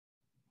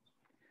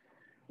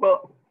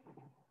 Well,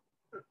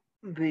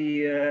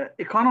 the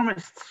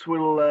economists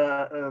will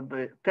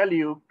tell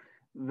you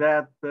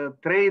that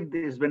trade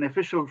is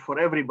beneficial for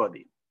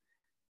everybody,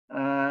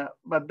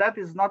 but that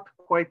is not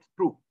quite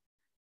true.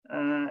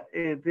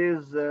 It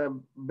is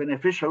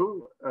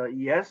beneficial,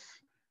 yes,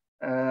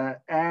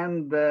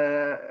 and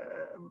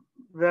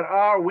there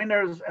are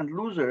winners and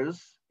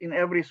losers in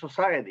every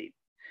society.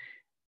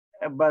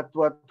 But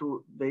what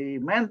they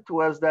meant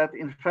was that,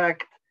 in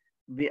fact,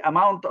 the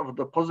amount of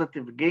the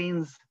positive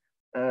gains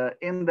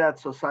in that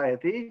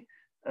society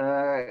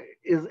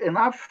is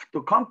enough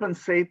to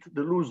compensate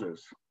the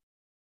losers.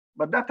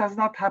 But that has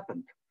not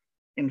happened.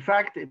 In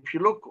fact, if you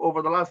look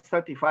over the last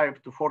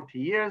 35 to 40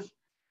 years,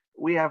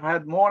 we have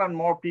had more and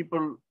more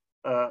people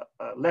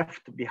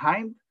left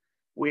behind.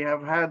 We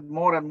have had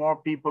more and more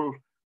people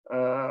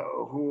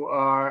who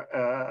are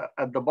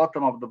at the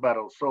bottom of the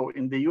barrel. So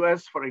in the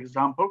US, for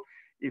example,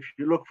 if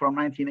you look from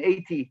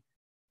 1980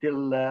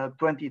 till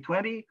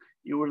 2020,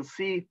 you will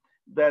see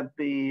that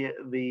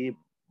the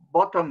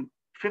bottom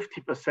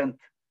 50%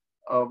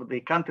 of the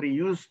country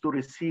used to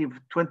receive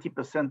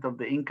 20% of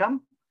the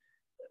income.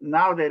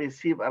 Now they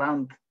receive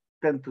around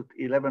 10 to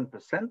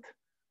 11%,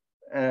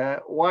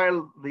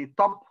 while the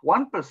top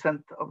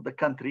 1% of the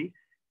country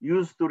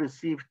used to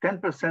receive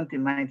 10%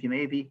 in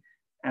 1980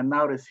 and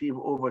now receive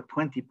over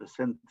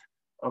 20%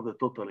 of the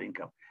total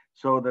income.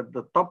 So that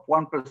the top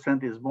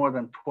 1% is more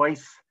than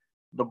twice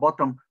the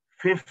bottom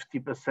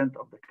 50%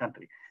 of the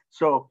country.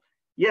 So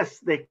yes,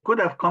 they could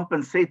have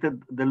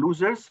compensated the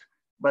losers,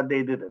 but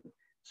they didn't.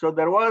 So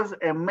there was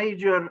a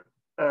major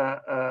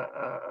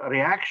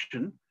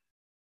reaction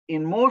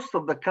in most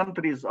of the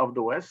countries of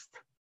the West,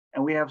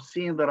 and we have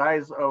seen the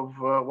rise of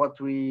what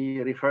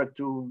we refer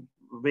to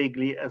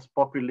vaguely as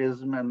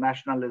populism and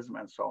nationalism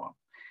and so on.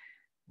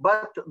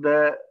 But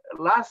the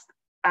last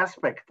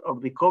aspect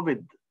of the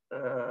COVID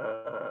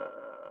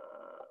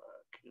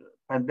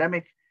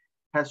pandemic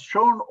has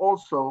shown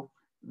also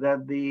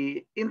that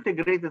the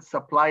integrated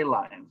supply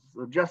lines,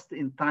 the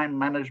just-in-time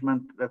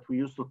management that we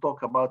used to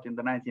talk about in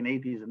the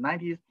 1980s and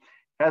 90s,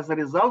 has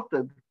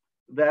resulted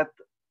that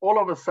all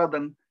of a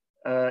sudden,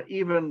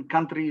 even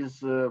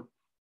countries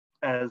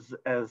as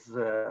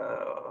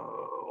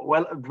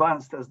well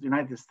advanced as the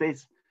United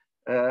States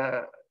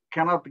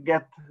cannot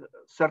get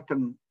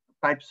certain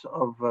types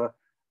of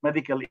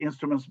medical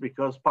instruments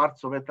because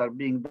parts of it are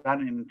being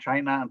done in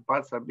China and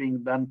parts are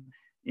being done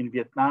in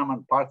Vietnam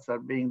and parts are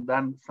being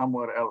done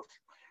somewhere else.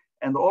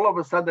 And all of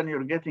a sudden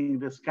you're getting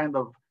this kind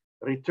of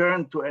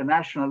return to a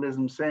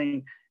nationalism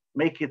saying,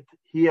 make it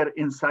here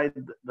inside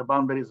the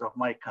boundaries of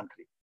my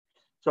country.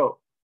 So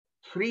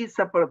three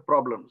separate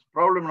problems.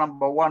 Problem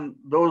number one,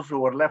 those who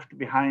were left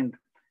behind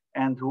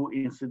and who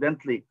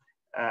incidentally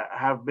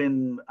have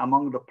been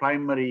among the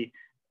primary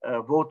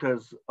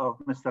voters of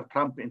Mr.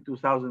 Trump in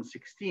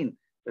 2016,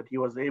 that he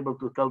was able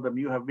to tell them,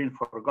 you have been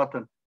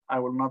forgotten, I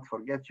will not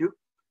forget you.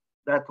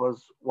 That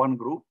was one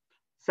group.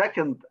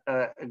 Second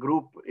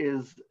group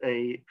is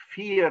a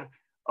fear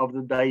of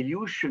the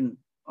dilution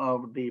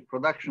of the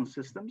production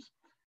systems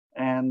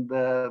and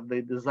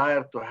the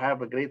desire to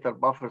have a greater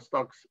buffer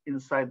stocks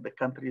inside the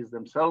countries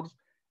themselves.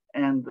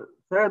 And the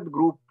third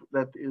group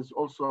that is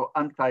also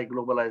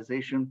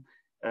anti-globalization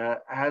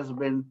has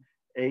been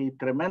a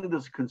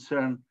tremendous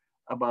concern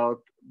about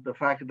the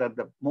fact that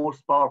the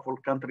most powerful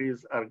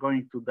countries are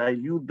going to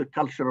dilute the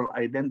cultural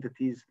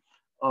identities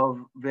of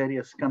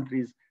various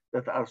countries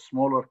that are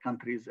smaller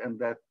countries, and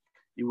that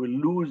you will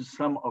lose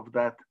some of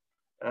that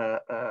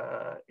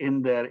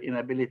in their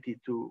inability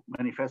to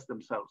manifest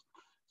themselves.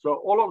 So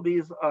all of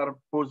these are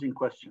posing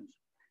questions.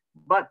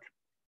 But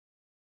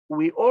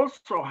we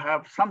also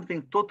have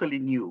something totally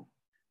new,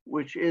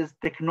 which is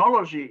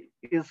technology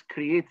is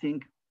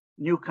creating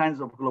new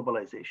kinds of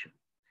globalization.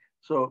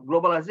 So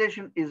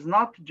globalization is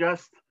not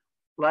just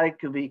like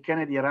the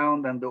Kennedy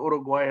round and the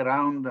Uruguay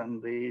round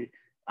and the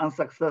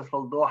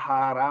unsuccessful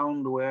Doha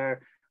round,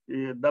 where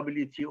the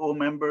WTO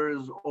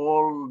members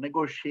all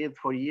negotiate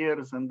for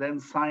years and then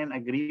sign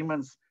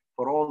agreements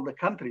for all the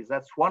countries.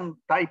 That's one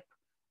type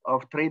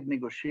of trade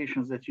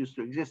negotiations that used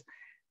to exist.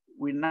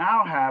 We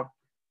now have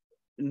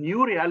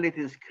new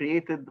realities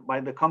created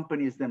by the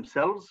companies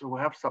themselves, who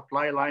have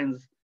supply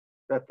lines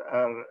that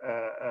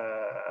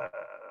are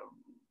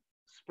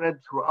spread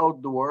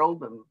throughout the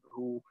world, and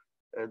who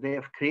they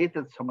have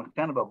created some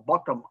kind of a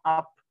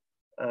bottom-up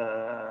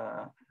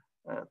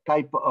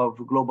type of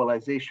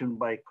globalization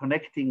by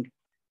connecting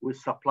with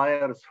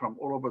suppliers from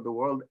all over the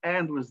world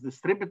and with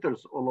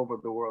distributors all over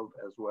the world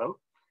as well.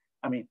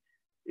 I mean,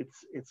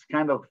 it's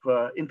kind of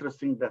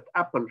interesting that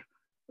Apple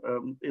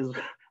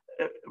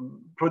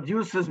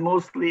produces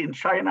mostly in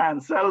China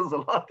and sells a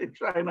lot in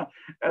China,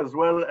 as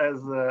well as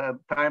a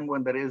time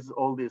when there is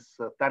all these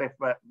tariff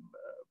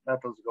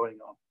battles going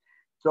on.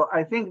 So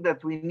I think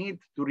that we need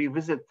to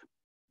revisit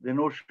the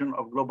notion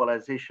of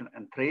globalization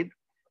and trade,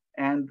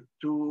 and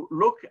to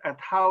look at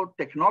how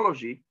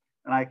technology,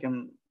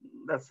 and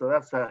that's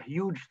a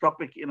huge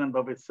topic in and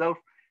of itself,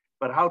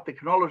 but how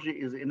technology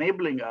is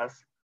enabling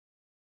us,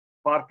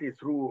 partly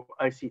through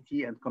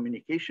ICT and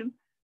communication,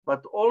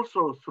 but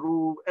also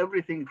through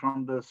everything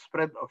from the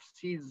spread of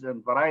seeds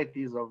and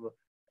varieties of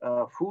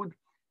food.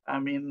 I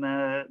mean,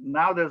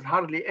 now there's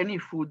hardly any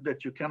food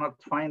that you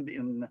cannot find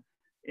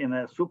in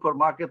a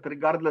supermarket,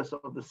 regardless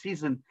of the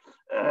season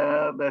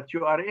that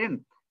you are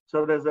in.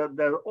 So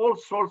there are all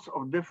sorts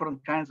of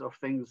different kinds of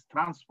things,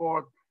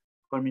 transport,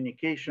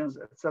 communications,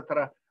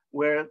 etc.,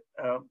 where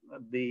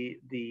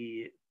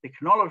the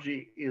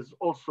technology is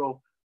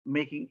also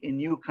making a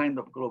new kind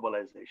of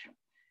globalization.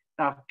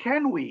 Now,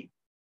 can we,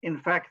 in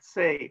fact,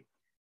 say,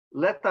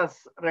 let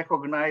us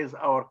recognize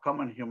our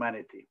common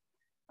humanity?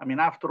 I mean,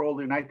 after all,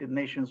 the United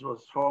Nations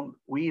was formed,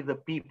 we the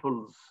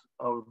peoples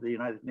of the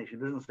United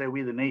Nations. It doesn't say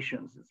we the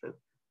nations, it says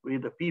we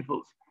the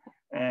peoples.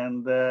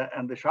 And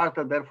the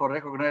Charter therefore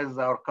recognizes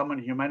our common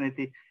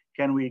humanity.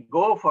 Can we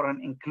go for an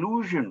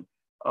inclusion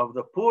of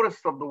the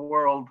poorest of the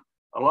world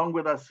along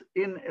with us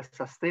in a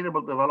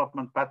sustainable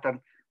development pattern?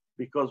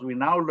 Because we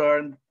now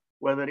learned,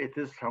 whether it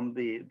is from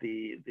the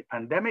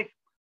pandemic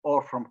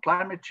or from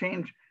climate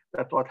change,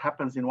 that what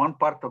happens in one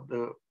part of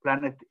the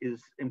planet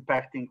is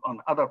impacting on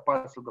other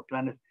parts of the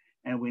planet,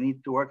 and we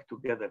need to work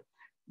together.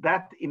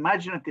 That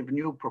imaginative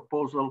new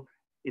proposal,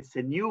 it's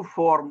a new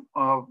form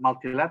of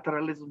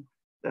multilateralism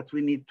that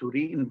we need to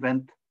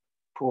reinvent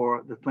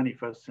for the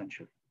 21st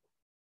century.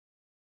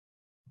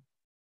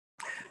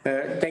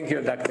 Thank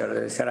you,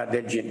 Dr.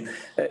 Seradergin.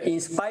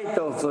 In spite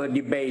of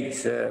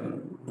debates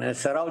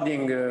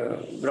surrounding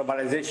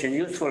globalization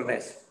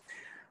usefulness,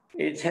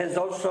 it has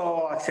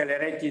also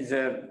accelerated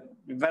the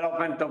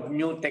development of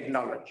new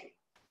technology.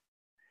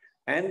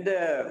 And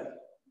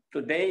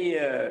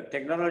today,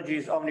 technology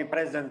is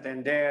omnipresent,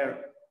 and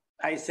they're,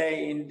 I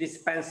say,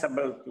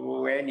 indispensable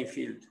to any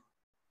field,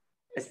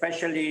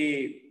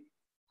 especially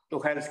to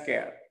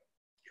healthcare.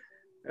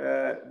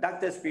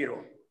 Dr.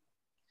 Spiro,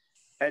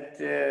 at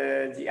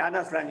the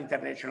Anna Slan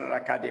International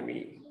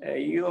Academy,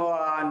 you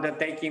are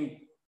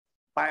undertaking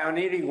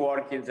pioneering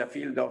work in the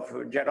field of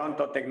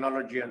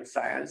gerontotechnology and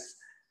science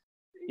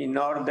in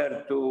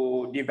order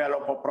to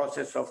develop a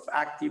process of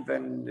active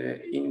and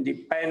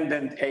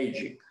independent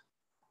aging.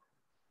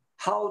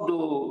 How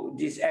do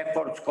these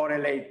efforts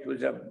correlate with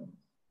the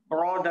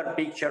broader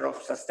picture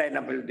of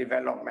sustainable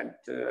development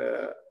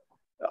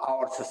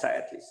our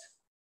societies?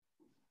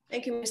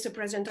 Thank you, Mr.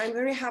 President. I'm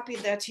very happy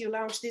that you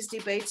launched this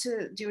debate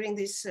during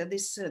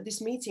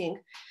this meeting.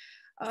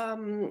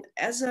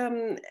 As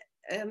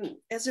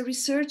a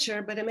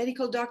researcher, but a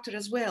medical doctor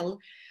as well,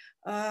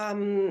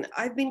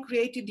 I've been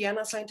created the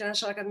Anna Slan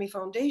International Academy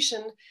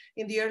Foundation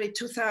in the early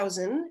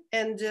 2000s,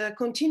 and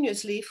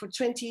continuously for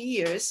 20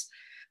 years,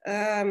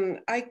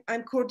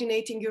 I'm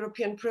coordinating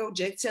European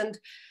projects, and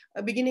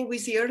beginning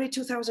with the early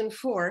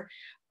 2004,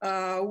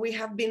 we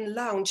have been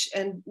launched,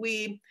 and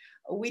we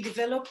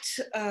developed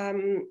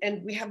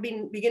and we have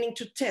been beginning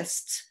to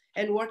test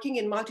and working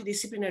in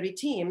multidisciplinary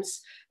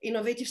teams,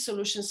 innovative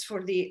solutions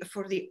for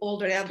the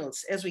older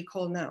adults, as we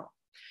call now.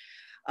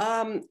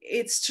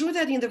 It's true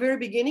that in the very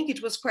beginning,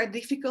 it was quite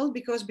difficult,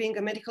 because being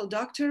a medical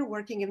doctor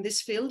working in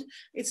this field,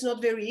 it's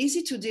not very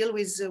easy to deal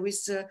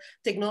with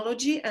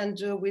technology and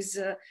with,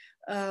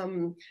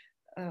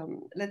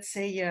 let's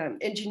say,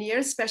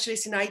 engineers,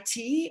 specialists in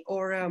IT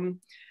or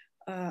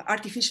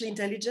artificial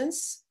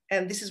intelligence.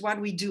 And this is what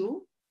we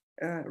do.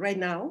 right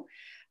now.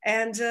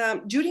 And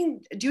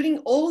during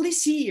all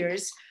these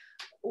years,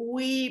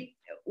 we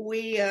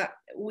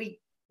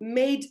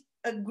made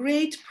a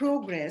great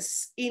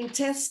progress in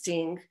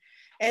testing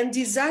and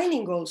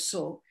designing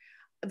also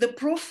the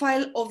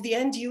profile of the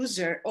end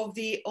user, of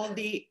the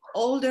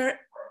older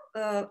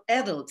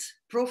adult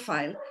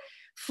profile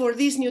for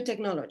these new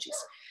technologies.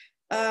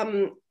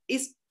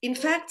 In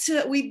fact,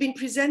 we've been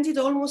presented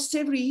almost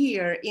every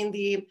year in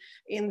the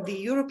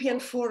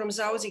European forums,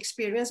 our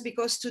experience,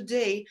 because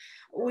today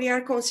we are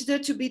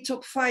considered to be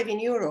top 5 in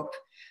Europe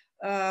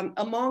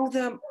among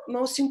the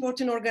most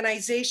important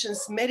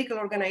organizations, medical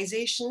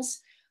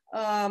organizations,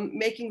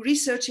 making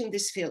research in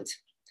this field.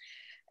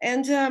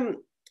 And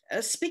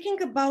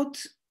speaking about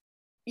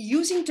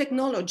using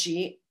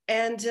technology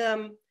and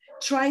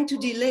trying to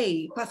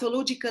delay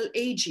pathological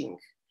aging,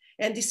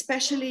 and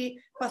especially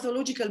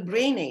pathological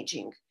brain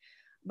aging,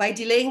 by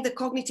delaying the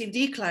cognitive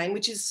decline,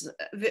 which is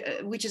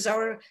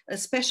our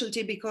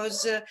specialty,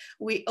 because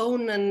we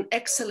own an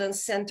excellent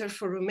center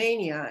for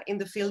Romania in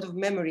the field of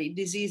memory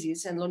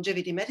diseases and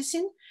longevity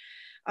medicine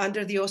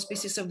under the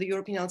auspices of the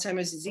European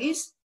Alzheimer's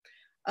disease.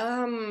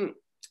 Don't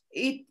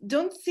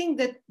think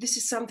that this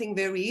is something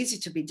very easy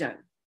to be done.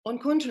 On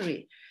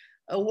contrary,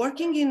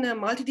 working in a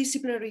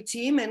multidisciplinary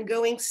team and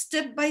going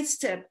step by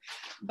step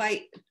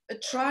by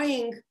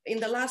trying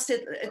in the last,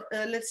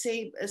 let's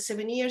say,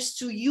 7 years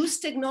to use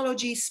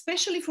technology,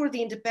 especially for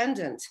the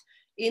independent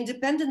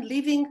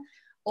living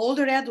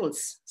older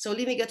adults, so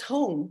living at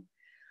home,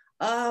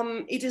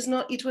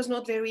 it was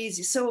not very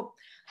easy. So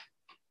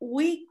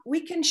we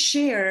can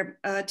share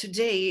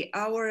today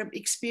our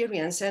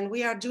experience, and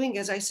we are doing,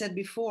 as I said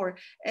before,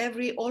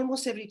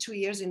 almost every 2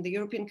 years in the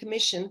European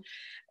Commission,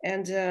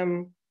 and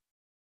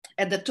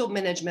at the top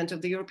management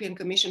of the European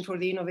Commission for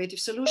the Innovative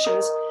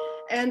Solutions.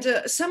 And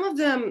some of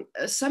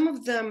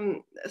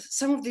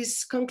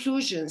these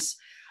conclusions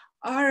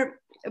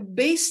are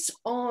based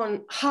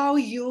on how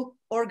you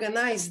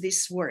organize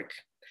this work.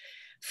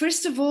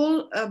 First of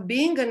all,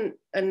 being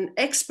an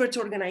expert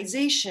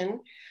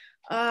organization,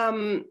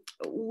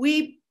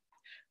 we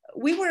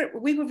were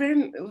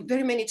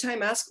very many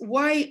times asked,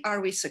 why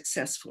are we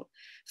successful?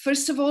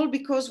 First of all,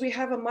 because we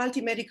have a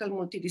multi-medical,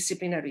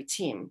 multidisciplinary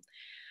team.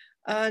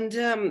 And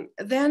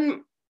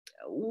then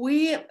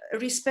we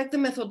respect the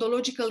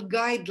methodological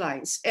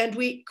guidelines, and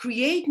we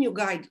create new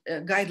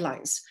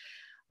guidelines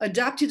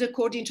adapted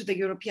according to the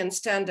European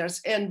standards.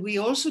 And we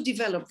also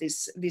develop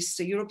this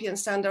European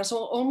standards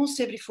almost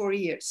every 4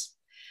 years.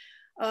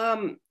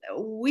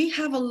 We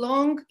have a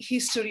long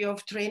history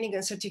of training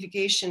and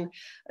certification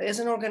as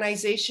an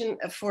organization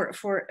for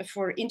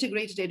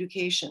integrated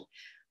education.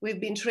 We've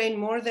been trained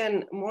more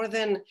than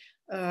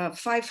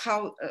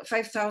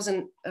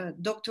 5,000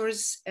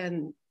 doctors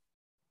and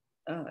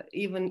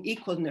even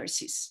equal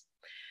nurses.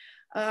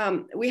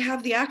 We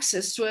have the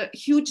access to a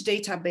huge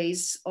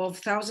database of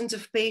thousands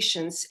of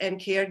patients and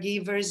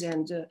caregivers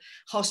and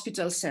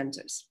hospital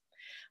centers.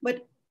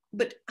 But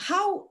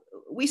how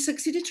we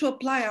succeeded to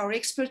apply our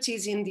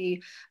expertise in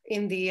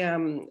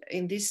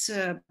this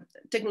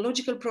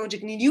technological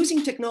project, in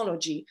using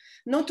technology,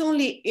 not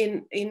only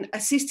in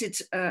assisted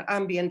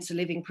ambient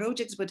living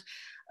projects, but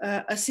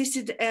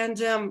assisted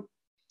and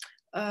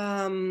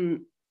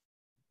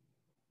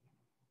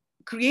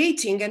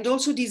creating and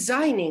also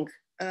designing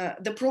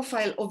the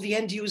profile of the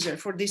end user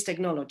for these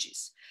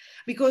technologies.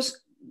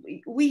 Because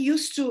we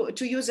used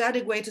to use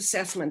adequate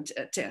assessment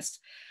tests.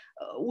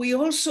 We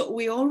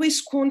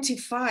always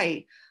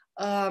quantify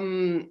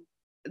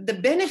the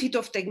benefit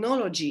of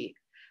technology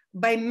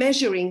by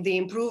measuring the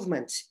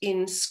improvement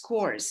in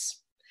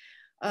scores.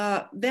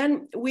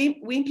 Then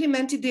we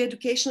implemented the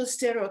educational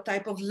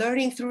stereotype of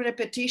learning through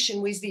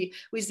repetition with the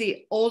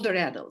older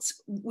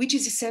adults, which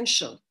is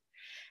essential.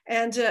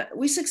 And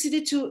we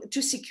succeeded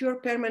to secure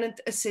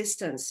permanent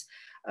assistance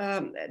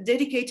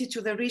dedicated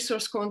to the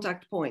resource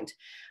contact point.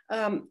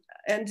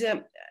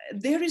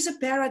 There is a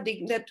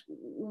paradigm that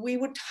we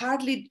would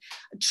hardly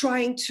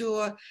trying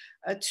to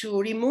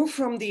remove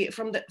from the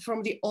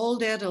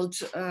old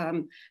adult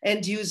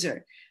end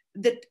user,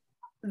 that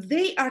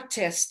they are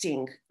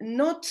testing,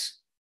 not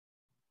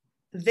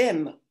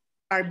them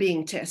are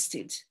being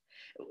tested,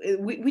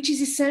 which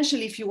is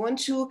essential. If you want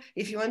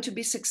to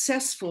be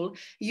successful,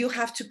 you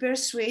have to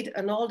persuade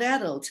an old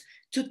adult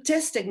to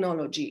test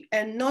technology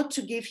and not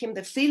to give him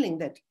the feeling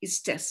that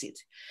it's tested.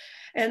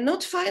 And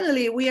not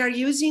finally, we are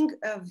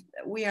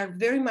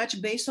very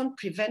much based on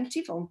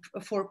preventive,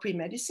 for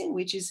pre-medicine,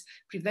 which is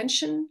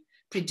prevention,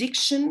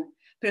 prediction,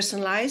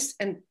 personalized,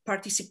 and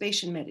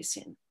participation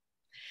medicine.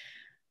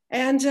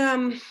 And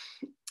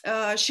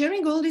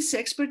sharing all this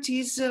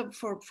expertise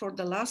for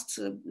the last,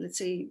 let's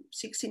say,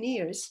 16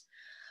 years,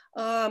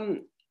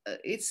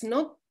 it's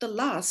not the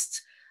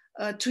last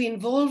to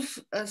involve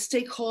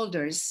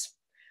stakeholders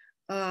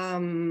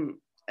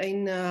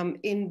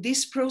in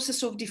this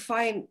process of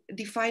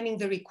defining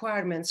the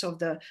requirements of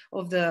the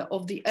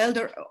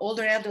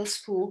older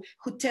adults who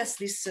test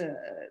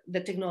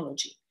the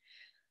technology.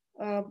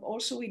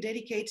 Also, we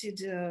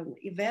dedicated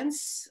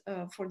events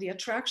for the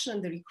attraction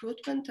and the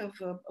recruitment of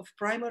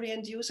primary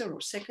end user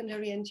or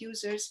secondary end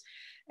users.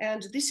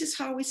 And this is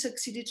how we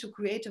succeeded to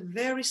create a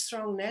very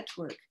strong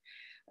network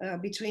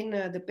between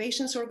the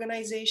patients'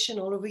 organization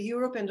all over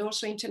Europe and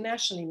also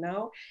internationally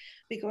now,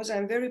 because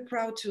I'm very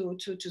proud to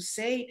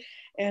say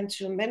and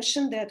to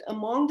mention that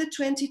among the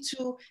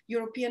 22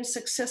 European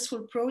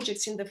successful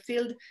projects in the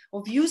field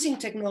of using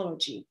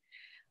technology,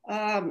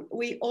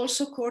 we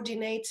also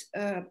coordinate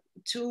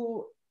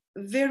 2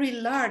 very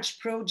large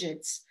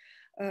projects,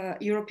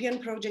 European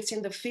projects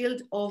in the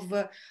field of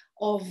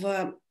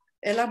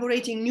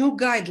elaborating new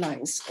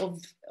guidelines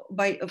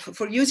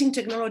for using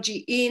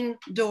technology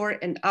indoor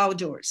and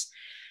outdoors.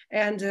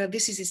 And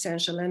this is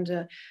essential,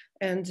 and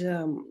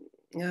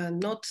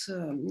not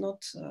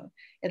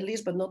at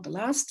least, but not the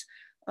last.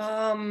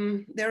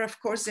 There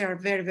are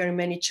very, very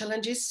many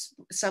challenges.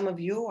 Some of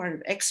you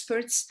are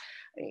experts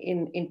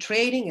in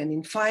trading and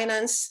in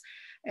finance.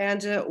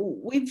 And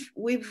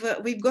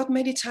we've got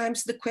many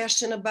times the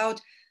question about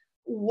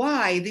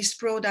why these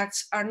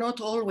products are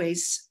not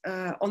always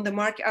on the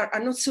market,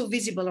 are not so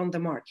visible on the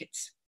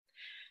markets.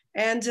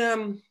 And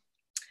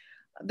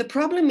the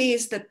problem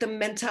is that the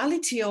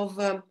mentality of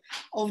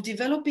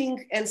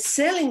developing and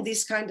selling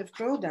these kind of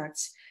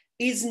products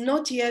is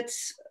not yet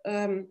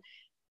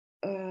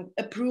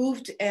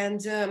approved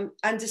and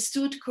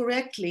understood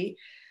correctly,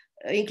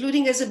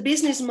 including as a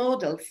business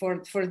model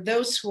for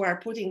those who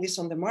are putting this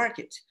on the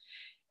market.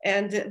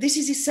 And this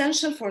is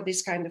essential for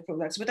this kind of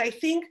products. But I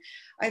think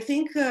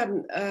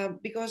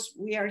because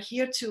we are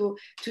here to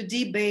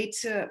debate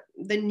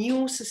the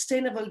new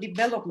sustainable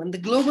development, the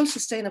global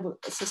sustainable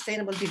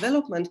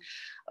development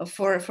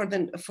for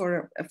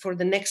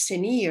the next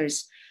 10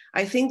 years,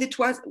 I think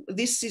that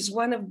this is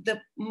one of the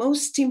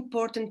most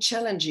important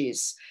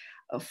challenges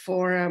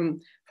for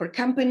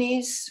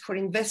companies, for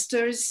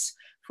investors,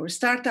 for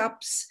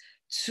startups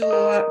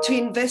to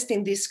invest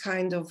in this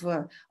kind of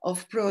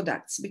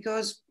products,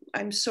 because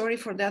I'm sorry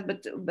for that,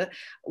 but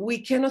we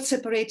cannot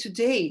separate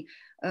today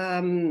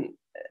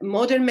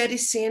modern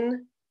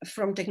medicine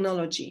from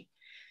technology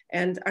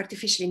and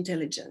artificial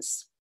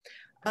intelligence.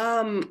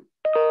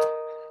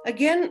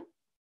 Again,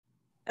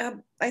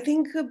 I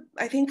think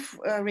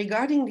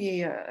regarding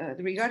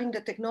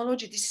the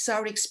technology, this is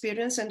our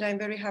experience, and I'm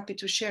very happy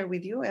to share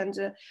with you.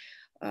 And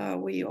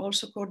we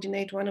also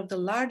coordinate one of the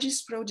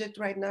largest projects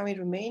right now in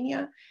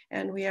Romania,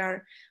 and we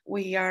are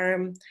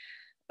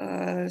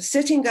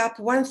setting up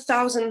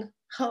 1,000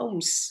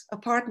 homes,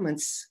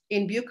 apartments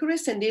in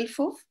Bucharest and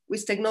Ilfov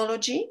with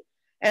technology.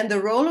 And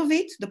the role of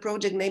it, the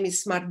project name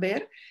is Smart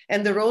Bear,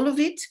 and the role of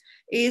it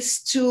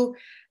is to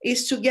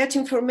get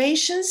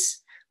informations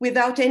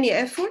without any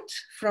effort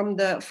from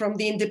the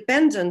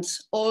independent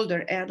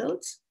older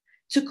adults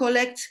to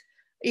collect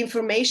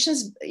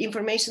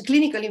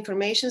clinical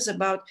information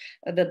about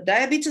the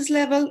diabetes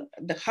level,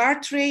 the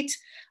heart rate,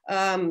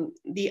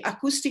 the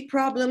acoustic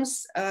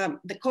problems,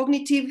 the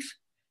cognitive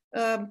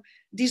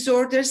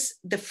disorders,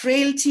 the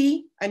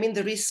frailty,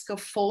 the risk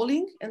of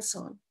falling, and so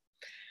on.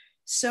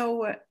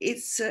 So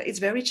it's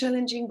very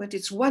challenging, but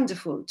it's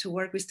wonderful to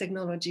work with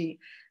technology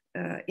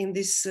in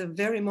this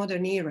very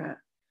modern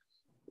era.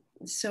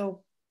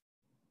 So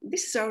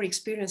this is our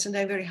experience, and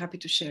I'm very happy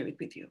to share it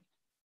with you.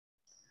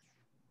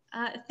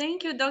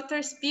 Thank you,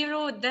 Dr.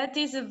 Spiro. That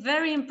is a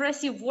very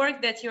impressive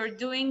work that you're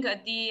doing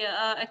at the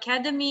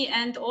Academy,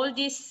 and all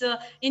this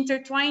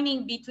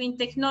intertwining between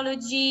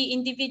technology,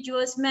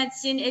 individuals,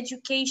 medicine,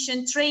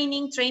 education,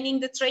 training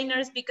the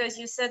trainers, because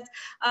you said,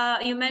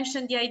 you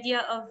mentioned the idea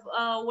of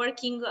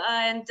working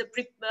and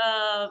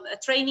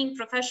training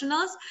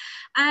professionals.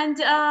 And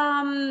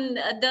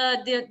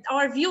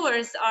our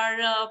viewers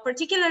are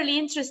particularly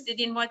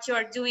interested in what you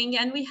are doing.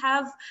 And we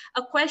have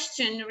a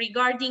question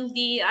regarding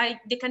the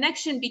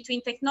connection between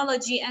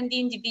technology and the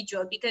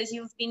individual, because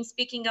you've been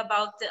speaking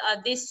about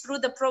this through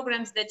the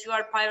programs that you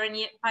are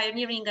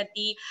pioneering at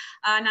the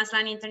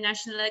Naslan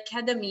International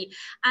Academy.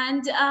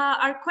 And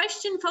our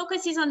question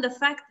focuses on the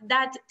fact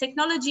that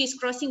technology is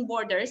crossing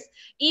borders,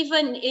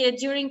 even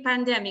during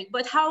pandemic.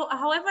 But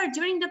however,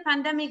 during the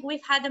pandemic,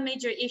 we've had a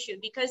major issue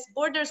because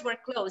borders were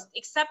closed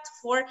except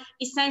for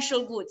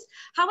essential goods.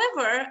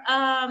 However,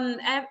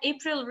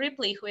 April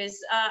Ripley, who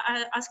is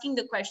asking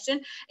the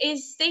question,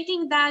 is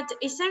stating that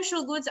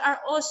essential goods are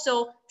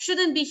also,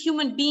 shouldn't be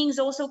human beings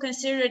also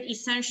considered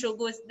essential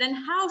goods? Then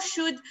how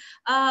should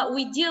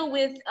we deal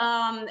with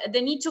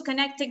the need to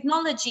connect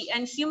technology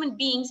and human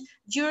beings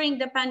during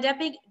the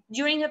pandemic,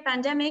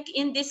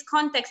 in this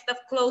context of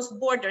closed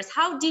borders?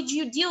 How did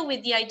you deal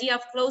with the idea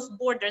of closed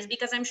borders?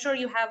 Because I'm sure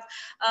you have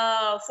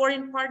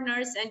foreign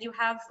partners, and you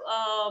have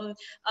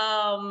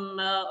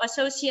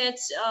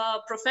associates,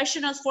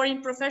 professionals,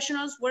 foreign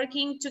professionals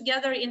working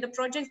together in the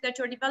projects that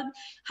you're developing.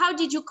 How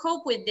did you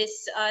cope with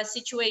this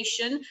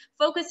situation,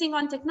 focusing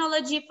on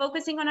technology,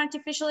 focusing on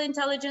artificial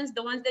intelligence,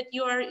 the ones that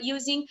you are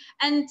using,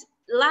 and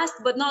last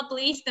but not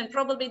least, and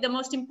probably the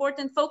most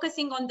important,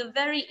 focusing on the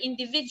very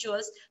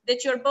individuals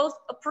that you're both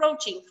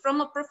approaching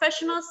from a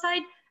professional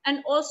side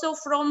and also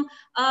from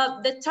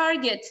the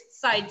target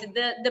side,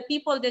 the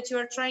people that you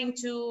are trying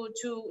to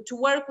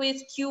work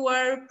with,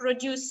 cure,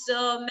 produce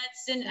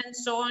medicine, and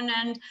so on,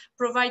 and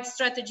provide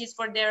strategies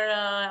for their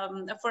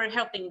for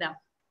helping them.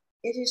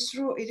 It is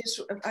true. It is.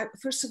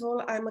 First of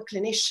all, I'm a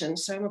clinician,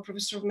 so I'm a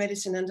professor of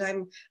medicine, and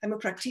I'm a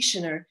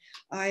practitioner.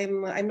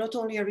 I'm not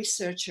only a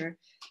researcher,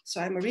 so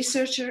I'm a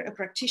researcher, a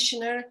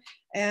practitioner,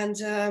 and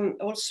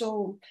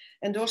also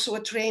a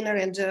trainer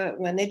and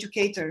an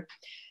educator.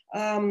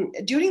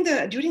 During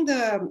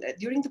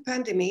the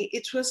pandemic,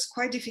 it was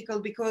quite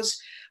difficult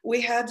because we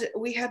had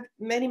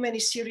many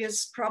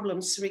serious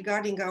problems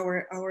regarding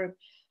our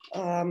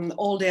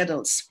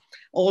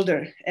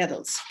older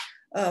adults.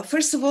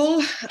 First of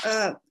all,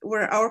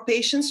 were our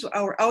patients,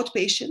 our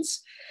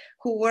outpatients,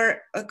 who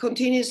were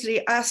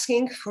continuously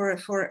asking for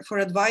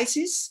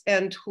advices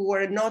and who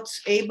were not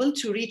able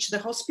to reach the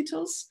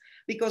hospitals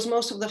because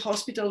most of the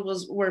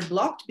hospitals were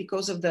blocked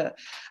because of the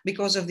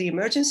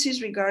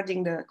emergencies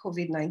regarding the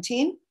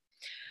COVID-19.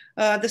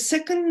 The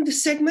second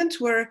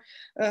segment was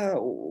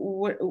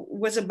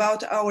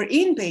about our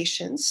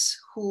inpatients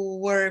who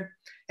were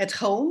at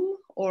home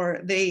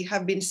or they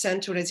have been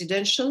sent to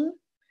residential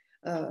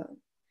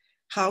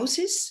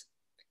houses,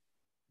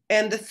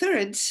 and the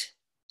third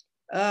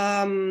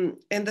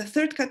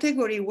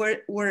category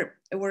were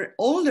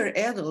older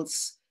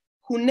adults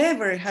who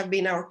never have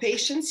been our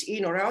patients,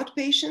 in or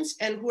outpatients,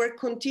 and who are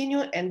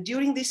continuing. And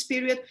during this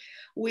period,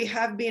 we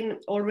have been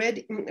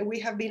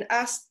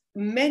asked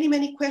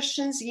many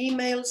questions,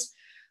 emails,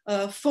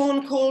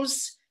 phone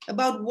calls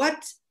about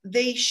what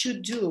they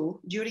should do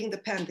during the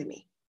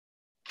pandemic.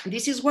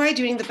 This is why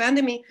during the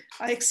pandemic,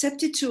 I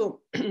accepted to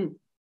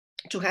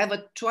have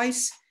a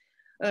twice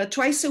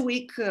a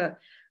week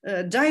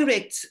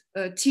direct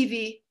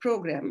TV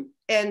program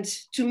and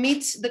to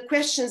meet the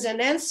questions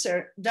and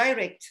answer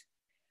direct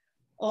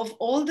of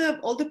all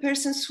the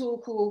persons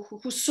who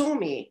saw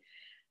me.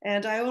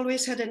 And I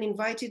always had an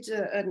invited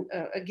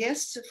a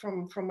guest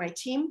from my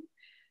team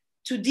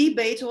to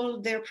debate all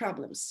their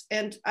problems.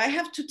 And I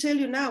have to tell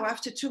you now,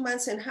 after 2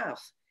 months and a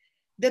half,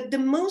 that the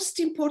most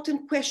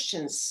important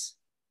questions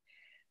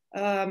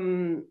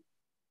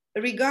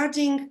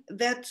regarding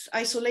that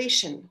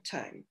isolation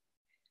time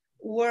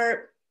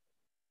were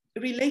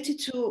related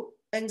to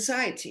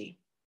anxiety,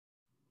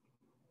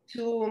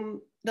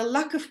 to the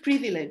lack of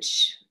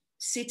privilege,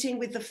 sitting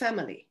with the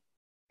family.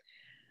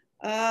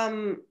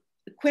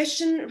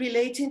 Question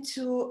related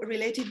to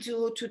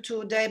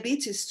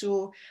diabetes,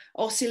 to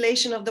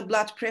oscillation of the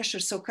blood pressure,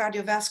 so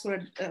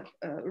cardiovascular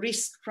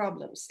risk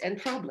problems.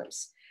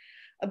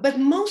 But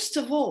most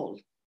of all,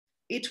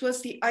 it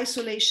was the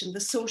isolation, the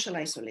social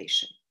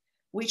isolation,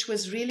 which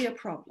was really a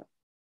problem.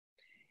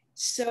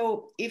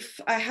 So if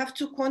I have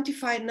to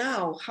quantify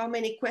now how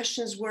many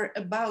questions were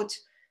about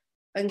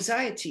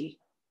anxiety,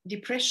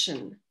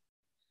 depression,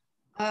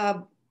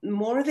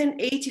 more than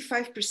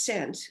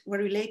 85% were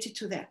related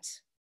to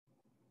that.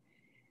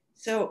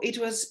 So it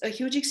was a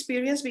huge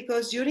experience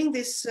because during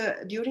these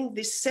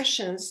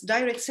sessions,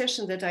 direct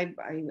session that I've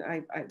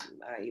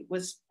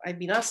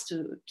been asked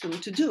to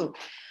do,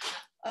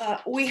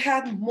 we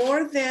had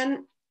more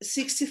than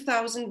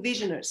 60,000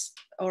 visioners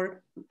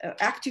or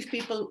active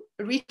people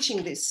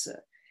reaching this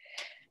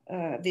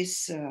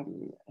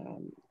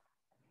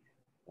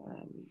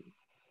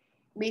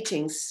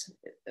meetings,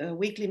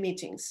 weekly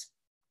meetings.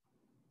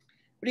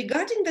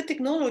 Regarding the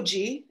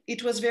technology,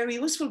 it was very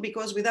useful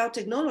because without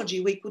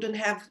technology, we couldn't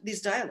have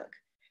this dialogue.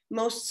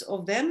 Most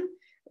of them,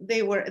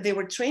 they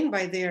were trained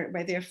by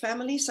their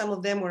family. Some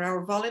of them were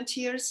our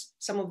volunteers.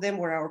 Some of them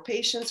were our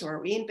patients or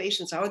our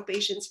inpatients,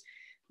 outpatients.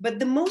 But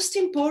the most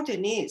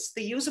important is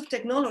the use of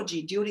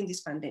technology during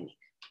this pandemic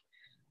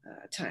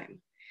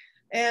time.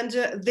 And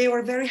they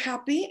were very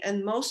happy,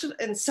 and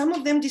some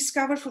of them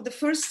discovered for the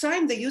first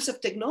time the use of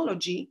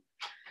technology.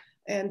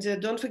 And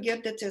don't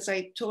forget that, as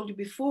I told you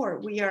before,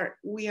 we are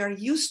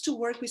used to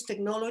work with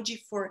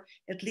technology for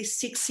at least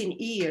 16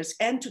 years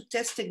and to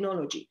test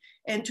technology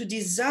and to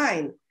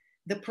design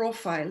the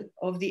profile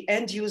of the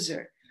end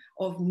user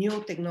of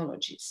new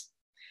technologies.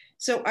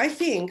 So I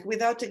think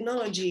without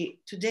technology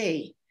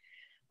today,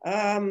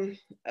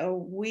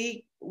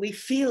 we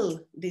feel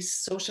this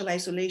social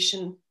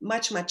isolation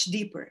much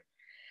deeper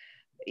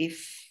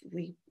if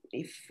we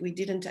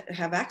didn't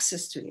have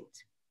access to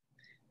it.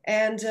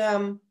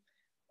 And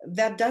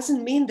that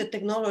doesn't mean that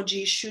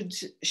technology should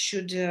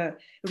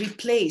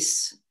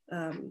replace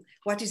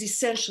what is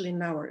essential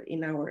in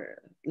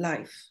our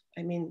life.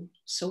 I mean,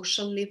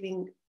 social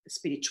living,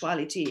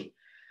 spirituality,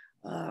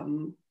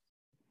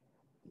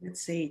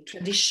 let's say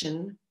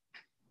tradition,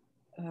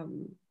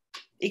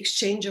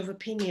 exchange of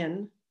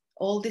opinion,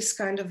 all these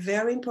kind of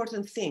very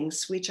important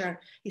things which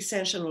are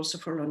essential also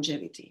for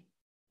longevity.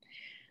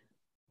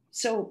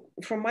 So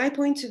from my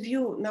point of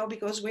view now,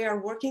 because we are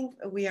working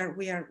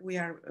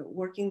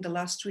the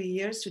last 2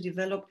 years to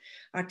develop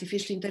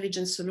artificial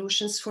intelligence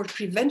solutions for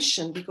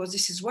prevention, because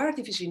this is where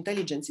artificial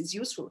intelligence is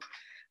useful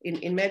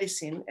in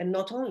medicine, and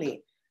not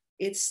only,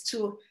 it's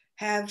to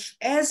have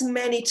as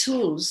many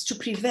tools to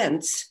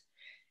prevent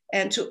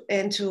and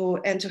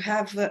to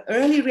have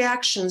early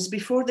reactions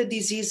before the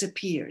disease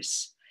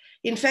appears.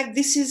 In fact,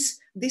 this is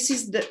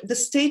the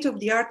state of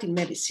the art in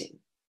medicine.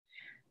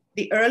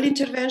 The early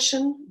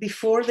intervention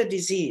before the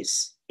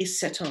disease is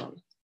set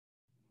on.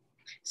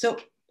 So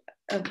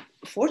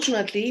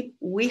fortunately,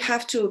 we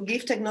have to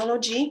give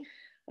technology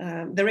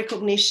the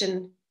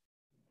recognition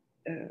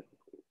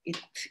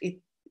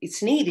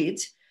it's needed,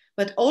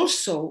 but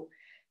also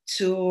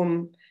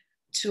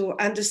to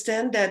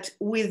understand that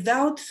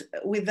without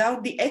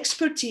the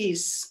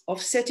expertise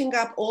of setting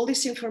up all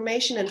this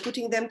information and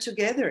putting them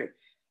together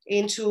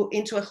into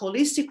a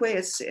holistic way,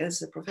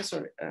 as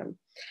Professor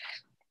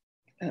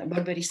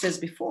Barberi says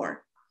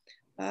before,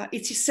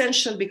 it's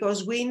essential,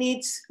 because we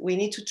need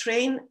to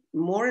train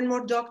more and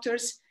more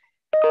doctors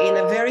in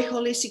a very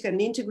holistic and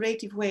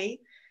integrative way,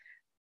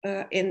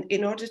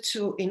 in order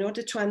to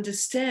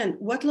understand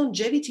what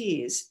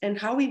longevity is and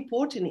how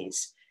important it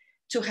is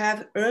to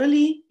have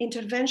early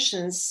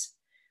interventions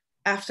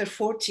after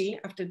 40,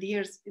 after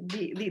the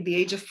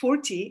age of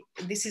 40.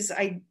 This is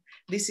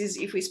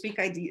if we speak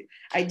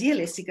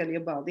idealistically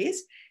about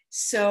this.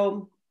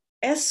 So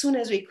as soon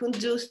as we can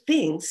do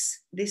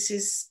things, this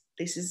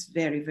is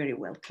very, very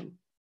welcome.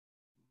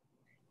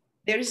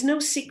 There is no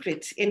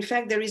secret. In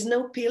fact, there is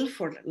no pill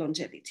for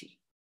longevity.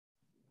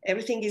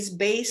 Everything is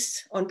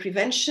based on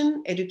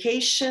prevention,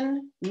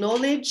 education,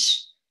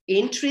 knowledge,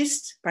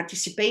 interest,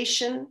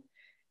 participation,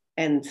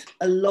 and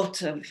a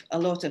lot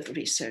of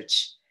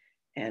research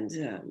and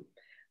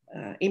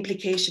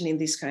implication in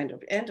this kind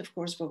of, and of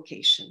course,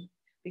 vocation.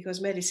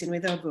 Because medicine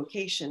without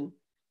vocation,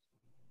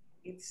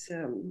 it's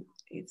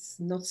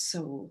not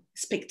so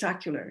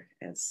spectacular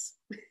as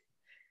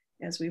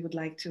we would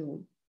like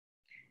to.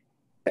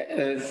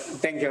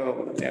 Thank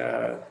you,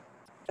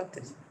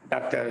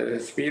 Dr.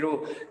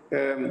 Spiro.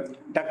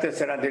 Dr.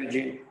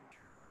 Seradelgi.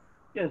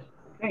 Yes,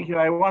 thank you.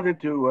 I wanted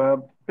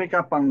to pick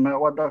up on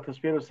what Dr.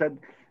 Spiro said,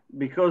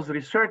 because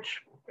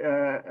research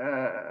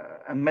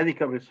and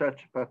medical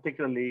research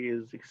particularly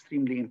is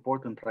extremely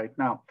important right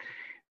now.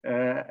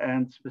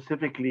 And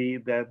specifically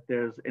that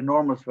there's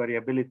enormous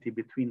variability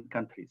between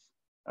countries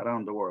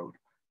around the world.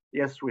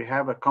 Yes, we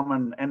have a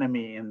common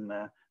enemy in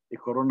the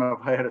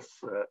coronavirus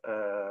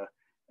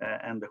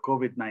and the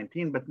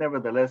COVID-19, but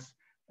nevertheless,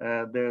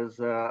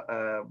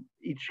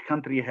 each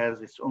country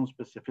has its own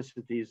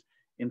specificities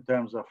in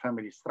terms of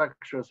family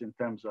structures, in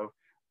terms of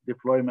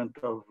deployment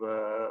of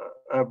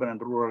urban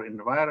and rural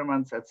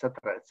environments, et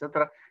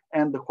cetera,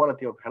 and the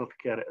quality of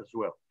healthcare as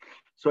well.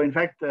 So in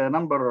fact, a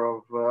number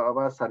of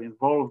us are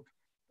involved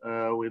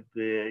with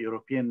the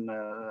European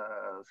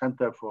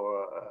Center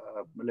for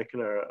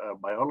Molecular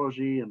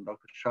Biology and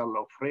Dr. Charles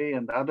Offray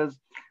and others.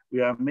 We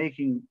are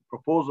making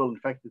proposal. In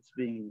fact, it's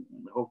being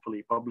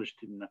hopefully published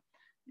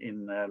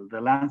in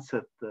the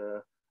Lancet,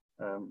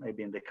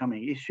 maybe in the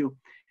coming issue,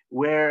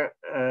 where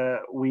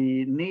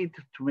we need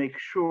to make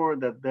sure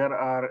that there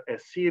are a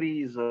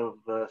series of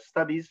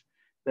studies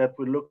that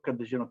will look at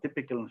the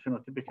genotypical and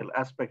phenotypical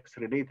aspects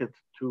related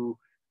to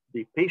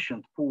the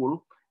patient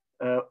pool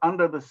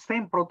under the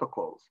same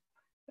protocols.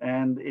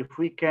 And if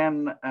we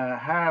can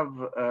have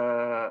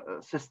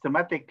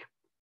systematic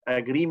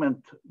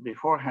agreement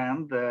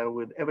beforehand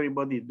with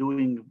everybody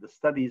doing the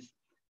studies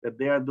that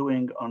they are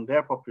doing on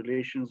their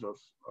populations or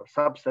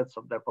subsets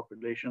of their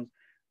populations,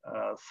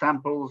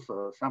 samples,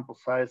 sample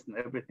size, and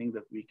everything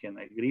that we can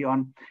agree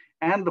on,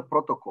 and the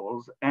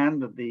protocols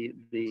and the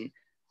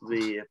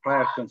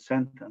prior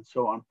consent and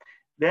so on,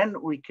 then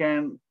we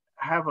can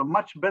have a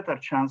much better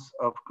chance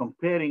of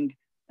comparing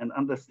and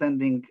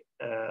understanding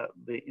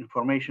the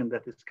information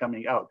that is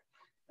coming out,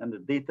 and the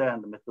data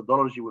and the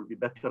methodology will be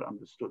better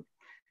understood.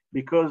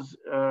 Because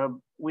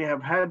we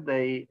have had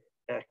a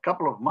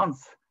couple of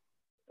months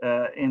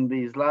in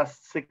these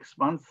last 6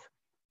 months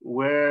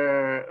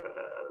where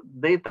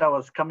data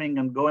was coming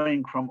and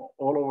going from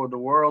all over the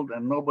world,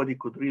 and nobody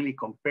could really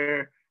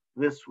compare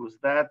this with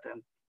that.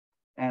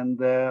 And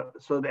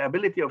so the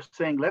ability of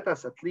saying, let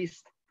us at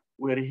least,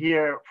 we're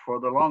here for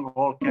the long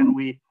haul, can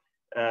we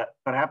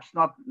perhaps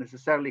not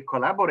necessarily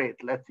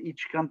collaborate, let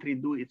each country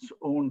do its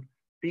own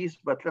piece,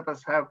 but let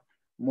us have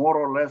more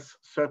or less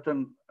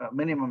certain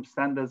minimum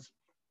standards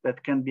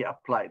that can be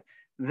applied.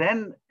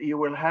 Then you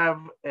will have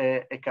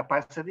a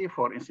capacity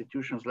for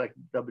institutions like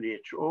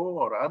WHO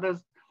or others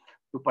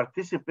to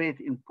participate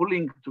in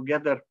pulling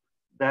together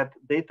that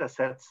data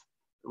sets,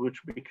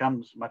 which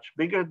becomes much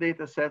bigger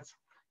data sets,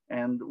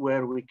 and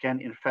where we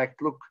can in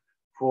fact look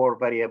for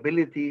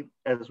variability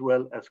as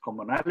well as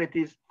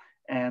commonalities,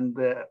 and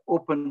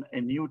open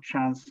a new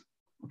chance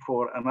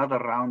for another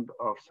round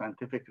of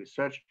scientific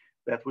research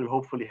that will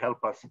hopefully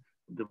help us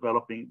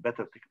developing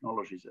better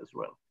technologies as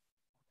well.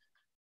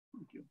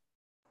 Thank you.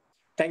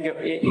 Thank you.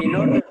 In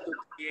order to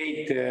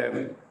create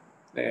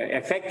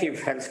effective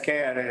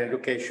healthcare and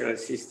educational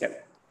system,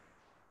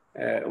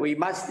 we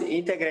must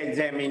integrate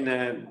them in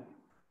a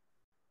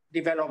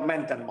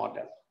developmental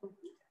model.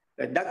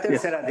 Dr.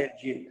 Yes.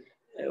 Seradelgi,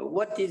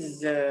 what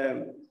is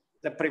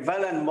the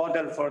prevalent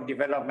model for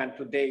development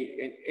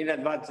today in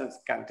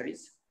advanced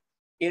countries?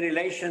 in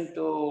relation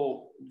to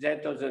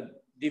that of the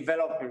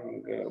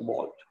developing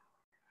world?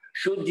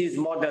 Should these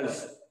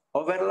models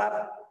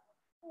overlap,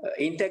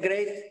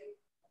 integrate,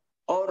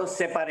 or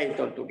separate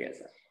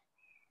altogether?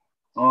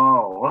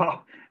 Oh,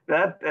 well,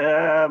 that,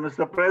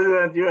 Mr.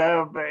 President, you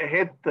have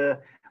hit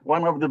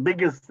one of the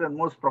biggest and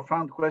most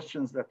profound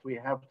questions that we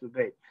have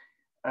today.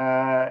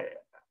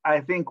 I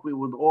think we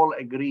would all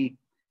agree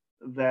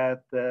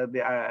that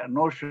the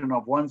notion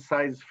of one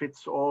size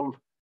fits all,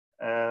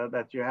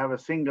 that you have a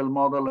single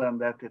model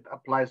and that it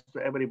applies to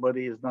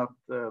everybody, is not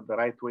the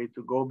right way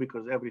to go,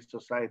 because every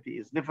society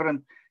is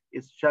different.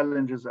 Its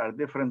challenges are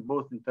different,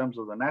 both in terms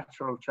of the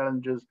natural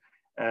challenges,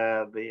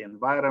 the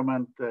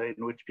environment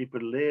in which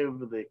people live,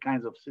 the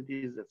kinds of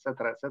cities,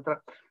 etc., etc.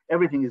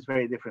 Everything is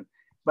very different.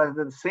 But at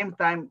the same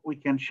time, we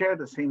can share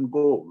the same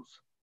goals.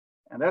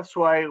 And that's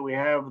why we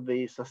have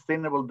the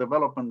Sustainable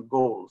Development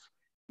Goals.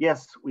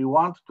 Yes, we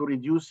want to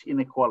reduce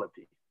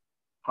inequality.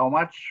 How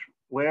much,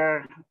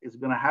 where is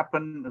going to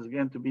happen is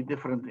going to be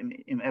different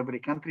in every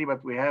country,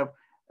 but we have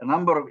a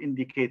number of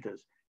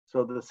indicators.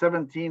 So the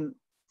 17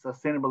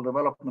 Sustainable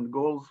Development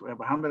Goals, we have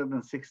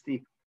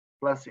 160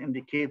 plus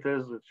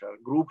indicators, which are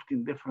grouped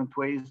in different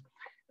ways.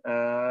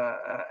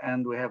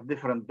 And we have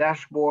different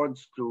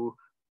dashboards to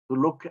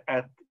look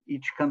at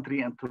each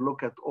country and to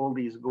look at all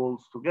these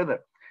goals together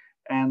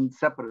and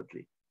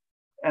separately.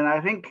 And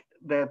I think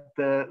that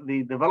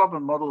the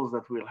development models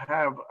that we'll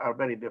have are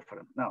very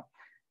different. Now,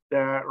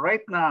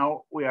 right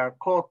now, we are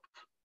caught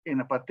in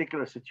a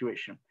particular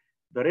situation.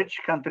 The rich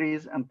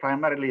countries, and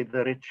primarily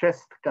the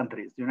richest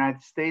countries, the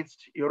United States,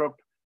 Europe,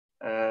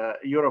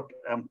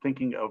 I'm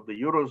thinking of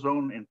the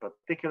Eurozone in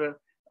particular,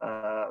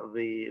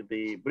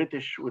 the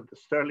British with the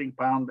sterling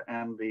pound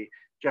and the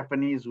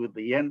Japanese with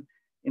the yen,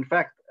 in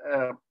fact,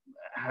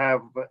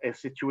 have a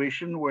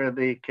situation where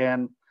they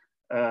can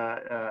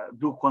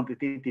do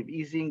quantitative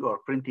easing or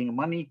printing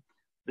money.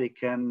 They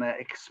can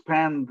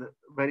expand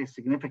very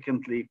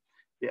significantly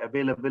the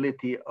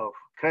availability of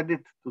credit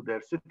to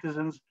their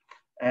citizens.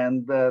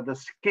 And the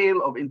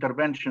scale of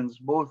interventions,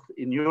 both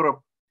in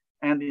Europe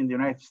and in the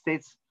United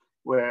States,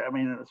 where, I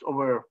mean, it's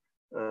over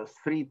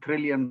 3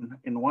 trillion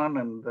in one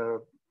and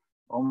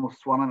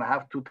almost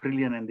 1.5, 2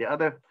 trillion in the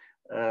other,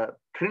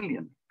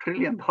 trillion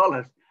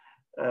dollars.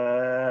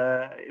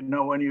 You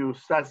know, when you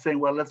start saying,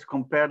 well, let's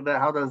compare that,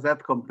 how does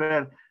that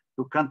compare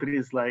to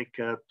countries like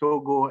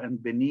Togo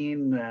and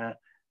Benin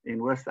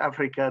in West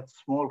Africa,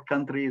 small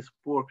countries,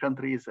 poor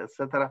countries,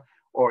 etc.,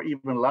 or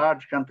even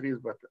large countries,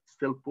 but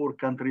still poor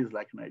countries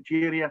like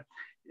Nigeria?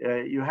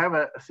 You have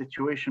a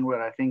situation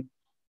where I think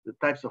the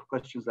types of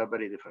questions are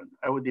very different.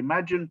 I would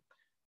imagine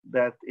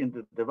that in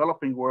the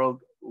developing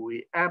world,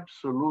 we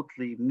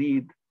absolutely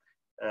need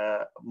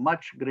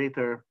much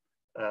greater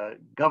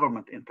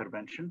government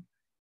intervention,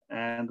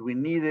 and we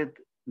need it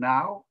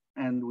now,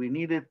 and we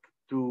need it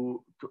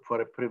for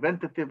a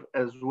preventative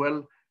as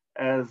well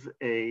as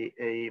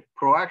a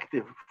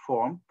proactive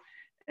form,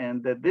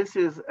 and that this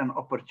is an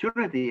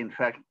opportunity, in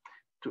fact,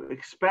 to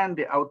expand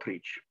the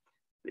outreach,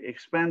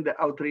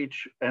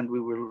 and we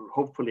will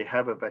hopefully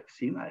have a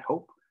vaccine, I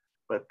hope.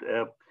 But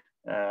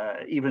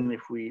even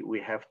if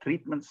we have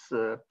treatments,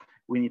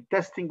 we need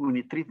testing, we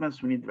need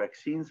treatments, we need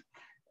vaccines,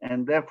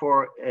 and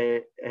therefore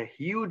a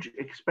huge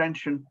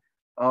expansion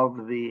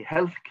of the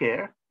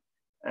healthcare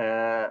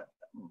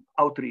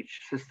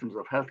outreach systems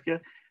of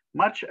healthcare,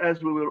 much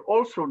as we will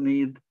also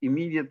need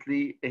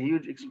immediately a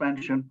huge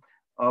expansion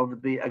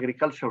of the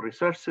agricultural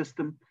research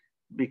system,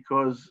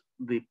 because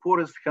the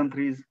poorest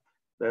countries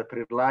that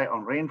rely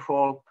on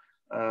rainfall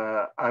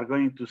are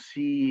going to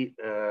see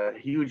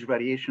huge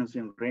variations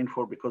in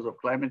rainfall because of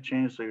climate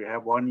change. So you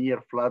have 1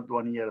 year flood,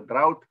 1 year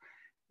drought,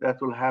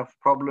 that will have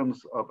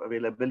problems of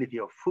availability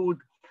of food.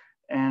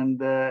 And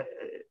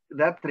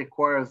that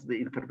requires the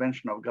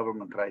intervention of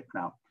government right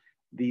now.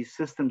 These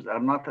systems are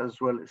not as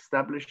well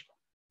established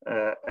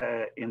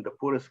in the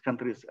poorest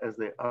countries as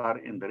they are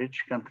in the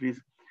rich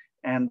countries.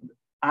 And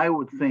I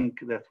would think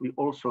that we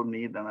also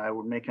need, and I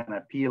would make an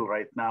appeal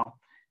right now,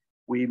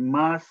 we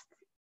must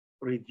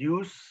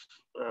reduce,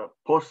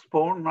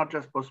 postpone, not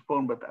just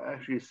postpone, but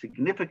actually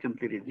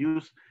significantly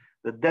reduce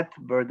the debt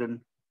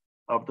burden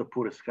of the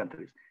poorest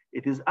countries.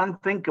 It is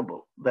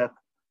unthinkable that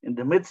in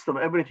the midst of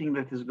everything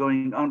that is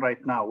going on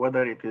right now,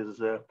 whether it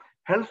is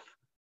health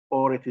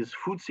or it is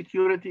food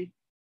security,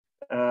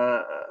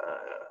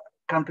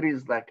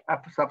 countries like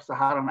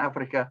sub-Saharan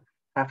Africa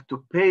have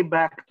to pay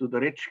back to the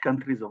rich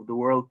countries of the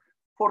world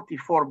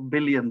 $44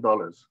 billion.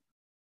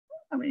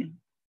 I mean,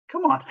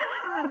 come on.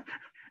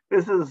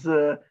 This is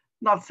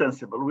not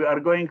sensible. We are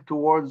going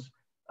towards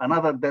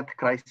another debt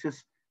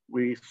crisis.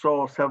 We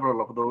saw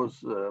several of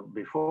those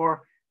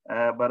before,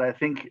 but I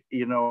think,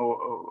 you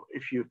know,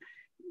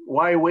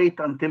 why wait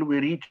until we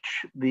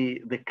reach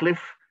the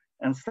cliff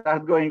and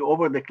start going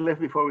over the cliff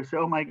before we say,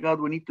 oh my God,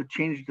 we need to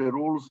change the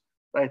rules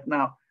right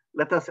now.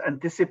 Let us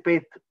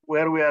anticipate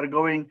where we are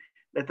going.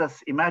 Let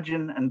us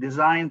imagine and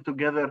design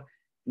together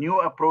new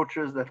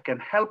approaches that can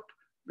help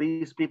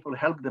these people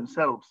help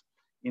themselves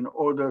in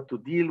order to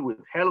deal with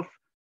health,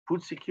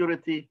 food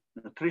security,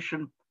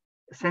 nutrition,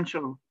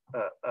 essential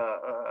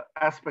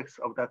aspects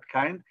of that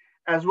kind,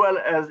 as well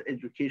as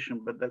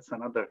education, but that's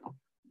another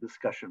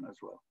discussion as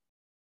well.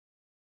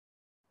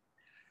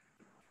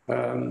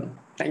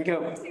 Thank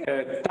you.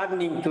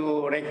 Turning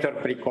to Rector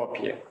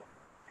Prikopie,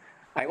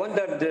 I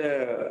wondered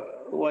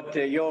what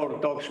your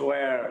thoughts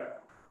were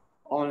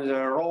on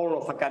the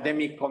role of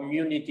academic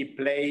community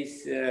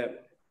plays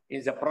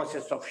in the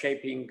process of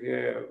shaping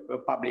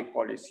public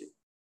policy.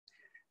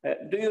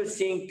 Do you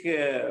think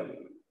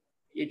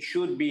it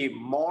should be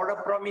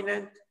more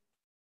prominent,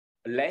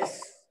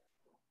 less,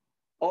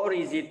 or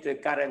is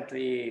it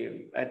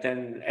currently at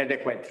an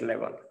adequate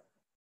level?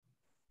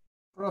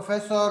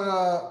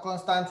 Professor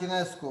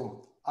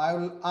Constantinescu, I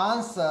will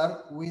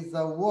answer with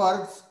the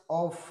words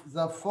of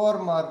the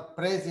former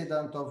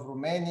president of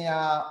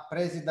Romania,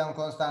 President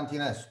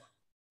Constantinescu.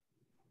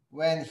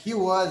 When he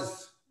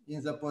was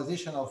in the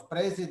position of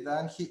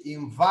president, he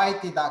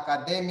invited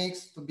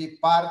academics to be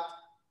part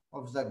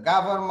of the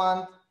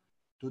government,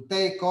 to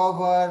take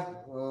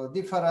over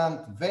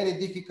different, very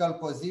difficult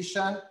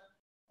positions,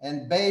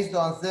 and based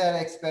on their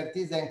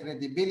expertise and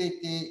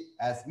credibility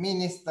as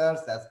ministers,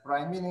 as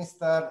prime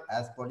minister,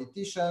 as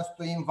politicians,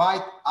 to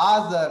invite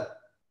other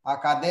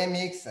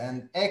academics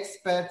and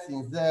experts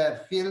in their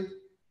field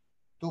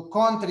to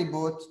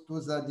contribute to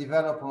the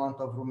development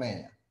of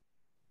Romania.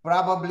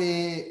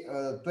 Probably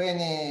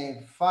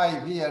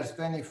 25 years,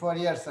 24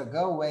 years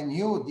ago, when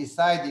you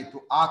decided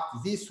to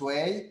act this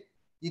way,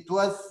 it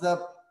was the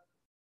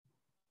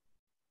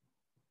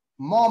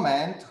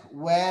moment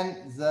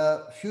when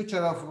the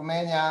future of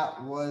Romania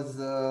was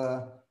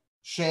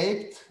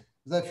shaped,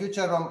 the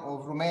future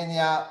of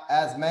Romania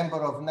as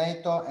member of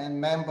NATO and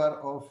member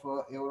of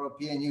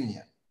European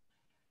Union.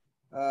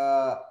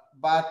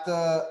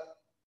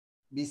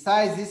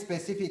 Besides this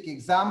specific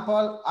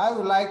example, I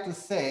would like to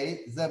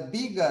say the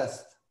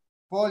biggest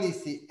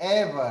policy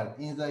ever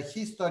in the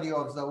history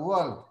of the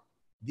world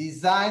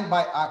designed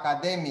by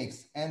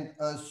academics and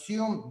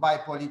assumed by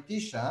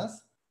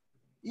politicians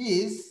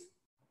is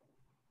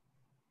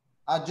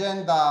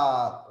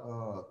Agenda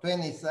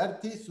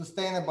 2030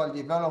 Sustainable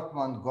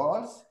Development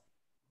Goals.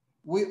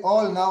 We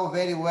all know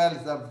very well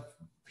the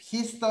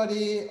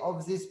history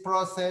of this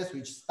process,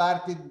 which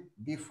started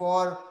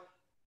before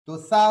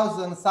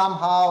 2000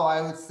 somehow.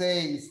 I would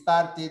say it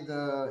started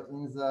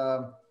in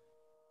the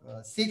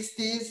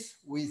 60s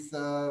with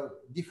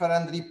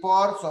different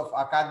reports of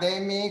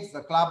academics,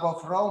 the Club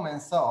of Rome,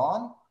 and so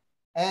on.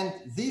 And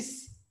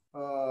this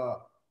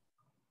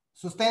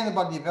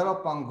Sustainable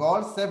Development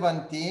Goals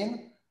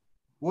 17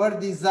 were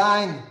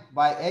designed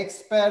by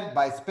experts,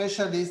 by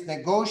specialists,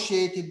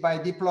 negotiated by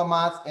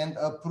diplomats, and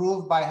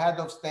approved by head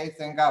of states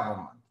and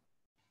government.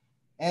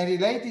 And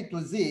related to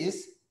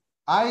this,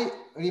 I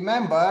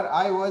remember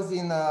I was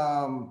in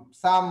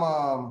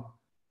some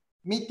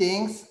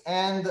meetings,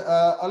 and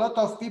a lot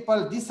of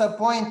people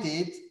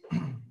disappointed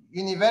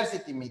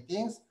university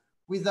meetings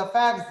with the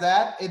fact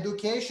that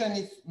education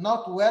is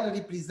not well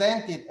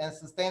represented in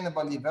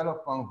Sustainable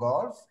Development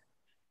Goals.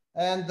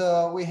 And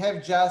we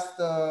have just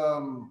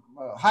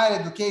higher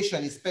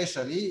education,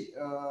 especially,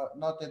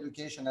 not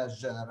education as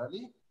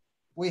generally.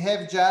 We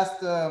have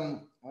just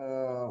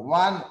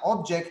one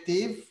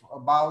objective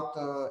about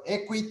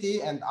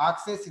equity and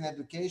access in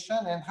education,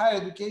 and higher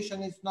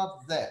education is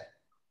not there.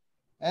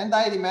 And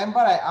I remember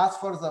I asked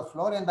for the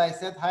floor and I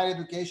said higher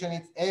education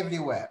is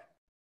everywhere.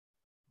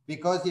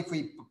 Because if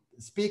we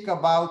speak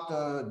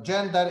about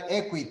gender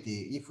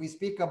equity, if we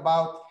speak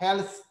about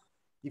health,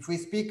 if we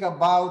speak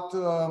about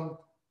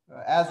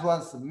as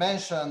was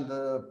mentioned,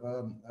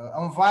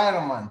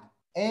 environment,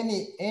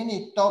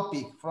 any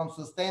topic from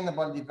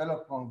Sustainable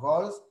Development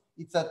Goals,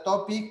 it's a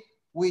topic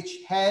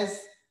which has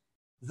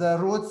the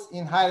roots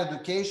in higher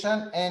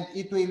education, and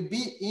it will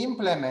be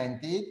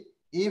implemented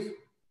if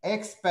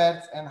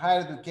experts and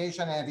higher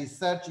education and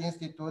research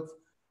institutes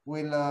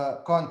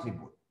will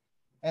contribute.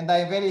 And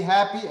I'm very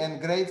happy and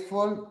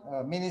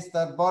grateful.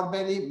 Minister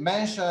Borbeli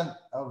mentioned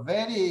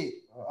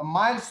a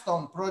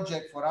milestone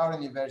project for our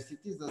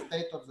universities, the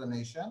State of the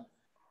Nation,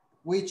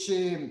 which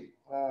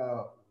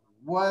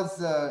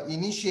was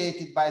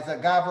initiated by the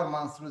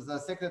government through the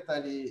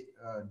Secretary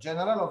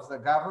General of the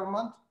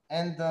government.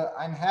 And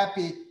I'm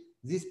happy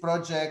this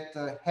project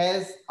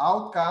has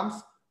outcomes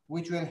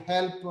which will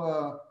help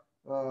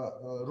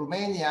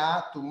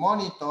Romania to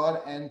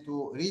monitor and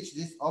to reach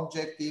these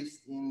objectives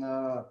in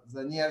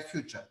the near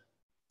future.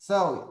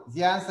 So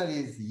the answer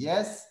is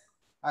yes.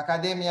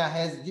 Academia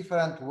has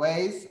different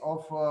ways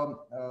of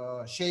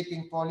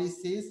shaping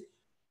policies,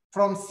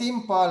 from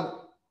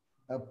simple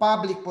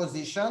public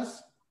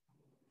positions,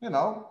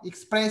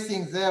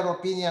 expressing their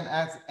opinion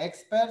as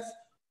experts,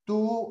 to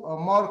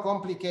more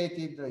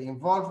complicated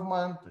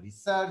involvement,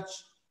 research,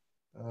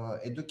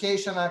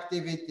 education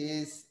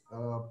activities,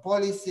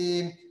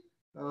 policy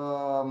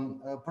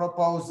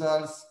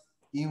proposals,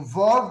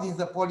 involved in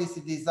the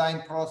policy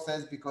design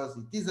process, because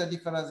it is a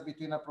difference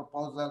between a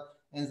proposal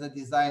and the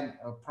design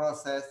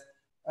process,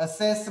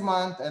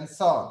 assessment, and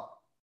so on.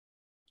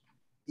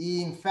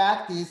 In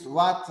fact, is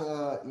what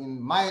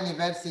in my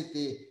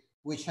university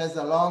which has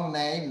a long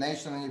name,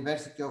 National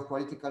University of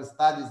Political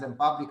Studies and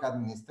Public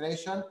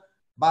Administration,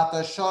 but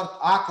a short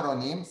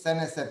acronym,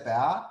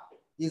 CNSPA,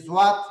 is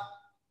what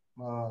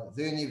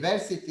the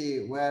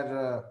university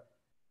where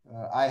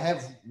I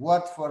have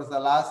worked for the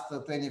last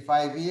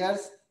 25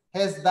 years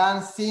has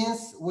done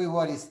since we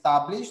were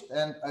established.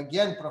 And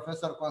again,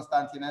 Professor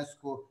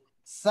Constantinescu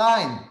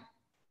signed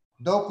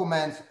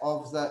documents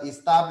of the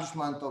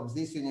establishment of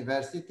this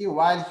university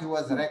while he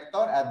was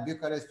rector at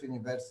Bucharest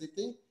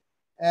University.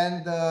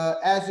 And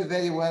as you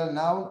very well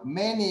know,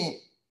 many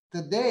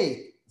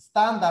today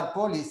standard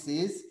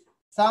policies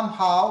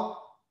somehow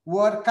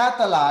were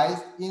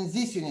catalyzed in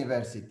this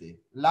university,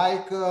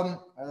 like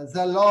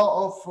the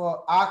law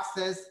of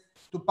access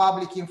to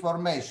public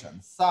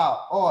information,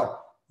 or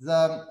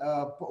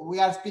we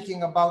are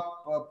speaking about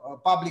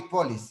public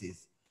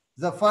policies.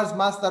 The first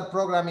master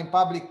program in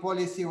public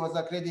policy was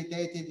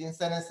accredited in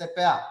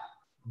CNSPA.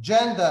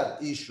 Gender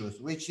issues,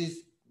 which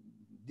is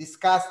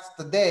discussed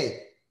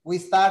today. We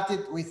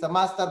started with a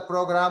master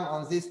program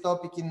on this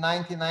topic in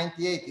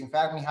 1998. In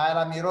fact,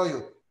 Mihaela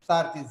Miroiu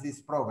started this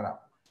program.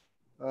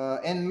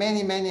 And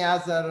many, many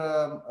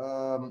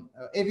other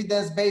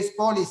evidence-based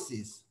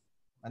policies,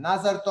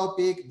 another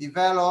topic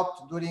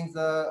developed during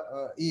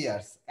the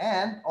years.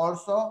 And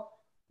also,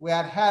 we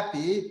are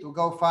happy to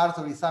go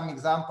further with some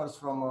examples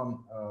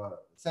from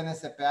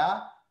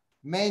CNSPA.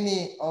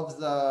 Many of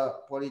the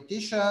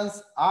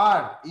politicians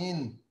are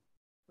in,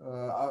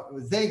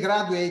 they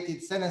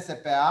graduated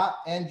CNSPA,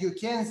 and you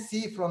can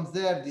see from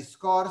their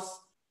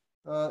discourse,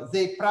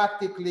 they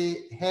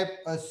practically have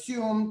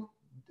assumed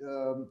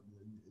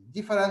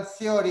different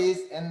theories,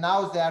 and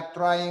now they are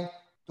trying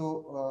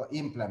to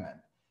implement.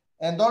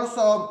 And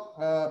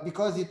also,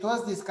 because it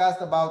was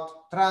discussed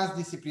about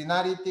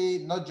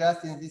transdisciplinarity, not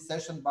just in this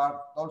session,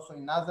 but also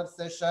in other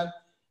sessions,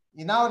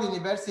 in our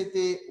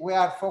university, we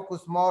are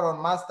focused more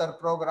on master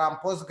program,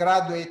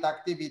 postgraduate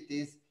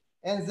activities,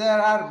 and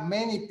there are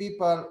many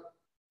people,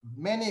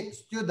 many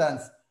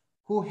students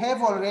who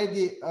have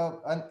already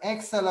an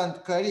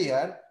excellent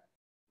career.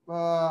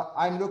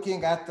 I'm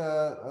looking at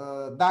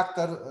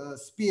Dr.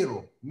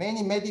 Spiru.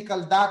 Many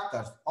medical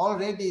doctors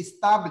already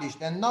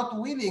established and not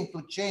willing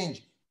to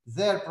change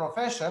their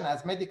profession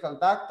as medical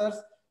doctors.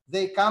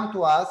 They come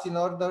to us in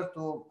order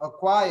to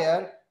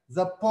acquire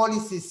the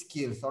policy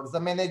skills or the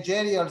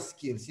managerial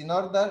skills in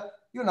order,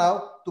 you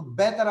know, to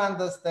better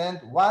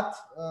understand what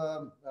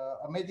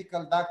a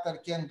medical doctor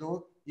can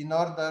do in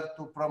order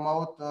to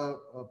promote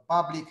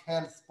public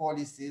health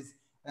policies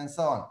and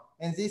so on.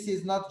 And this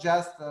is not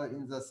just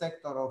in the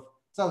sector of,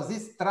 so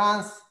this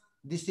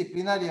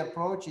transdisciplinary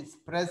approach is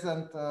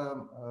present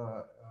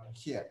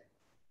here.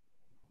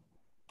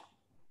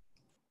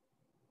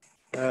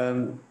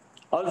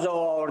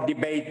 Although our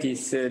debate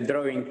is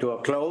drawing to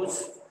a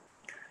close,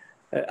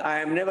 I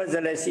am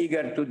nevertheless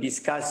eager to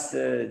discuss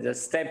the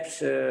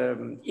steps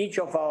each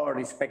of our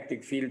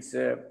respective fields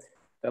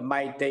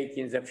might take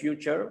in the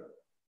future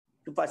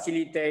to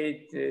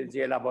facilitate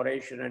the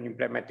elaboration and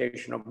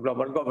implementation of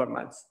global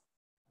governance.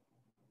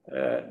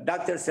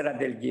 Dr.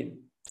 Seradelghin,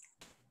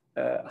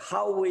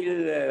 how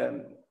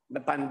will the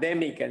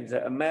pandemic and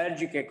the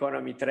emerging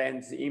economy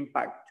trends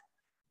impact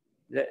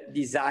the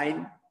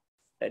design,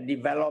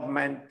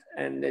 development,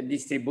 and the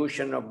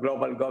distribution of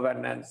global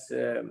governance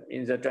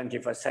in the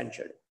 21st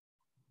century?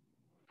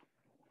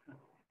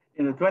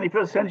 In the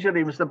 21st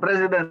century, Mr.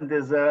 President,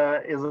 is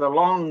a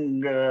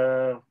long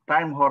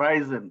time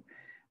horizon.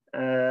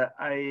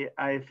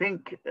 I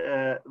think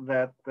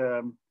that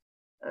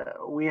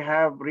we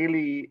have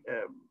really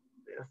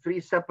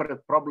three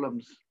separate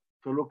problems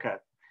to look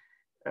at.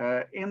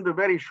 In the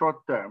very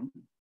short term,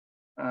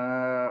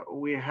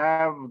 we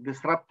have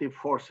disruptive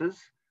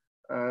forces,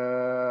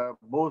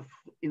 both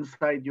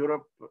inside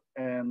Europe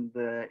and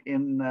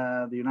in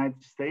the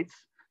United States.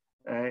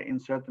 In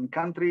certain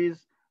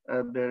countries,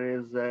 there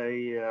is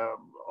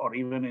or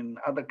even in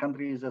other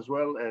countries as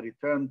well, a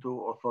return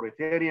to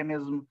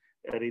authoritarianism,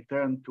 a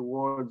return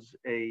towards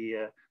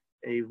a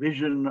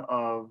vision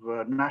of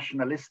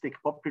nationalistic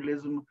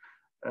populism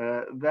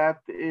that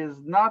is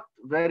not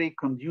very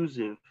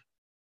conducive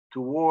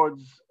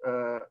towards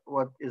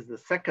what is the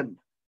second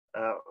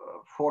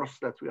force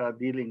that we are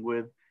dealing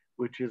with,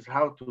 which is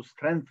how to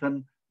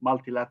strengthen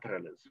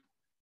multilateralism,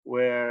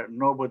 where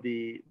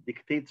nobody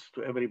dictates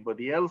to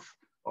everybody else,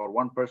 or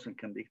one person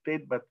can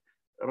dictate, but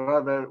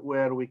rather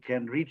where we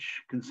can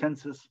reach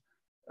consensus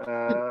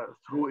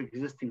through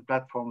existing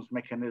platforms,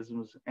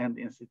 mechanisms, and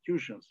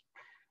institutions.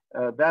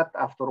 That,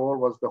 after all,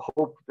 was the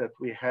hope that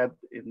we had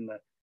in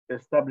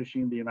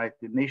establishing the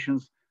United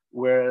Nations,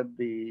 where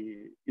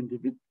the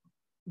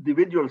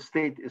individual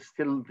state is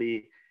still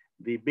the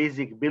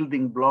basic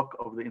building block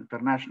of the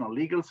international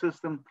legal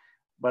system.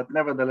 But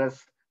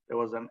nevertheless, there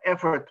was an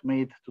effort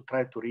made to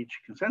try to reach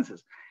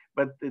consensus.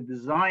 But the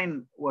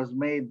design was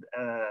made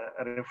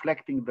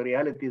reflecting the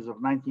realities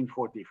of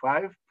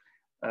 1945.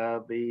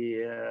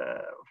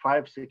 The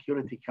 5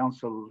 Security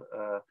Council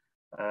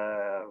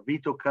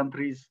veto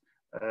countries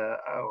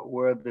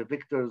were the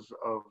victors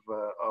of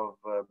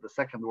the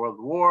Second World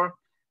War.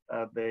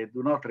 they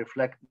do not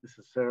reflect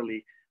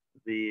necessarily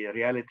the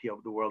reality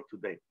of the world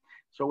today.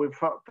 So we've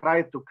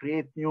tried to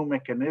create new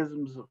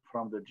mechanisms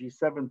from the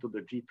G7 to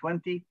the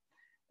G20,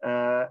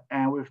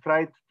 and we've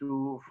tried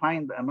to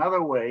find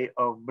another way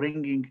of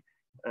bringing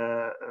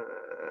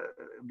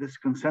this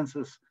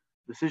consensus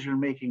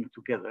decision-making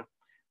together.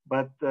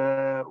 But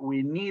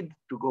we need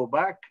to go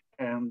back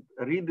and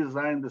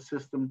redesign the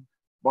system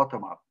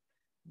bottom-up.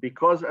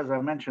 Because, as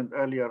I mentioned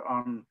earlier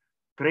on,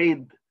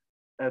 trade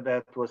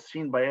that was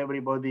seen by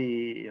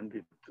everybody in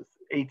the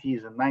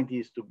 80s and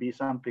 90s to be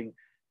something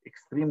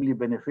extremely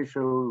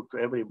beneficial to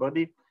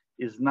everybody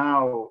is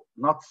now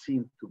not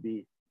seen to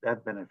be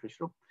that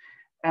beneficial.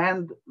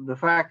 And the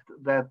fact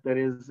that there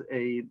is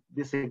a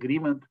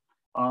disagreement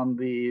on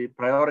the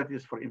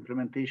priorities for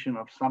implementation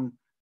of some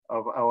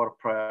of our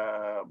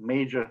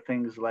major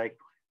things, like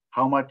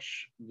how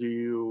much do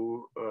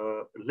you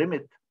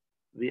limit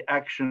the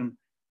action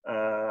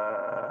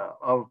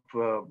of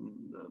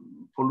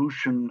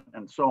pollution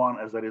and so on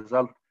as a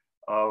result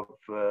of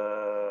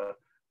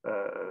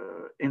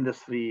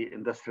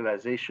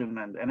industrialization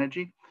and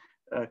energy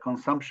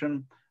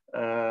consumption,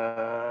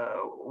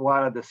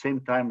 while at the same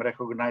time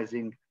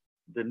recognizing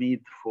the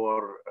need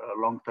for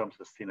long-term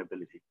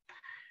sustainability.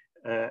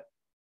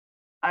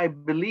 I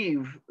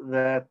believe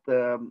that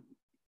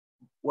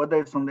whether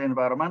it's on the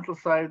environmental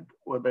side,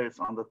 whether it's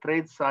on the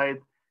trade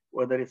side,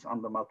 whether it's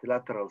on the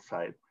multilateral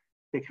side,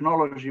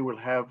 technology will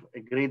have a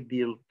great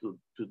deal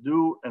to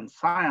do, and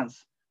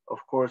science, of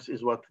course,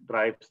 is what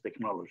drives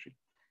technology.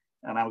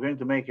 And I'm going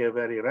to make a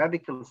very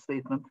radical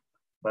statement,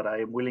 but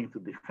I am willing to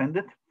defend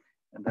it.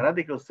 And the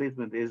radical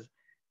statement is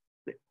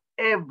that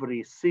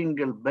every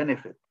single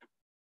benefit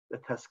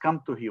that has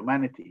come to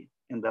humanity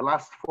in the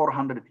last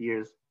 400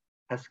 years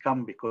has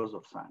come because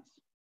of science.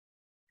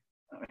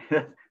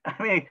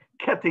 I mean,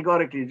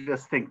 categorically,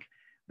 just think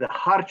the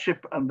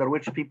hardship under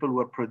which people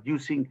were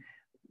producing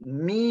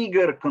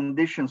meager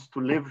conditions to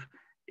live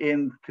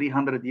in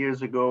 300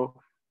 years ago,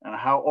 and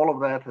how all of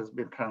that has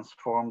been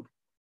transformed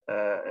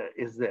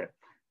is there.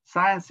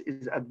 Science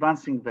is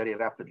advancing very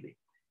rapidly.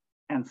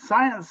 And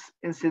science,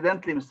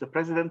 incidentally, Mr.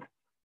 President,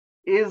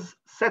 is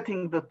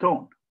setting the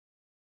tone.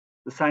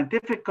 The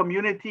scientific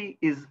community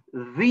is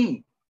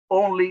the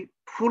only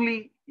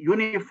fully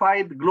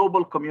unified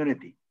global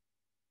community.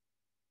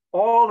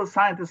 All the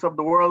scientists of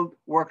the world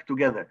work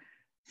together.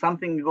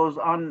 Something goes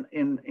on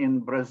in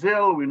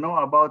Brazil, we know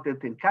about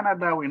it in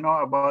Canada, we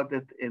know about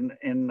it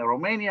in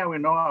Romania, we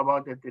know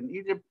about it in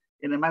Egypt.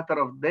 In a matter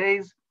of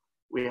days,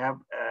 we have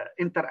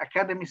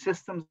inter-academy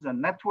systems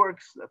and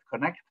networks that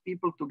connect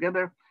people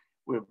together.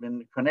 We've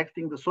been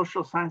connecting the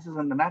social sciences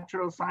and the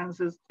natural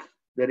sciences.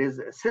 There is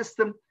a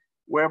system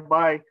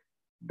whereby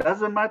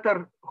doesn't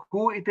matter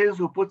who it is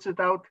who puts it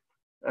out,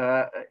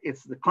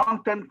 it's the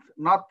content,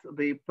 not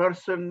the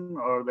person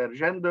or their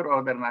gender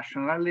or their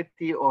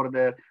nationality or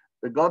the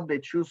God they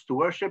choose to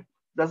worship.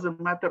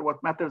 Doesn't matter.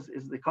 What matters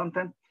is the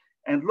content.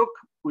 And look,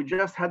 we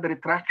just had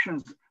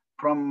retractions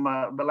from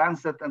the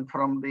Lancet and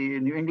from the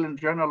New England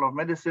Journal of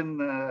Medicine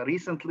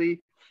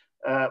recently,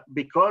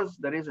 because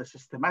there is a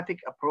systematic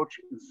approach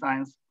in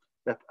science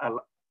that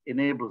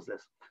enables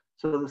this.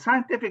 So the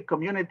scientific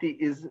community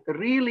is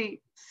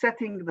really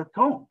setting the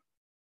tone.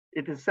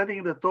 It is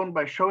setting the tone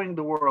by showing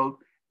the world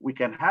we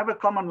can have a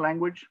common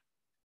language,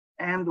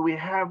 and we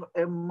have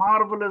a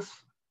marvelous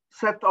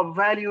set of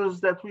values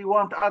that we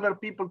want other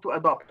people to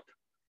adopt.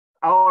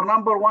 Our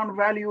number one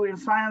value in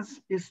science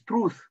is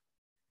truth.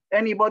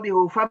 Anybody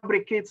who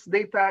fabricates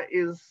data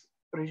is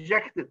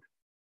rejected.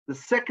 The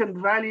second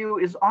value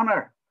is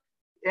honor.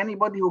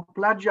 Anybody who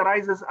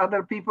plagiarizes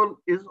other people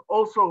is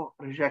also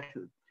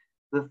rejected.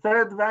 The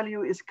third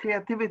value is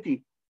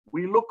creativity.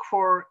 We look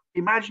for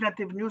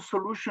imaginative new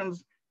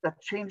solutions that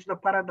change the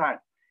paradigm.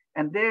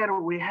 And there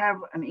we have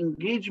an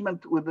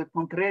engagement with the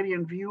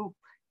contrarian view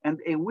and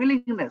a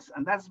willingness,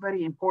 and that's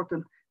very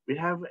important. We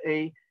have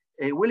a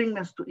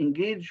willingness to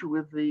engage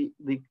with the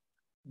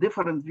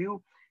different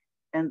view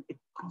and a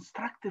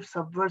constructive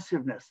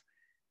subversiveness.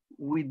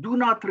 We do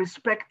not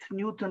respect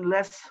Newton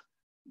less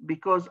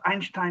because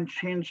Einstein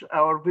changed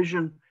our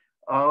vision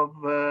of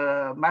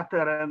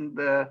matter and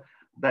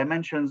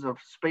dimensions of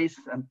space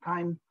and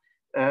time.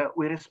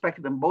 We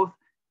respect them both,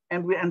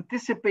 and we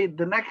anticipate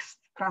the next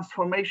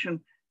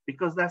transformation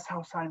because that's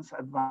how science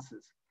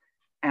advances.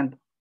 And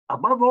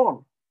above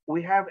all,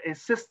 we have a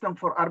system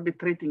for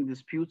arbitrating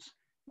disputes,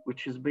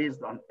 which is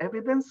based on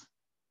evidence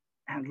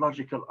and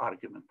logical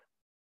argument.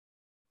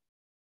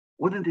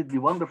 Wouldn't it be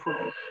wonderful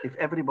if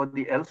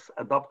everybody else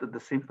adopted the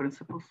same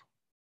principles?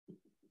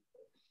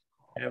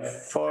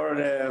 For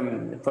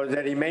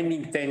the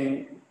remaining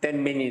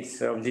 10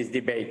 minutes of this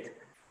debate,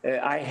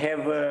 I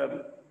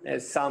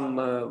have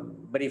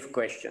some brief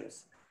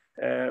questions.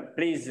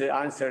 Please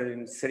answer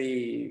in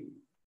 3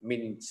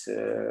 minutes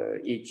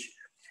each.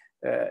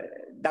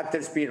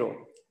 Dr.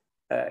 Spiro,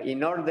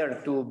 in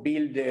order to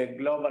build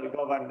global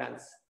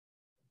governance,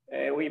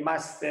 we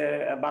must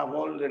above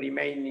all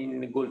remain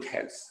in good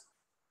health.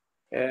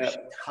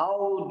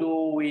 How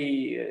do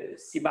we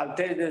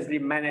simultaneously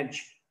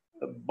manage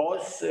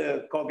both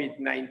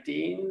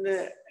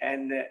COVID-19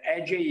 and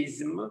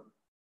ageism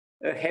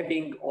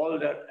having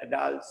older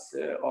adults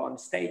on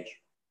stage?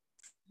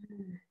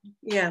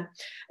 Yeah,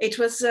 it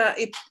was,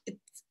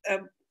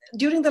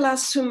 during the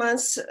last 2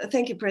 months,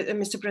 thank you,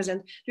 Mr.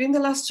 President. During the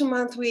last 2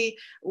 months,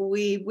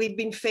 we've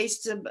been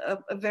faced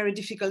a very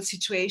difficult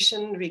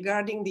situation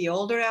regarding the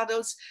older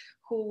adults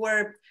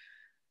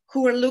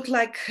who looked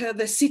like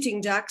the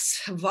sitting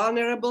ducks,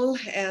 vulnerable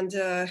and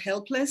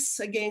helpless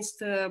against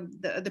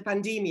the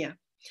pandemia.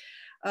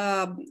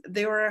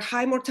 There were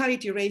high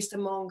mortality rates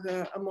among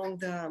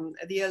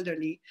the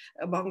elderly,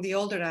 among the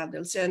older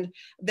adults, and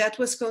that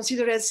was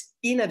considered as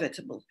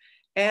inevitable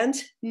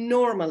and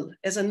normal,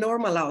 as a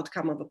normal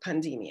outcome of a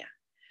pandemia.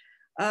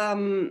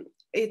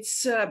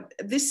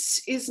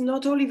 This is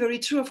not only very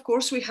true, of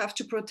course, we have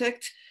to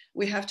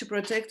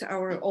protect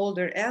our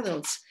older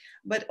adults,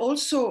 but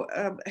also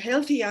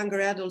healthy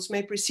younger adults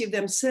may perceive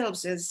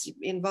themselves as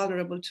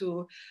invulnerable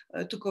to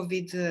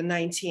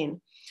COVID-19.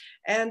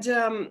 And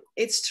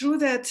it's true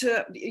that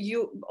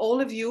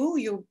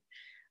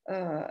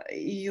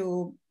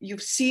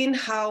you've seen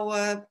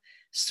how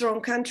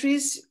strong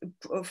countries,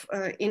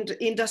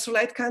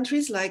 industrialized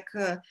countries like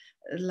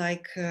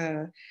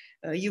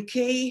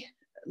UK,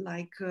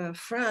 like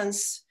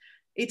France,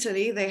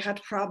 Italy, they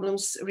had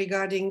problems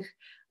regarding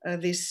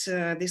this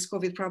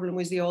COVID problem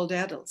with the old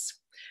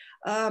adults.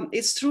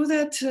 It's true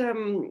that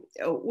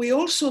we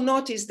also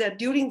noticed that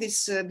during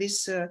this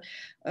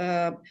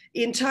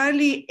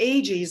entirely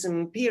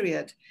ageism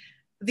period,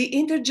 the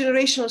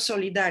intergenerational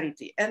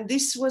solidarity, and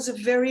this was a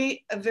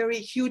very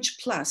huge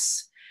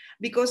plus,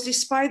 because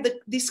despite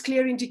this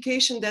clear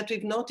indication that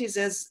we've noticed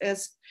as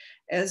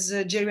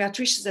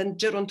geriatricians and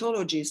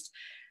gerontologists,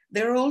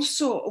 we're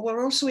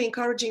also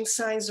encouraging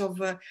signs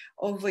of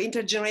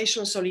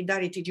intergenerational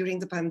solidarity during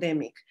the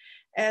pandemic.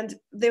 And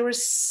there were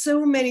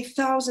so many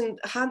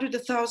hundreds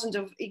of thousands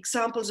of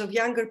examples of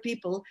younger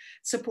people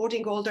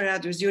supporting older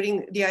adults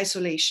during the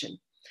isolation.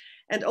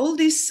 And all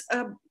this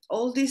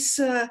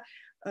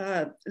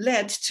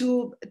led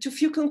to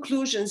few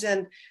conclusions.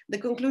 And the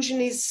conclusion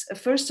is,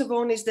 first of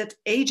all, is that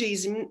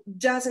ageism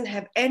doesn't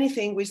have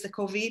anything with the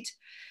COVID.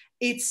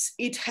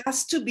 It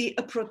has to be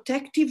a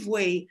protective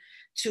way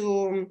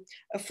for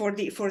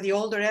the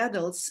older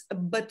adults,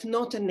 but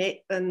not an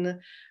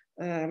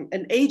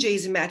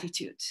ageism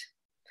attitude.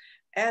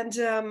 And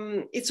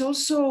it's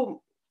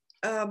also,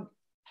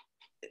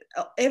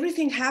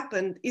 everything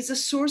happened is a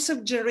source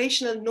of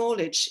generational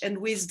knowledge and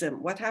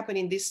wisdom, what happened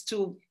in these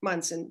 2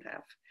 months and a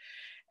half.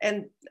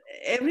 And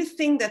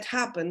everything that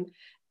happened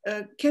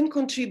can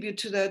contribute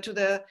to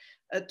the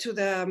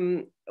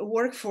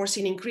workforce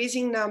in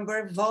increasing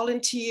number,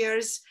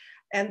 volunteers,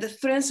 and the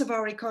strength of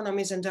our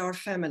economies and our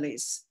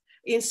families,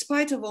 in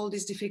spite of all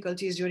these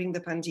difficulties during the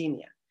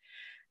pandemic.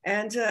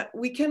 And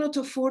we cannot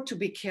afford to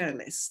be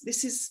careless.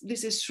 This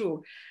is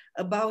true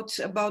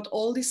about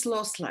all these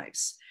lost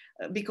lives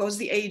because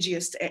the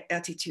ageist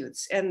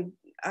attitudes. And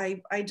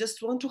I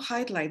just want to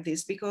highlight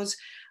this because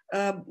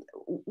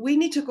we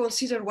need to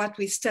consider what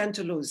we stand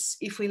to lose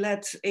if we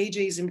let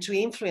ageism to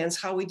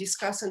influence how we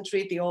discuss and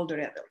treat the older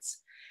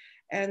adults.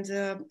 And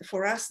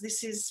for us,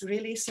 this is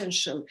really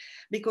essential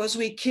because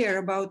we care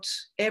about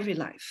every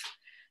life,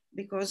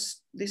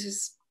 because this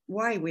is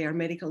why we are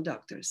medical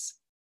doctors.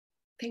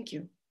 Thank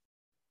you.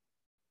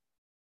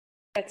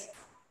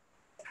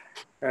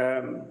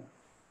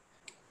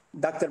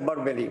 Dr.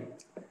 Borbeli,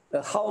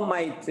 how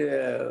might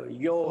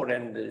your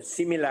and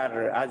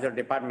similar other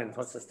departments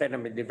for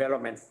sustainable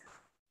development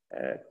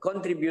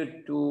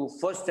contribute to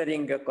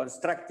fostering a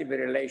constructive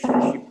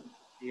relationship with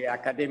the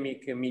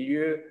academic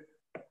milieu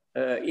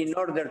in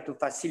order to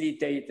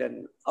facilitate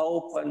an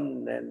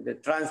open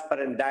and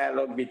transparent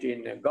dialogue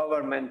between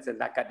governments and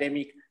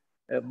academic,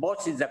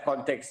 both in the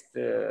context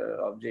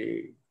of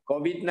the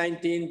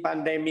COVID-19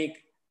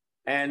 pandemic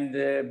and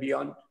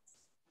beyond?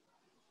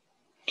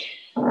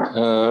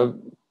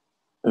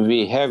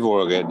 We have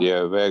already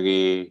a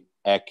very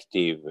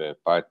active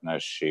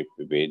partnership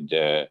with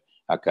the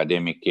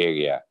academic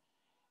area,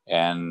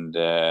 and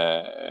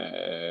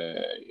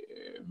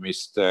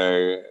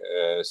Mr.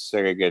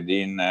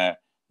 Seregedin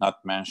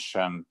not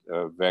mentioned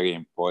very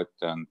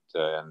important,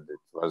 and it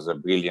was a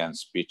brilliant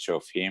speech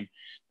of him,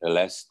 the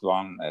last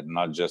one, and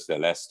not just the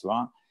last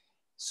one,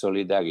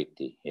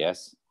 solidarity.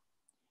 Yes,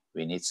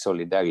 we need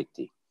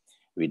solidarity.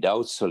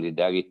 Without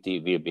solidarity,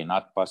 it will be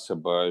not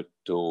possible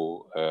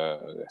to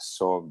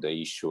solve the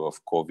issue of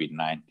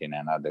COVID-19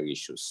 and other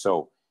issues.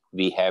 So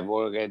we have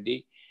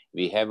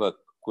a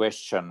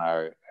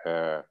questionnaire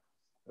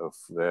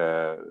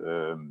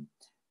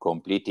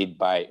completed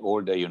by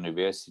all the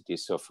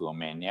universities of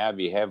Romania.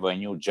 We have a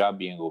new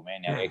job in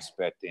Romania,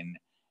 expert in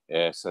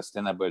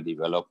sustainable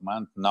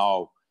development.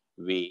 Now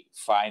we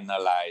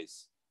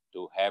finalize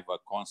to have a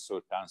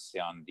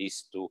consultancy on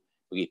this to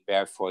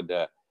prepare for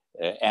the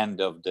end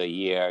of the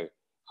year,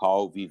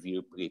 how we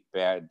will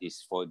prepare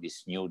this for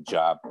this new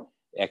job,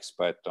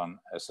 expert on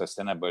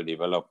sustainable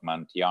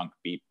development, young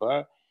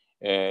people.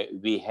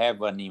 We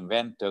have an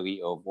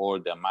inventory of all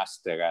the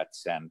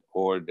masterats and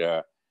all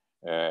the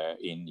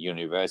in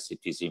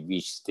universities in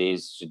which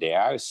stage they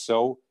are.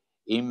 So,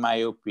 in my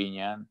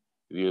opinion,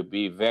 it will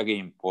be very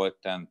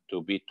important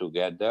to be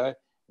together.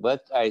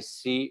 But I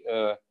see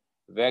a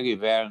very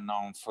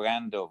well-known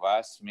friend of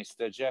us,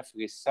 Mr.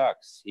 Jeffrey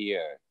Sachs,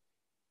 here.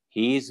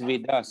 He is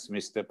with us,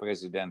 Mr.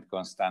 President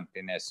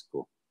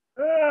Constantinescu.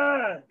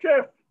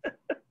 Jeff.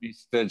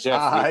 Mr.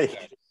 Jeffrey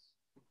Sachs.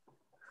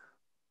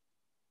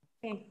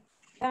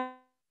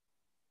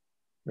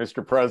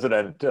 Mr.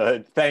 President,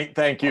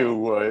 thank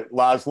you,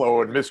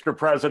 Laszlo. And Mr.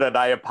 President,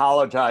 I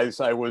apologize.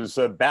 I was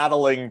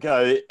battling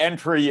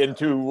entry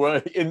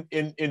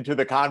into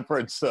the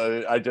conference.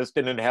 I just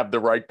didn't have the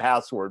right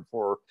password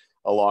for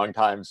a long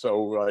time.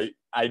 So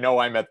I know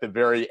I'm at the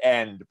very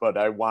end, but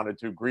I wanted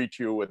to greet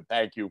you and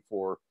thank you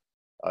for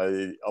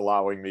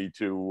allowing me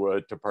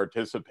to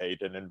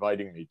participate and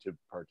inviting me to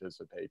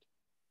participate.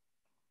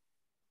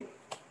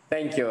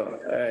 Thank you,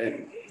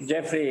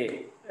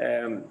 Jeffrey.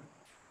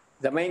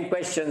 The main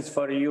questions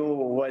for you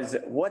was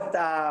what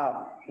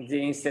are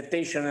the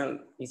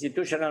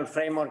institutional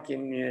framework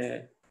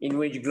in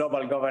which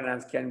global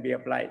governance can be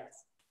applied?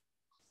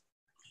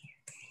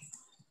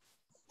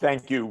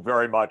 Thank you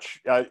very much.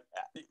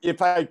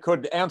 If I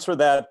could answer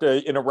that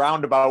in a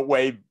roundabout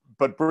way,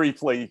 but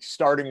briefly,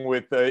 starting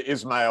with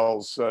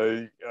Ismail's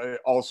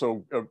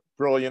also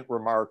brilliant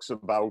remarks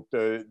about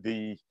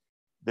the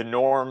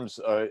norms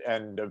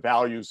and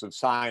values of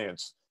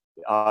science.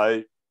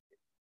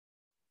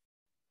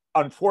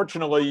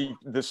 Unfortunately,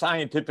 the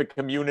scientific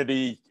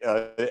community,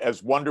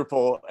 as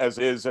wonderful as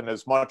it is and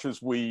as much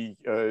as we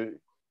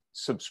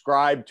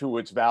subscribe to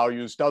its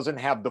values, doesn't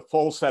have the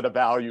full set of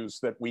values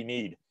that we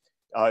need,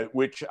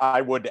 which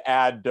I would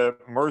add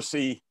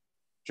mercy,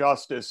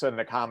 justice, and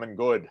the common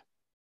good,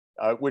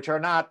 which are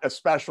not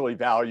especially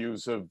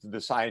values of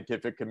the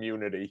scientific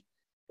community.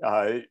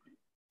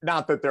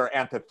 Not that they're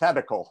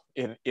antithetical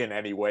in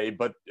any way,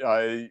 but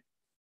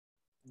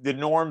the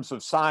norms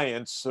of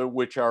science,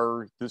 which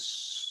are the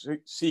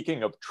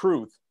seeking of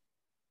truth,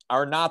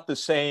 are not the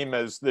same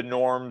as the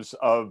norms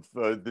of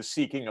the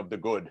seeking of the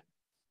good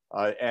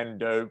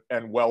and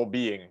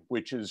well-being,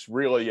 which is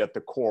really at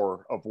the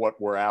core of what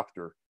we're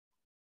after.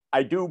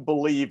 I do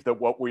believe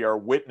that what we are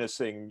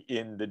witnessing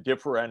in the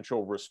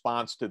differential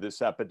response to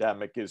this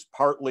epidemic is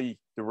partly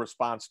the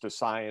response to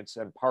science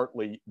and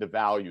partly the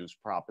values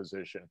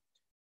proposition.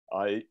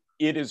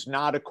 It is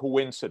not a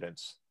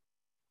coincidence.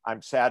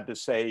 I'm sad to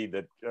say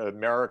that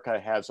America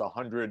has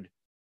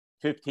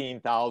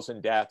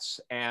 115,000 deaths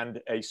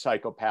and a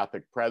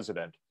psychopathic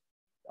president.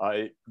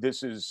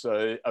 This is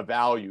a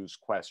values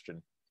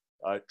question.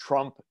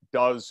 Trump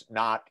does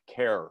not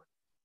care.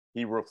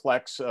 He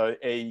reflects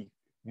a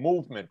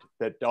movement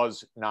that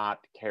does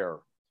not care.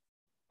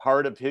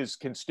 Part of his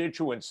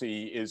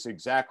constituency is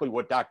exactly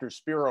what Dr.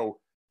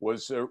 Spiro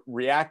was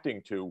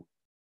reacting to,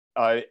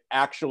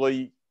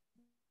 actually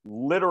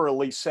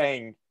literally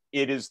saying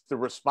it is the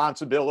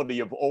responsibility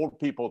of old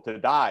people to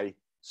die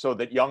so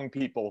that young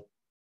people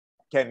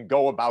can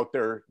go about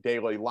their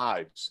daily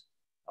lives.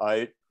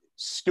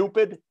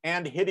 Stupid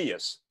and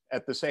hideous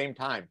at the same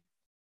time.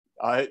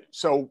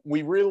 So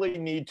we really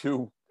need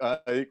to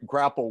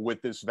grapple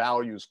with this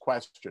values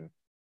question.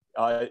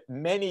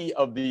 Many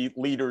of the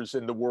leaders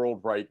in the world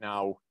right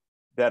now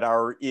that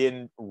are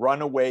in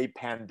runaway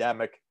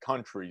pandemic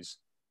countries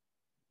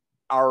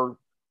are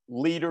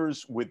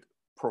leaders with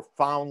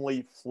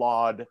profoundly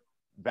flawed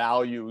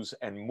values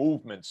and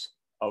movements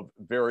of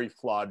very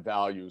flawed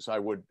values. I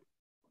would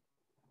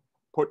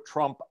put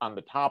Trump on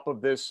the top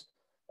of this,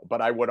 but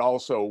I would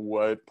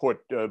also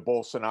put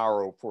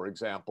Bolsonaro, for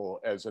example,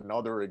 as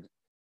another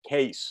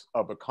case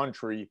of a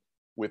country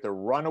with a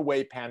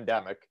runaway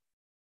pandemic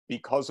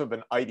because of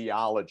an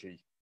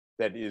ideology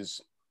that is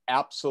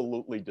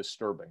absolutely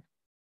disturbing.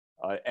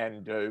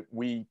 And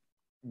we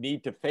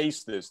need to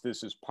face this.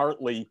 This is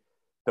partly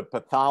the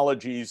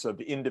pathologies of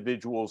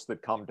individuals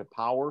that come to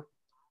power,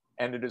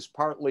 and it is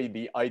partly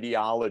the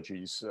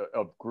ideologies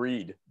of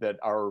greed that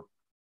are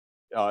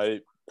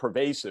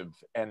pervasive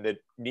and that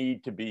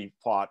need to be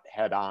fought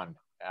head on,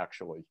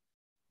 actually.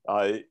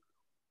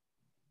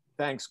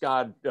 Thanks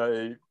God,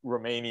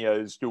 Romania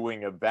is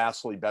doing a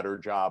vastly better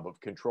job of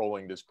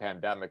controlling this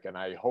pandemic, and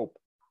I hope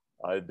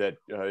that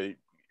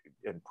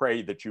and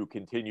pray that you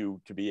continue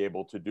to be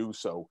able to do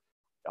so.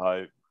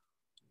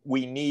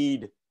 We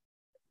need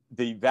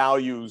the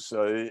values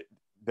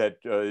that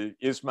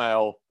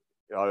Ismail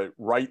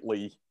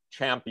rightly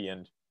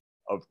championed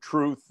of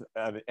truth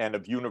and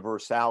of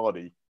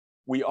universality.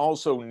 We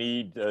also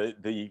need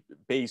the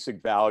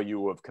basic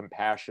value of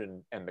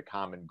compassion and the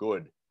common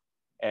good.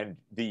 And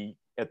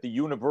at the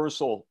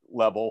universal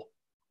level,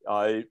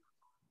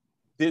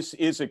 this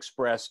is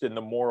expressed in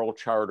the moral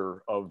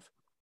charter of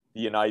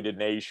the United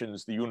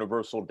Nations, the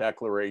Universal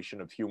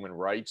Declaration of Human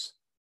Rights,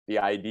 the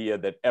idea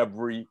that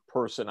every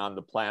person on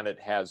the planet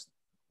has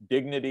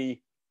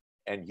dignity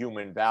and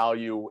human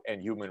value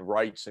and human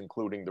rights,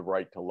 including the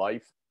right to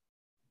life.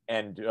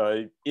 And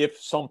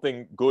if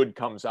something good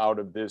comes out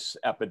of this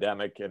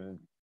epidemic, and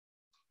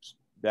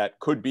that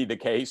could be the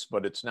case,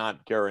 but it's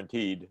not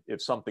guaranteed.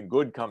 If something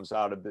good comes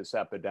out of this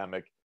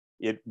epidemic,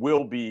 it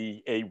will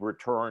be a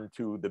return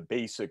to the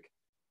basic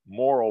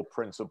moral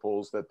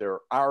principles that there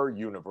are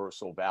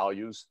universal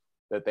values,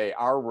 that they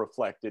are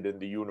reflected in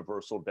the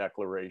Universal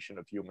Declaration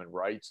of Human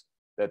Rights,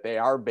 that they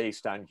are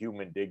based on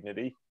human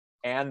dignity,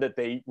 and that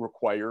they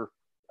require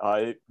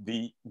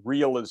the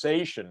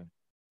realization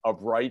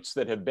of rights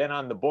that have been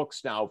on the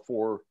books now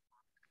for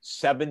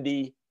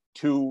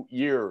 72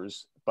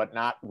 years, but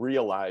not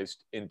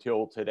realized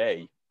until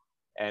today.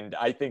 And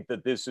I think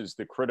that this is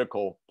the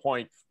critical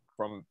point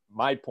from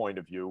my point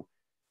of view.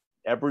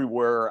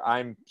 Everywhere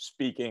I'm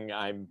speaking,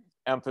 I'm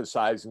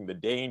emphasizing the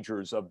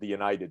dangers of the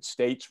United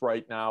States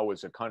right now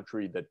as a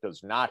country that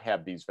does not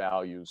have these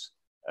values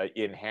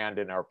in hand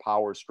in our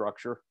power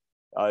structure.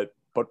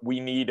 But we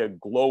need a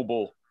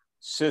global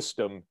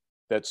system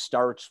that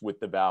starts with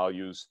the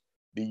values.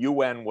 The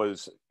UN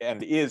was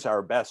and is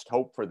our best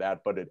hope for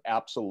that, but it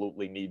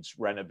absolutely needs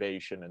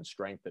renovation and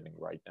strengthening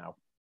right now.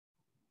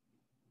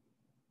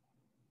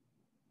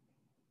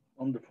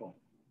 Wonderful.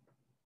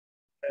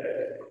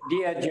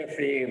 Dear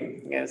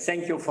Jeffrey,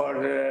 thank you for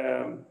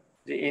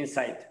the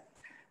insight.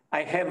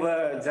 I have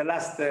the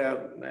last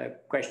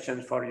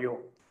question for you.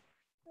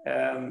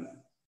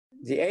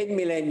 The 8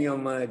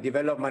 Millennium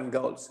Development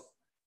Goals,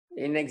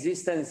 in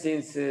existence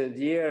since the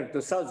year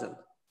 2000,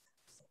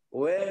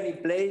 were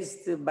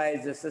replaced by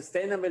the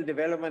Sustainable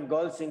Development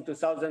Goals in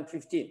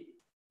 2015.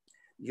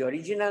 The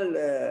original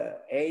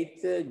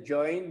 8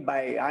 joined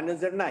by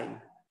another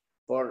 9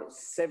 for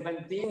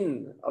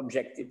 17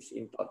 objectives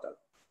in total.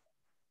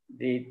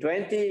 The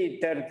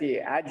 2030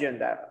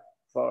 Agenda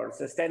for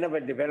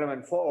Sustainable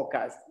Development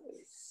forecast,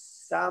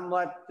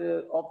 somewhat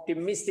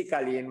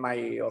optimistically in my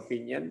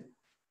opinion,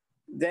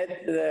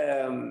 that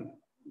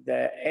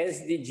the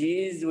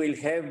SDGs will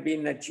have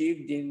been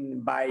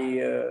achieved by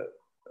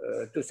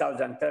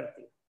 2030.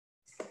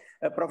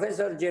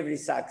 Professor Jeffrey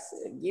Sachs,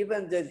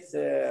 given that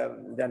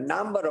the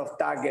number of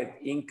targets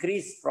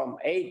increased from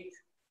 8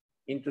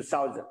 in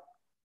 2000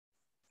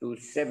 to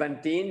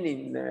 17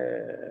 in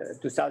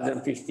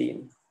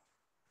 2015,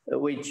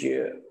 which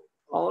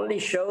only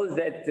shows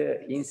that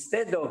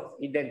instead of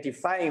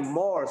identifying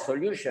more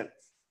solutions,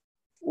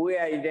 we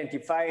are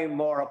identifying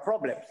more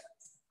problems.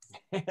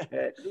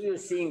 Do you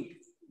think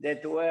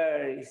that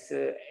there is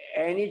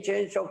any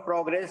change of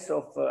progress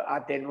of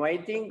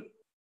attenuating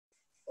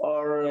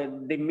or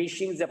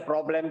diminishing the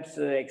problems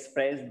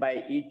expressed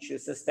by each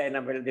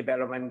Sustainable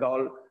Development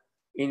Goal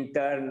in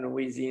turn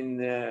within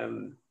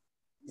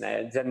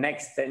the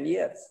next 10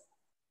 years?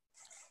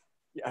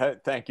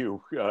 Thank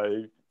you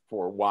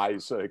for a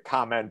wise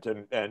comment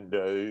and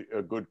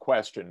a good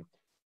question.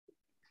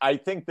 I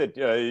think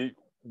that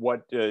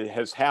what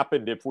has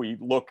happened, if we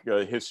look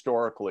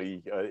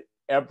historically,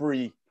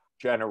 every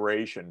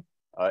generation,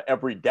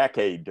 every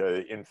decade,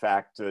 in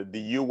fact, the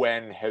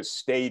UN has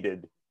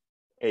stated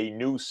a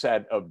new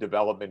set of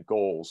development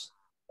goals.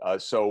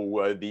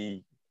 So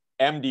the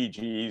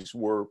MDGs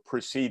were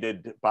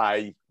preceded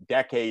by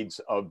decades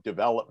of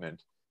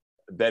development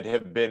that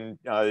have been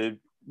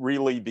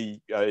really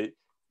the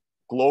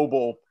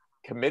global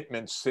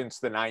commitments since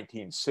the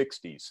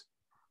 1960s.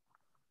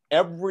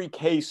 Every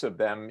case of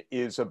them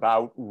is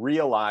about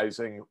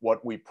realizing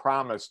what we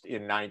promised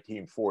in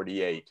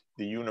 1948,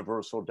 the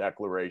Universal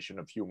Declaration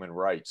of Human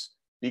Rights,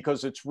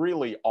 because it's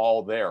really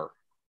all there.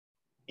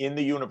 In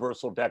the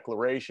Universal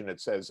Declaration,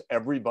 it says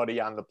everybody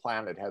on the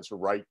planet has a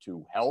right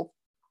to health,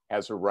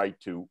 has a right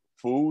to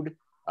food,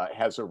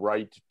 has a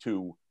right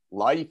to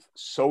life,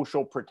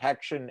 social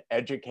protection,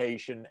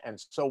 education, and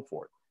so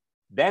forth.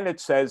 Then it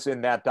says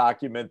in that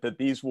document that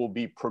these will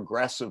be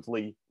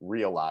progressively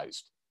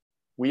realized.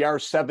 We are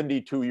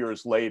 72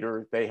 years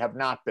later. They have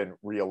not been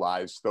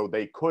realized, though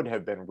they could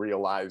have been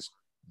realized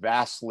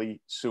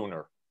vastly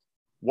sooner.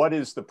 What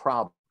is the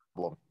problem?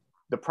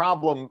 The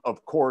problem,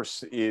 of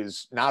course,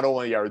 is not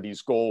only are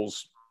these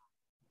goals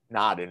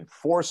not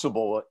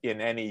enforceable in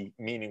any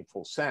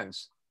meaningful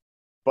sense,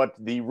 but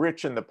the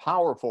rich and the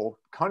powerful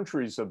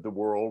countries of the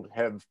world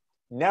have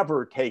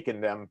never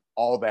taken them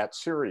all that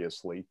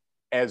seriously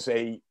as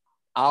an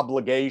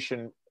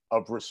obligation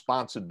of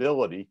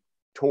responsibility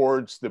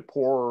towards the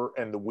poorer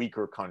and the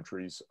weaker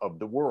countries of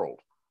the world.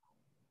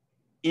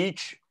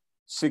 Each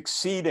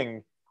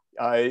succeeding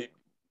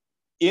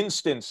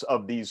instance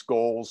of these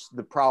goals,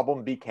 the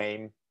problem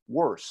became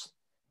worse.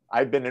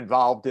 I've been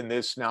involved in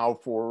this now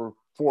for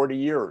 40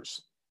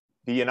 years.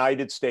 The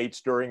United States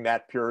during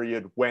that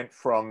period went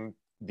from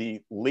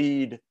the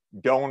lead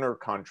donor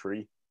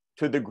country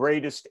to the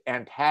greatest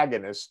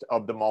antagonist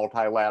of the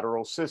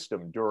multilateral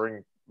system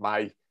during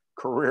my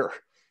career.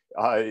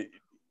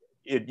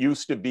 It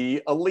used to be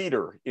a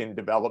leader in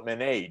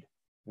development aid.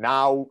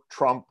 Now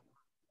Trump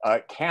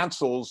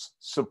cancels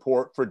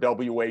support for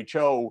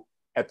WHO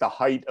at the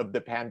height of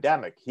the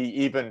pandemic. He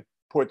even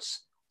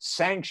puts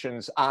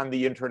sanctions on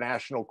the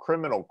International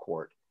Criminal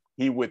Court.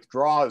 He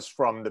withdraws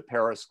from the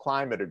Paris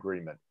Climate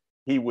Agreement.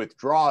 He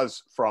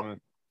withdraws from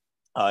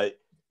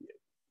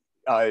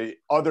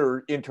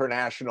other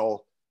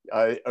international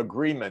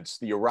agreements,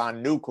 the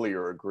Iran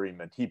nuclear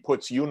agreement. He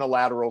puts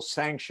unilateral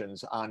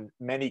sanctions on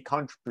many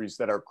countries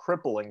that are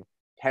crippling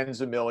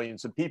tens of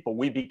millions of people.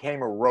 We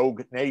became a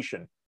rogue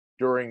nation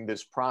during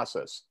this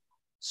process.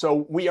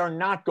 So we are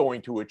not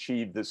going to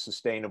achieve the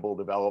sustainable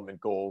development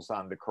goals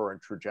on the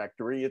current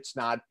trajectory. It's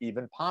not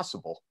even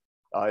possible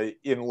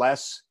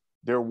unless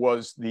there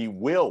was the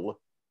will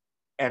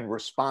and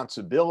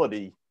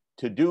responsibility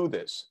to do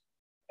this.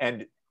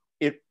 And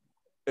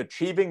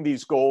achieving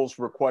these goals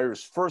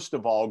requires, first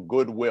of all,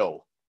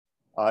 goodwill.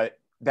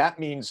 That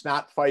means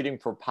not fighting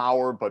for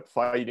power, but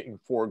fighting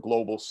for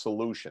global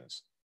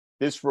solutions.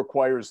 This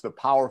requires the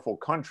powerful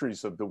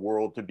countries of the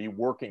world to be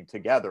working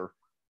together,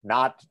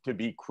 not to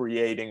be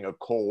creating a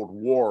Cold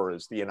War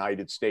as the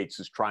United States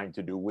is trying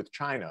to do with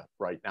China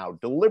right now,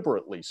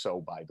 deliberately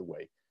so, by the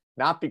way.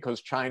 Not because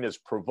China's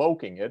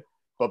provoking it,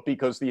 but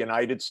because the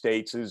United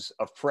States is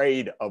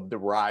afraid of the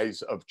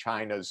rise of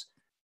China's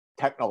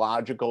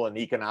technological and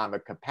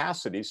economic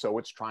capacity, so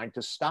it's trying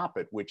to stop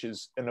it, which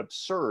is an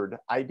absurd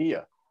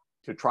idea,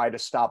 to try to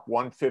stop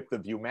 1/5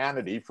 of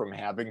humanity from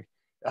having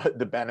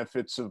the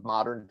benefits of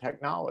modern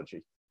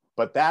technology.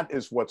 But that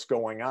is what's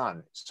going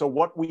on. So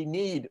what we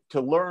need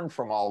to learn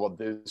from all of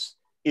this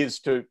is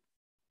to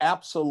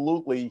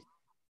absolutely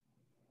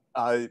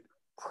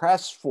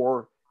press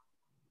for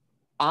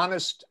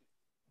honest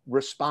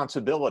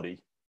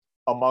responsibility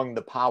among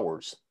the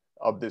powers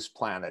of this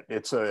planet.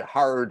 It's a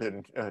hard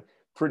and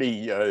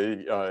pretty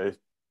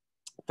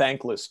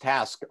thankless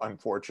task,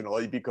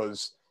 unfortunately,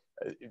 because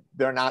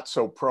they're not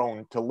so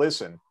prone to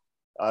listen.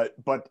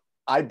 But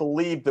I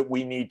believe that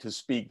we need to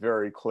speak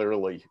very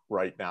clearly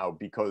right now,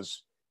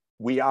 because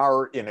we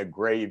are in a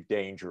grave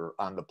danger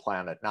on the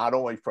planet, not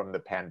only from the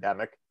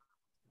pandemic,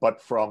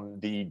 but from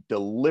the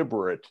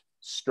deliberate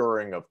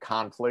stirring of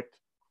conflict,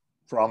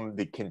 from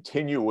the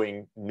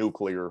continuing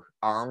nuclear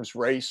arms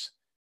race,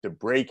 the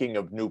breaking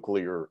of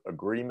nuclear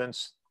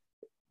agreements,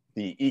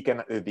 the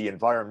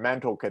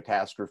environmental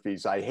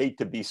catastrophes. I hate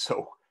to be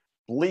so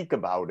bleak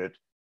about it,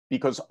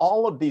 because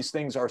all of these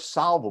things are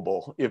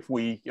solvable if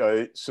we,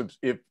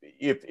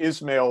 if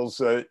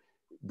Ismail's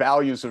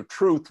values of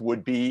truth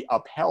would be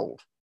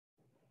upheld,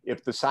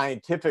 if the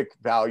scientific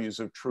values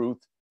of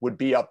truth would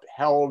be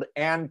upheld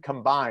and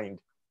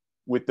combined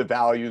with the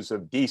values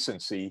of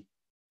decency,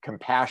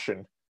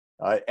 compassion,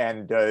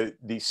 and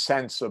the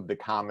sense of the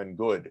common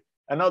good.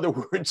 In other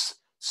words,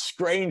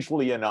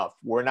 strangely enough,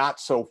 we're not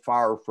so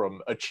far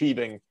from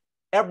achieving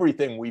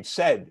everything we've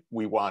said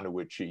we want to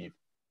achieve.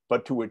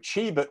 But to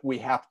achieve it, we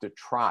have to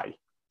try.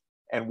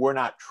 And we're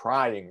not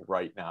trying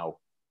right now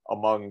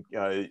among,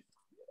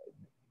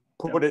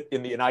 put it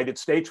in the United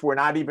States, we're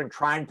not even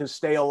trying to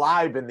stay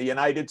alive in the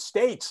United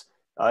States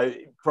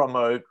from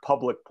a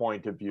public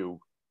point of view.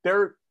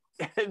 They're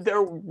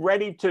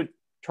ready to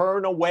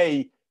turn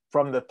away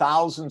from the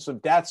thousands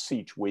of deaths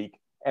each week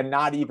and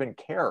not even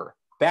care.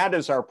 That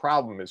is our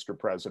problem, Mr.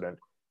 President.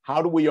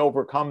 How do we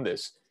overcome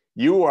this?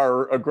 You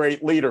are a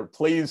great leader.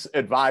 Please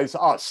advise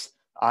us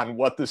on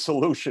what the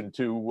solution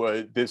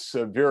to this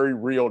very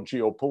real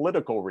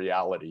geopolitical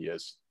reality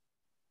is.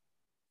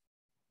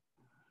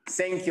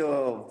 Thank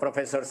you,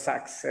 Professor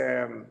Sachs.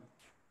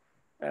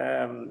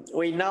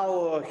 We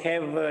now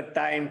have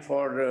time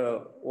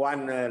for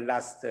one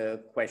last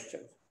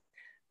question.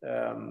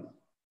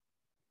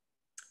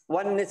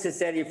 One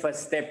necessary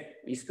first step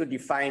is to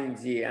define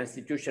the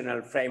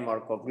institutional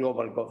framework of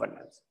global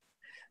governance.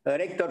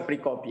 Rector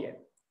Prikopiev,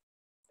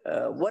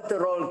 what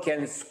role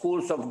can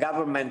schools of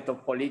government,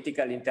 of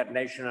political,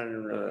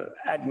 international,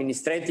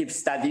 administrative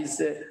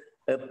studies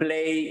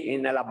play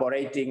in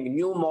elaborating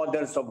new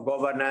models of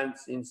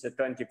governance in the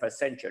 21st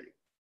century?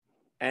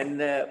 And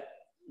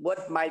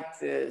what might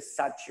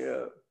such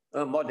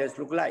models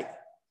look like?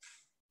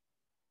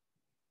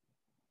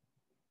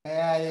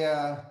 May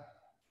I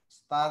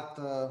start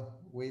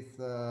with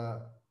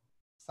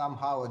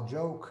somehow a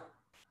joke?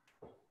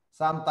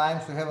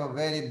 Sometimes we have a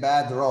very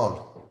bad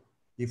role.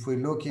 If we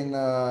look in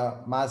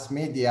mass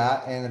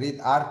media and read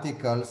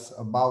articles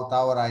about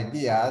our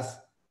ideas,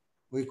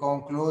 we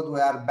conclude we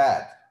are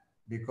bad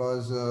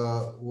because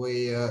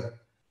we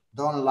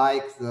don't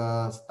like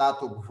the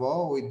status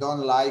quo. We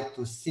don't like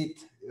to sit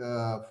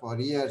for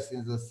years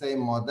in the same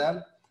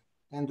model.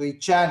 And we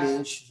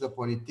challenge the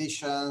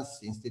politicians,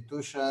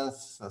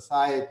 institutions,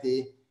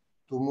 society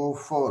to move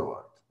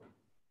forward.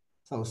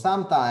 So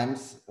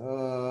sometimes,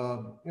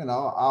 you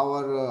know,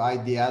 our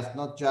ideas,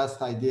 not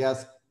just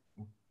ideas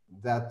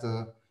that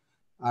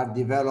are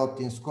developed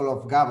in School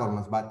of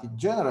Governments, but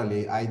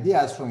generally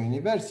ideas from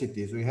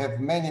universities. We have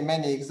many,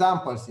 many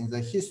examples in the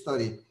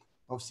history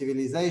of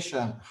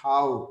civilization,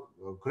 how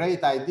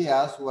great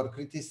ideas were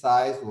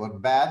criticized, were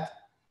bad.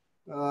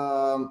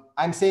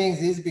 I'm saying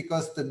this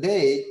because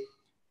today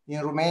in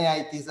Romania,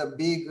 it is a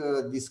big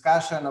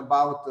discussion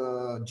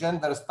about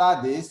gender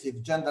studies,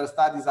 if gender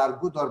studies are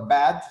good or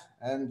bad.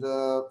 And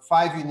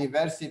 5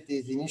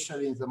 universities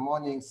initially in the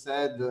morning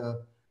said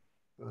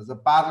the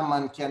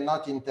parliament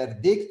cannot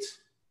interdict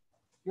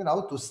you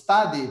know, to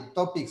study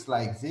topics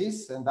like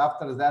this. And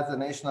after that, the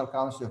National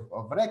Council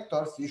of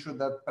Rectors issued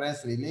a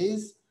press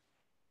release.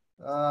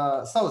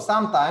 So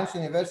sometimes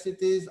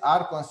universities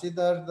are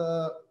considered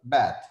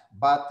bad,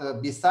 but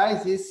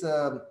besides this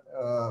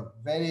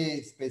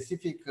very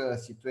specific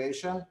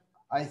situation,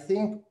 I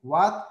think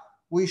what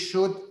we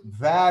should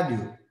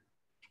value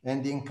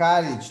and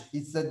encourage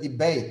is a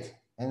debate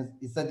and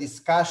it's a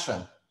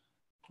discussion,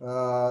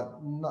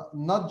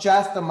 not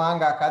just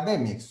among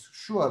academics.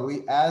 Sure,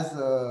 we, as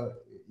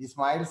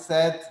Ismail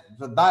said,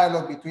 the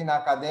dialogue between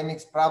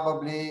academics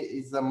probably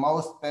is the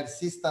most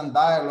persistent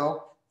dialogue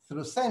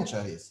through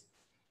centuries.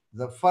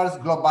 The first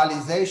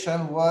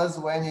globalization was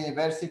when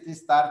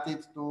universities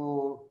started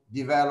to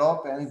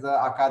develop and the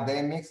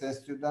academics and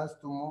students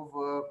to move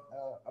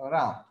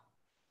around.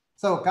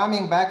 So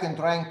coming back and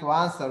trying to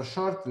answer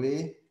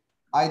shortly,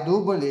 I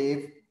do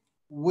believe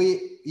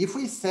if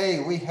we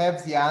say we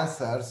have the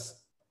answers,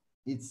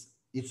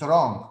 it's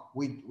wrong.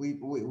 We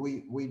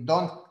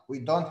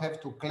don't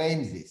have to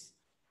claim this.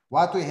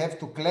 What we have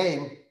to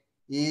claim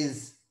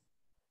is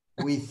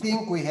we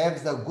think we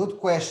have the good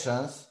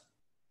questions,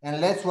 and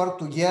let's work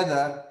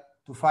together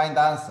to find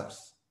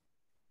answers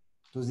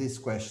to these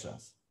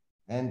questions.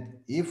 And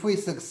if we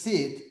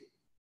succeed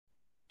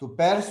to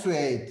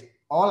persuade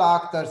all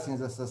actors in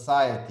the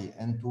society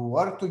and to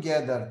work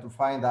together to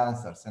find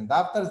answers, and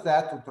after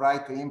that to try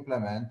to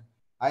implement,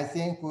 I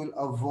think we'll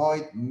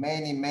avoid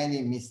many,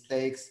 many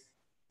mistakes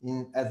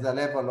at the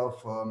level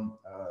of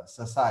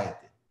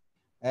society.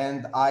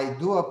 And I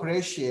do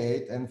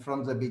appreciate, and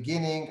from the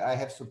beginning, I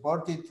have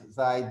supported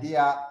the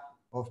idea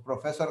of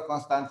Professor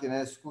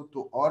Constantinescu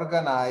to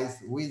organize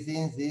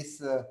within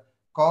this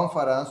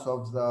conference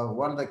of the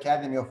World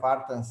Academy of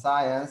Art and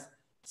Science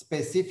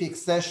specific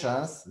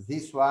sessions,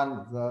 this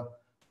one the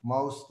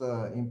most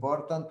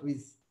important,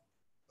 with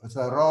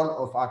the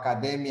role of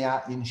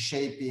academia in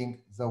shaping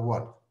the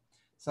world.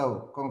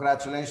 So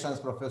congratulations,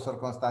 Professor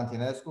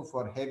Constantinescu,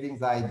 for having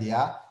the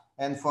idea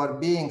and for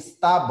being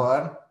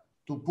stubborn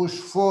to push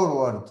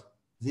forward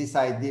this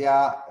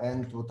idea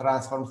and to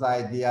transform the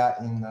idea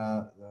in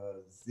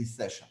this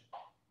session.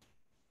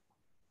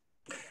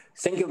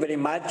 Thank you very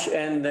much.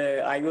 And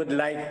I would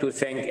like to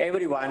thank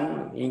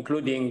everyone,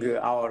 including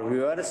our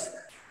viewers,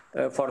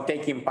 for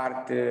taking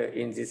part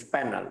in this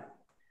panel.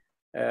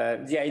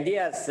 The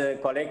ideas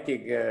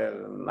collected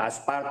as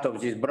part of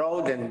this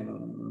broad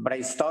and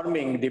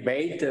brainstorming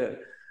debate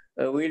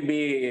will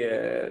be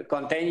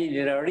contained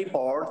in a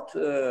report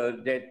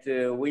that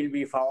will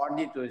be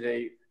forwarded to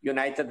the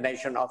United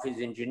Nations office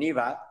in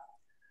Geneva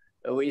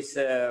with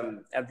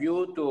a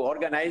view to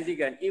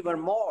organizing an even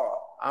more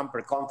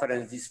ample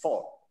conference this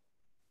fall.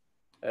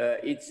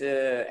 Its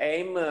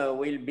aim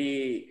will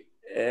be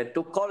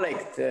to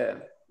collect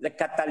the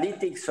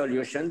catalytic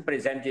solution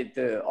presented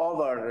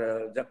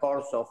over the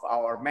course of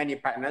our many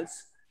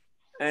panels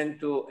and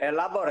to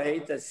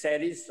elaborate a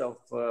series of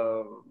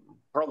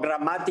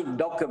programmatic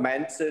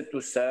documents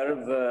to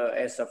serve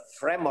as a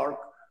framework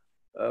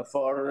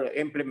for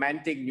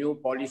implementing new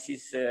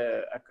policies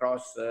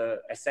across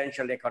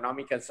essential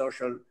economic and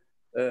social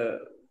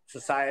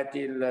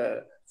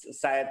societal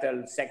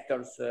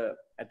sectors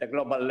at the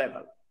global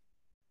level.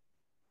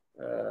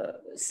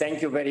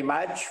 Thank you very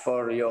much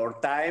for your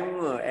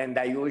time, and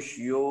I wish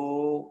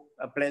you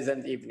a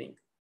pleasant evening.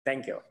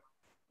 Thank you.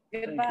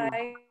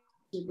 Goodbye.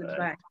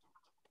 Goodbye.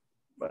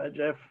 Bye,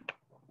 Jeff.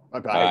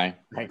 Bye-bye.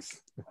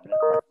 Thanks.